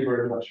 Thank you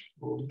very much.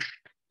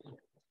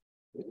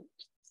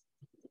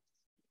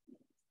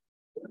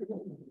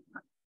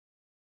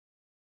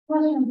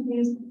 Question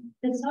please,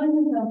 the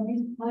sizes of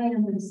these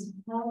items,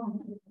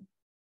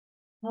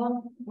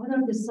 what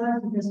are the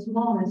sizes of the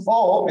smallest?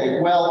 Oh,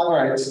 okay. Well, all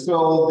right.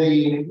 So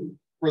I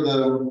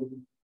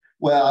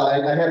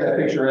had that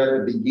picture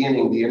at the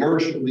beginning. The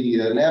inertial,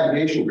 the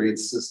navigation grade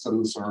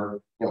systems are,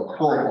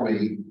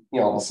 currently,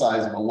 the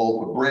size of a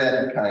loaf of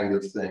bread kind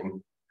of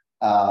thing.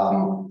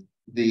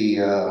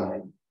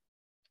 The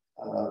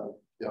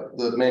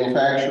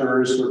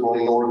manufacturers,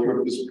 certainly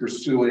Northrop, is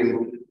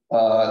pursuing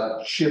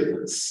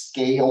chip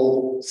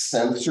scale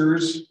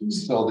sensors.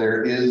 So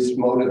there is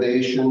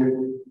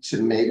motivation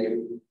to make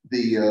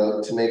the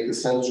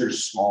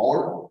sensors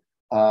smaller.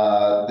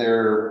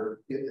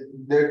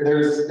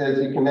 There's, as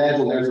you can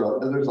imagine, there's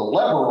a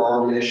lever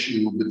arm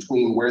issue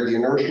between where the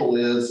inertial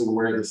is and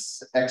where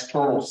this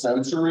external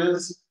sensor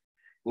is.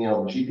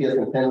 GPS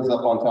antenna is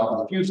up on top of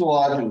the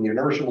fuselage, and the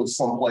inertial is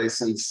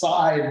someplace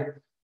inside.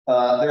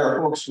 There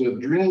are folks who have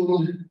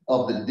dreamed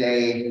of the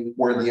day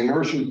where the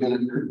inertial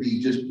could be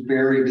just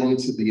buried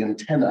into the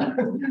antenna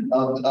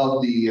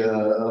of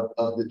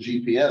the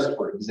GPS,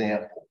 for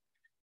example.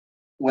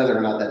 Whether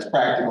or not that's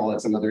practical,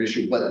 that's another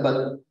issue.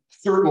 But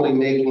certainly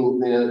making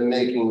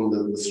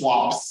the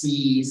swap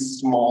C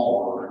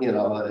smaller,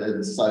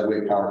 the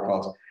sideway power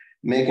cost,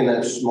 making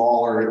that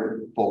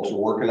smaller. Folks are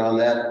working on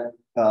that.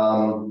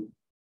 And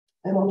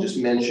I'll just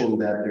mention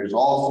that there's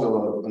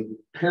also a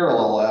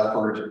parallel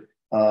effort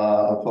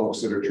of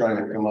folks that are trying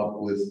to come up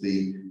with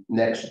the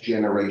next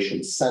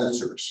generation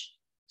sensors.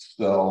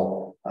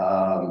 So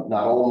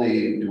not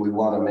only do we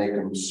want to make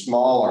them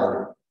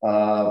smaller,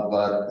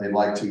 but they'd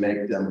like to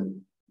make them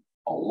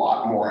a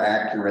lot more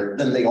accurate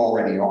than they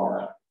already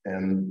are.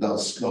 And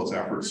those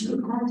efforts are.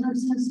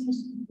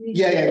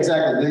 Yeah,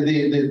 exactly.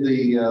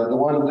 The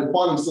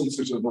quantum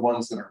sensors are the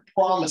ones that are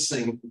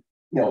promising,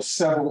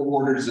 several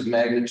orders of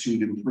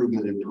magnitude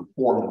improvement in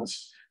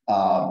performance.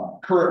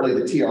 Currently,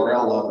 the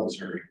TRL level is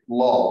very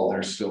low.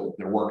 They're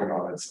working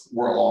on it.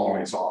 We're a long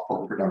ways off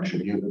for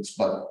production units,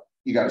 but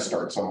you got to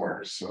start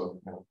somewhere.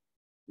 So,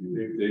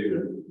 we've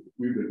been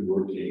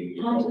working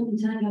with quantum,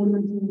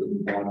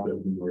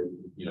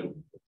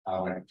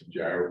 atomic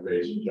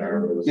gyro-based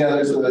gyros. Yeah,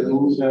 there's a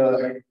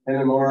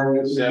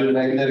NMR,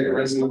 magnetic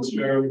resonance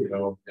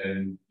gyro,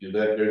 and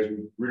that there's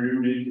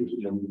really,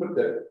 we put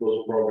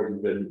those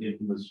programs in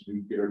infamous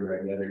nuclear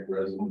magnetic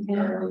resonance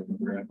gyro.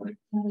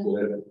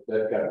 So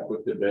that got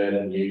put to bed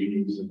in the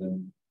 80s, and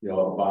then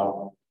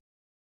about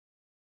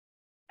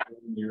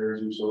 10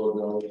 years or so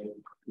ago,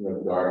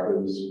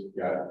 DARPA's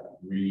got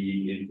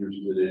really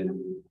interested in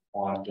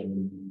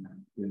quantum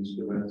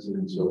instruments,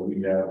 and so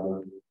we have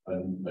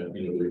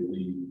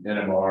the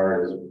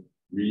NMR has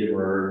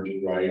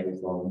reemerged right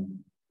from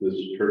this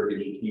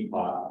Turkish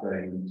teapot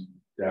thing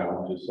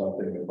down to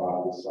something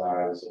about the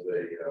size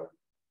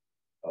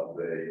of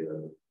a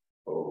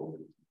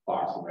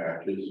box of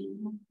matches,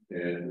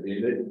 and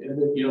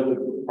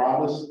the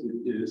promise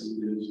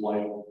is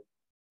like,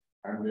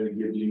 I'm going to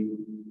give you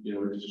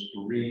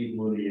extreme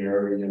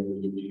linearity, and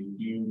we'll give you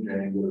huge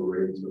angular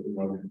rates,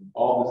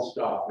 all this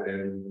stuff,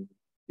 and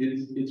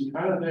it's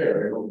kind of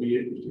there. It'll be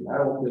interesting. I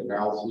don't think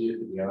I'll see it,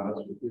 to be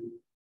honest with you,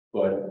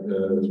 but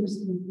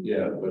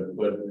yeah, but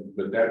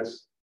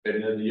that's,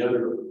 and then the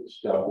other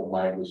stuff that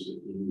Mike was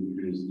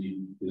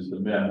is the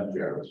MEMS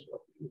gyro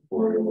stuff.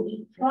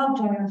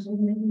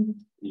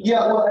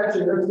 Yeah, well,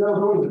 actually, that was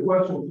one of the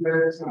questions.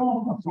 There's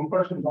some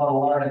questions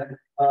online.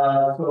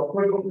 So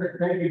quick,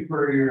 thank you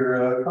for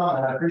your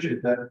comment. I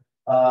appreciate that.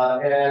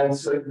 And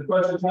so the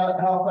question is,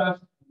 how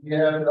fast do you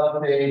have to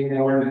update in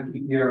order to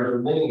keep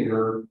your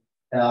linear?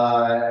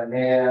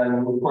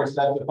 And of course,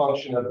 that's a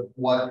function of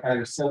what kind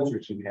of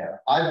sensors you have.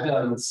 I've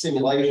done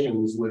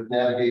simulations with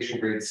navigation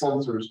grade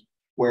sensors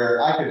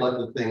where I could let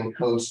the thing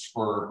coast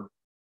for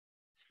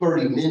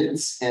 30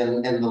 minutes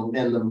and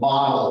the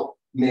model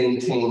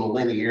maintain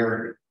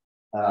linearity.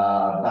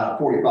 About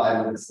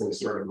 45 minutes, things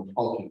started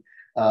funky.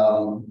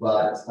 So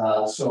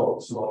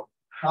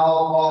how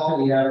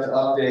often you have to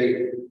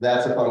update,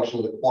 that's a function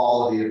of the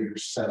quality of your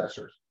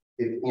sensors.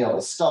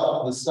 the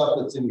stuff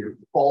that's in your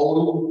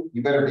phone,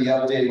 you better be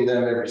updating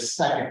them every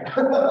second.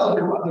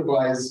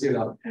 Otherwise,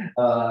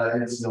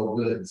 it's no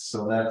good.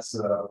 So that's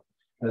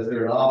as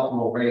their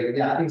optimal rate.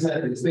 Yeah,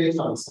 exactly. It's based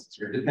on the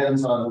sensor. It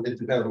depends on what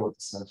the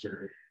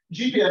sensor.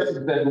 GPS has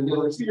been,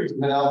 receivers have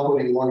been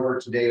outputting 1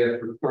 hertz of data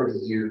for 30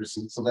 years,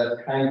 and so that's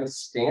kind of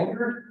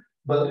standard.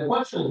 But the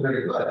question is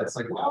very good. It's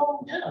like,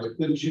 well, yeah, but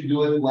couldn't you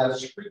do it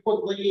less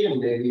frequently? And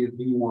maybe if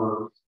you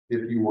were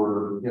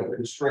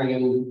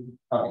constrained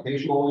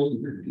computationally, you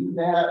could do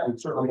that. And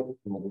certainly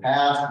in the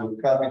past,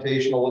 with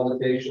computational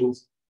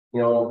limitations,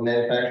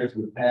 manufacturers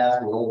in the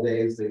past, in the old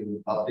days, they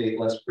would update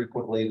less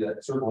frequently.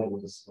 That certainly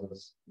was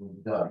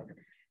done.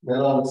 Then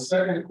on the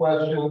second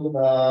question,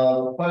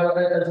 but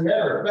as a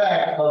matter of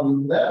fact,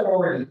 that's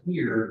already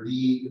here.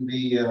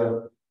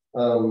 The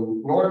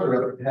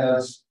Northrop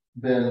has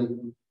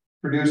been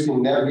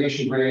producing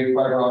navigation-grade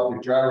fiber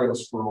optic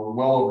gyros for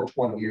well over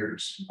 20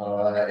 years,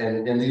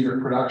 and these are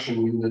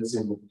production units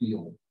in the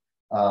field.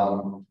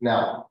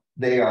 Now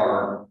they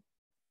are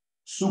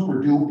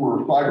super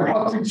duper fiber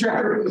optic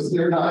gyros.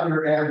 They're not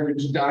your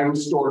average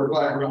dinosaur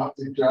fiber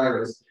optic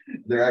gyros.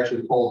 They're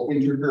actually called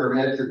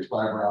interferometric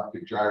fiber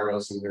optic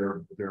gyros, and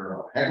they're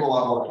a heck of a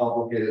lot more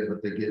complicated,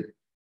 but they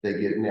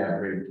get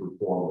nav-rated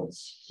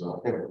performance.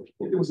 So anyway, I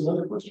think there was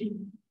another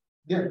question.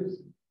 Yeah.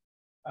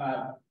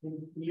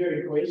 In your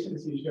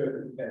equations, you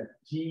showed that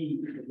G,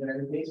 the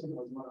gravitation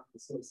was one of the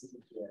sources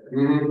of the error.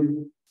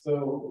 Mm-hmm.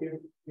 So if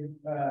you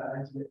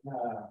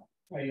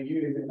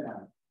use it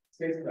now,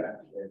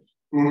 spacecraft,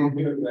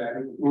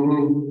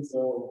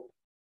 so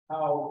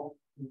how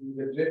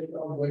the drift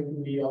are going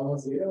to be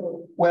almost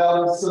zero?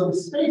 Well, so the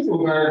space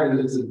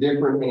environment is a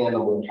different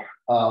animal.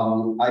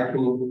 I'm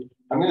going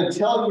to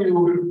tell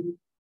you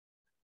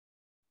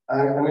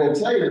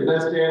the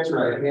best answer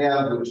I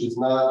have, which is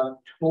not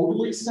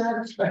totally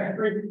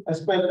satisfactory. I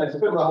spent my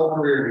whole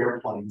career in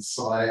airplanes,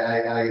 so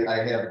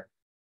I have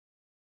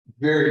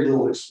very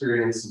little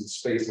experience in the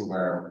space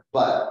environment.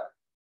 But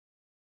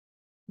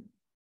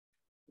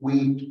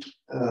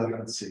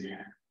let's see.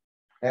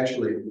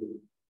 Actually,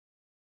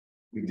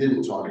 we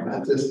didn't talk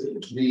about this.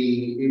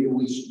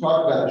 We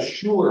talked about the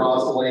Schuller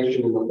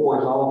oscillation in the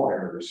horizontal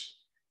errors.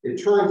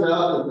 It turns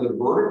out that the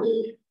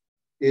vertical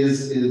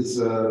is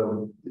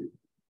an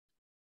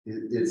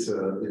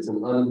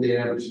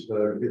undamped,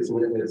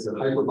 it's a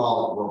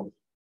hyperbolic growth.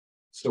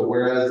 So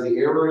whereas the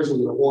errors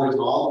in the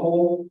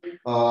horizontal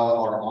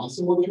are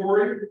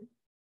oscillatory,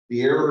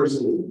 the errors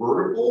in the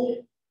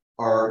vertical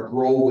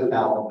grow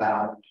without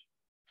bound.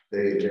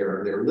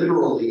 They're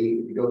literally,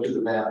 if you go to the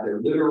map, they're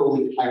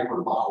literally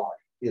hyperbolic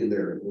in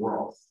their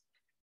growth.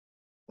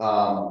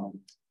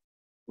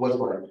 What's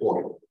my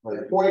point?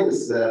 My point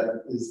is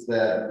that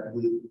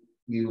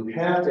you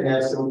have to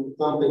have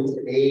something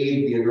to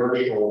aid the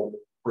inertial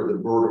for the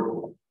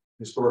vertical.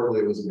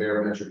 Historically, it was a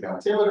barometric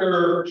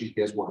altimeter.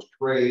 GPS works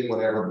great,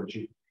 whatever, but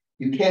you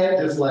can't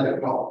just let it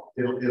go.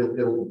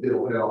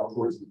 It'll head off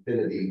towards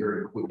infinity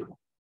very quickly.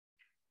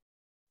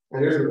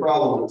 And here's the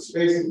problem with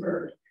space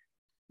environment.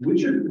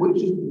 Which is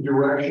the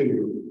direction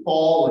you're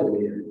falling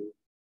in?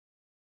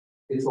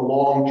 It's a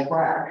long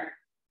track,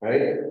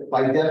 right?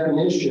 By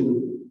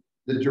definition,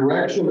 the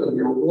direction of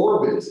your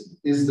orbit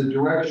is the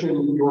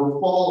direction you're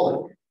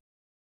falling.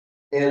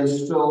 And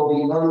so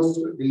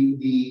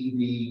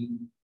the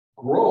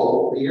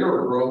growth, the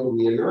error growth in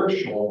the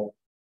inertial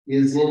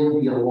is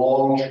in the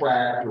long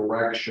track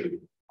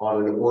direction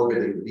on an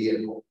orbiting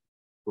vehicle.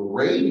 The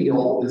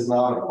radial is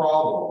not a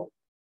problem,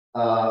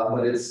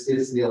 but it's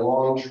the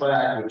long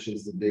track which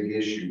is the big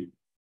issue.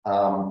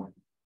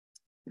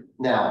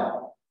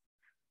 Now,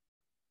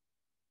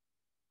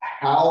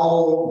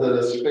 how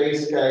the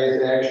space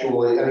guys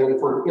actually,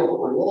 for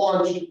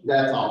launch,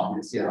 that's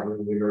obvious. Yeah,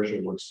 the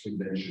inertia works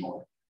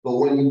conventionally. But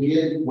when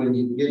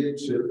you get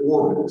to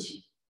orbit,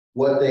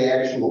 what they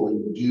actually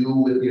do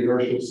with the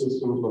inertial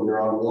systems when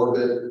they're on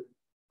orbit,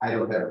 I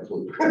don't have a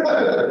clue.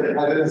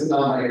 It's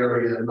not my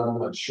area, and I'm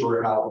not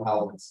sure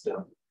how it's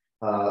done.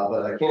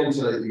 But I can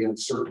tell you the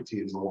uncertainty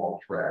is a long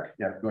track.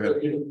 Yeah, go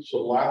ahead. So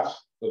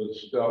lots of the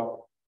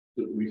stuff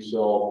that we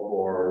sell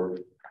for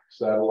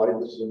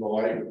satellites and the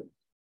like,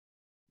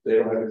 they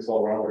don't have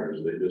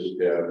accelerometers. They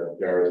just have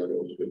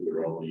gyroscopes because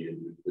they're only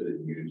interested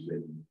in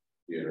using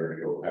the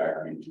inertial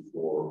package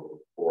for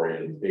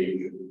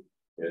orientation.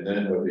 And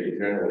then what they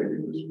generally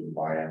do is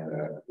combine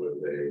that with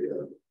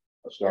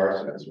a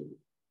star sensor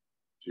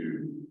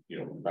to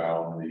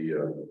bound the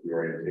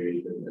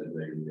orientation, and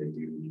they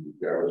use the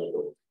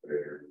gyroscope for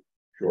their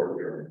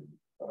short-term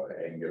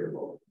angular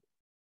motion.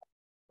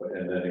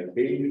 And then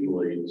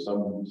occasionally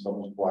some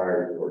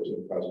suppliers or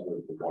some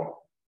customers want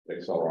an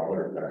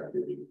accelerometer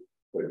package,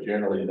 but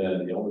generally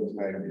then the only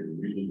time you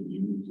really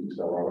use the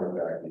accelerometer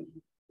package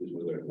is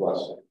when they're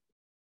thrusting.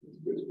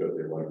 It's because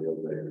they want to be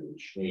able to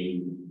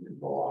change in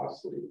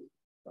velocity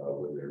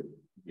when they're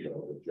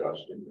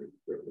adjusting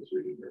their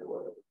position or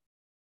whatever.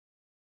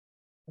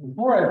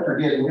 Before I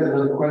forget, we got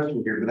another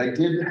question here, but I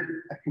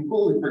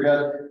completely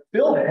forgot.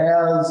 Phil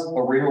has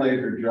a ring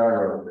laser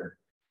gyro there.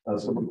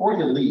 So before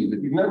you leave,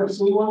 if you've never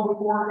seen one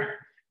before,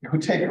 go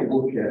take a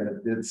look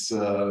at it.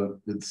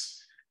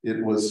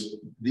 It was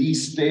the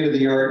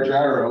state-of-the-art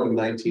gyro in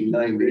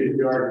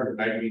 1990.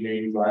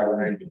 1985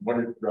 or 91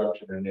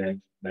 introduction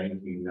in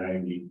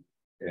 1990,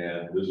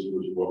 and this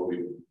was what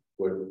we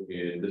put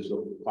in. This is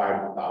a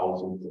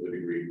 5,000th of a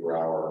degree per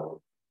hour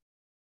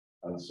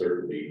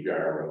uncertainty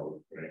gyro,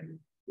 right?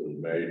 To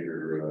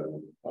measure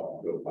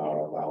up to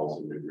about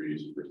 1,000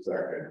 degrees per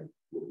second,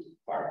 which is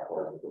 5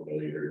 parts per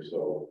millimeter.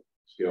 So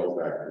scale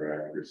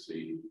factor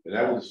accuracy, and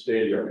that was the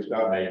state of the art. We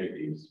stopped making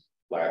these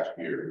last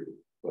year,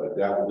 but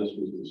this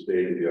was the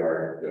state of the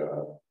art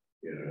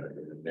in a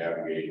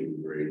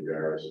navigation grade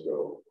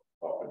gyroscope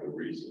up until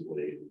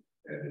recently,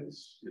 and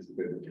it's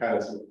been kind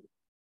of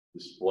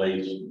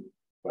displaced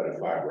by the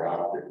fiber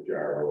optic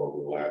gyro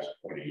over the last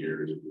 20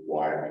 years.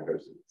 Why?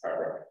 Because the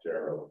fiber optic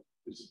gyro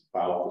is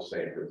about the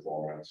same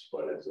performance,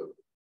 but it's a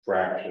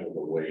fraction of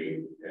the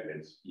weight, and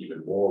it's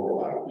even more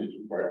reliable. These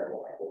are quite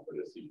reliable, but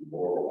it's even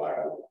more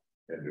reliable,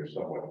 and they're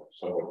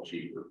somewhat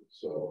cheaper.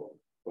 So,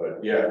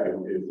 but yeah,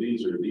 if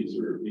these are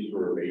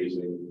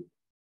amazing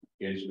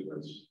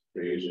instruments,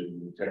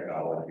 amazing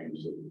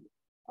technologies and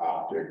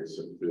optics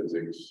and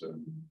physics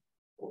and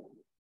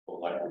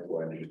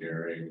electrical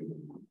engineering and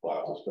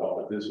lots of stuff.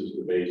 But this is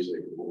the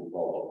basic, what we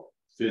call a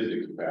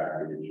physics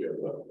package of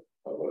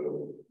a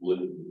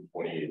lit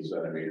 28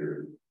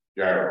 centimeter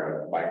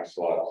gyro mic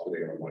slot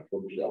sitting on my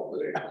bookshelf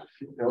today.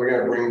 And we're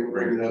gonna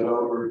bring that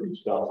over and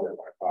stuff in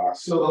my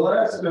box. So the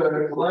last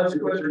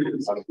question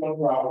is no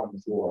problem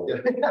before.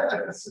 Okay,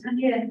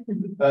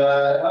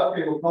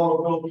 we'll call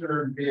a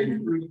filter be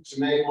improved to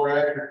make more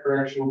accurate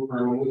correction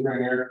for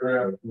maneuvering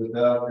aircraft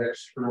without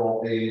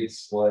external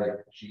aids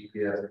like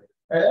GPS.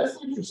 That's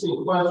an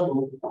interesting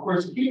question. Of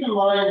course, keep in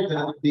mind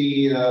that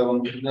the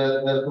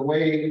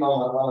way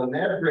on a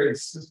nav grade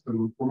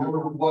system, remember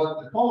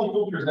what the Kalman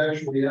filter is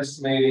actually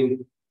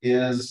estimating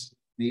is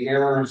the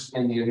errors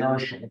in the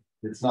inertial.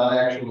 It's not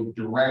actually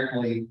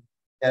directly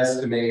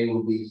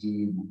estimating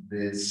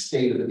the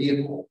state of the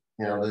vehicle.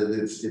 You know,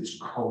 it's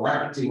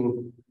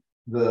correcting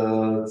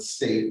the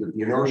state that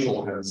the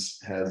inertial has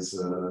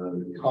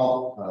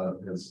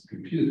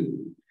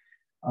computed.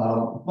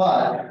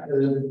 But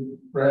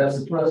perhaps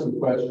the present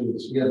question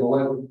is, yeah,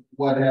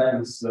 what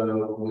happens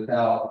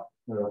without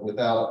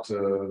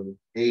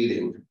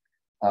aiding?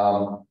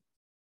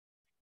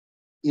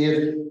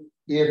 If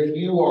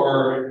you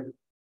are,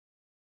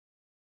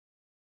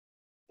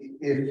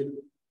 if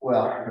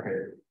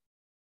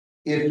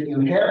you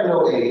have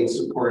no aids,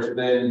 of course,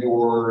 then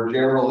you're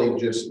generally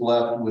just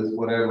left with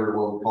whatever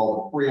we'll call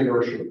the free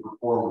inertial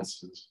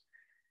performances.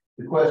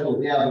 The question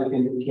is, yeah,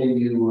 can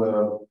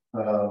you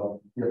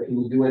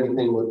do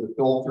anything with the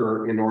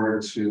filter in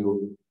order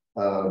to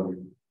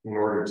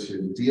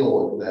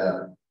deal with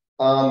that?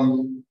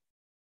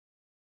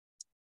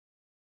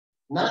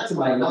 Not to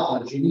my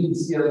knowledge. You need,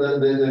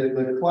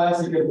 the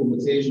classic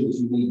implementation is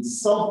you need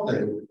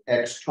something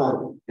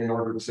external in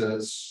order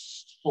to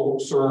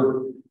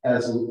serve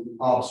as an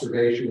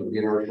observation of the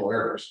inertial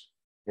errors.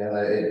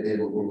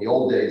 In the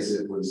old days,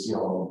 it was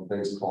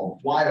things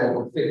called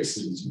flyover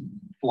fixes.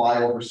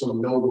 Fly over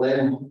some node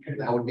landmark,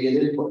 that would be an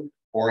input.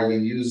 Or you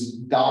use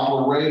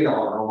Doppler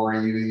radar, or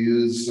you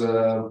use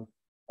Doppler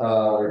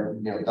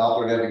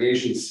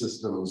navigation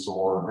systems,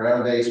 or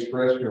ground-based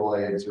terrestrial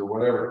aids, or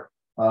whatever.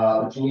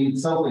 But you need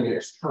something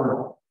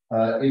external.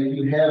 If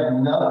you have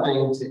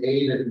nothing to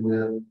aid it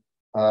with,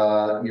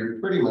 you're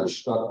pretty much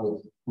stuck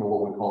with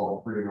what we call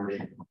a free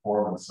inertial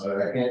performance.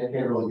 I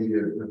can't really give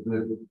you a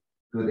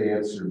good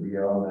answer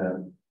beyond that.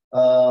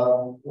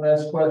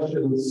 Last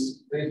questions.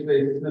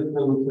 Space-based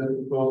systems that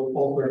both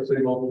pulsar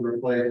signal to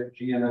replace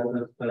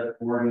GNSS set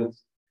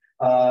coordinates.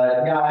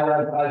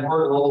 I've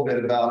heard a little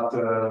bit about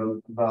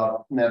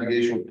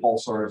navigation with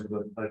pulsars,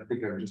 but I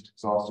think I've just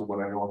exhausted what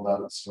I know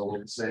about it. So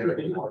let's say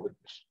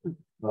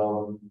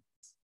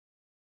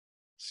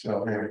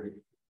so anyway,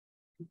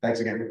 thanks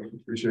again.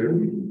 Appreciate it.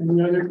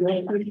 Any other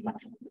questions?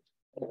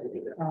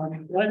 I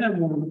have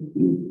one.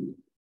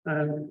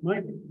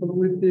 Mike,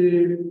 with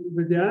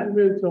the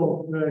advent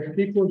of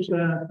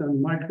picosat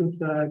and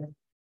microsat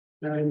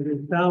and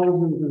the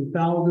thousands and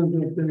thousands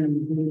of them,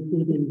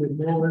 including the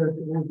lower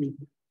orbit,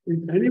 is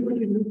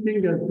anybody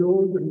looking at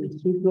those and the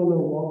signal of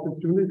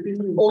opportunity?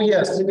 Oh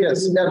yes,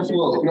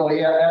 absolutely. No,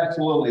 yeah,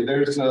 absolutely.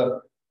 There's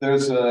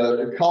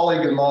a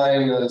colleague of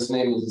mine. His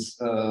name is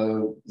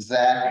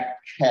Zach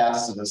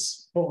Cassis.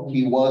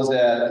 He was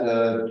at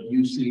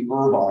UC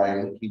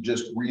Irvine. He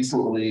just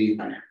recently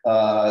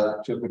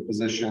took a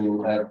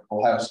position at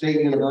Ohio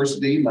State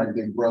University, my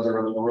big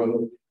brother up the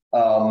road.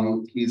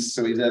 He's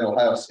at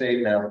Ohio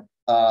State now,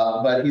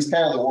 but he's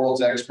kind of the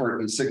world's expert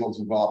in signals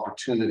of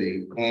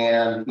opportunity.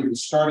 And he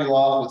was starting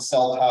off with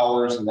cell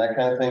towers and that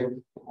kind of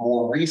thing.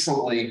 More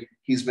recently,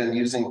 he's been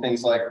using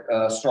things like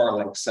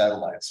Starlink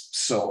satellites.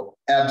 So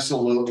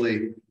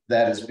absolutely,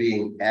 that is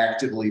being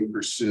actively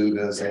pursued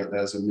as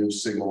a new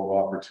signal of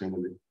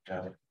opportunity.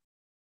 Yeah.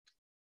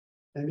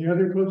 Any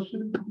other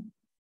questions?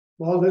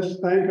 Well, let's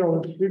thank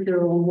our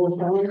speaker one more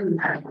time.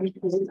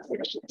 Beautiful.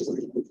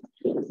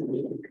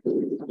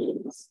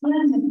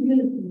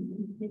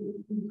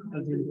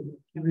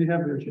 We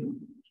have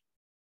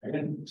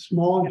a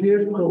small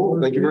gift.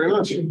 Thank you very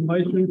much.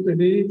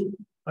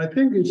 I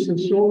think it's a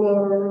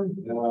solar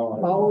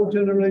power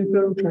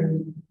generator.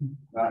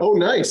 Oh,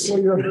 nice. For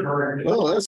your Oh, that's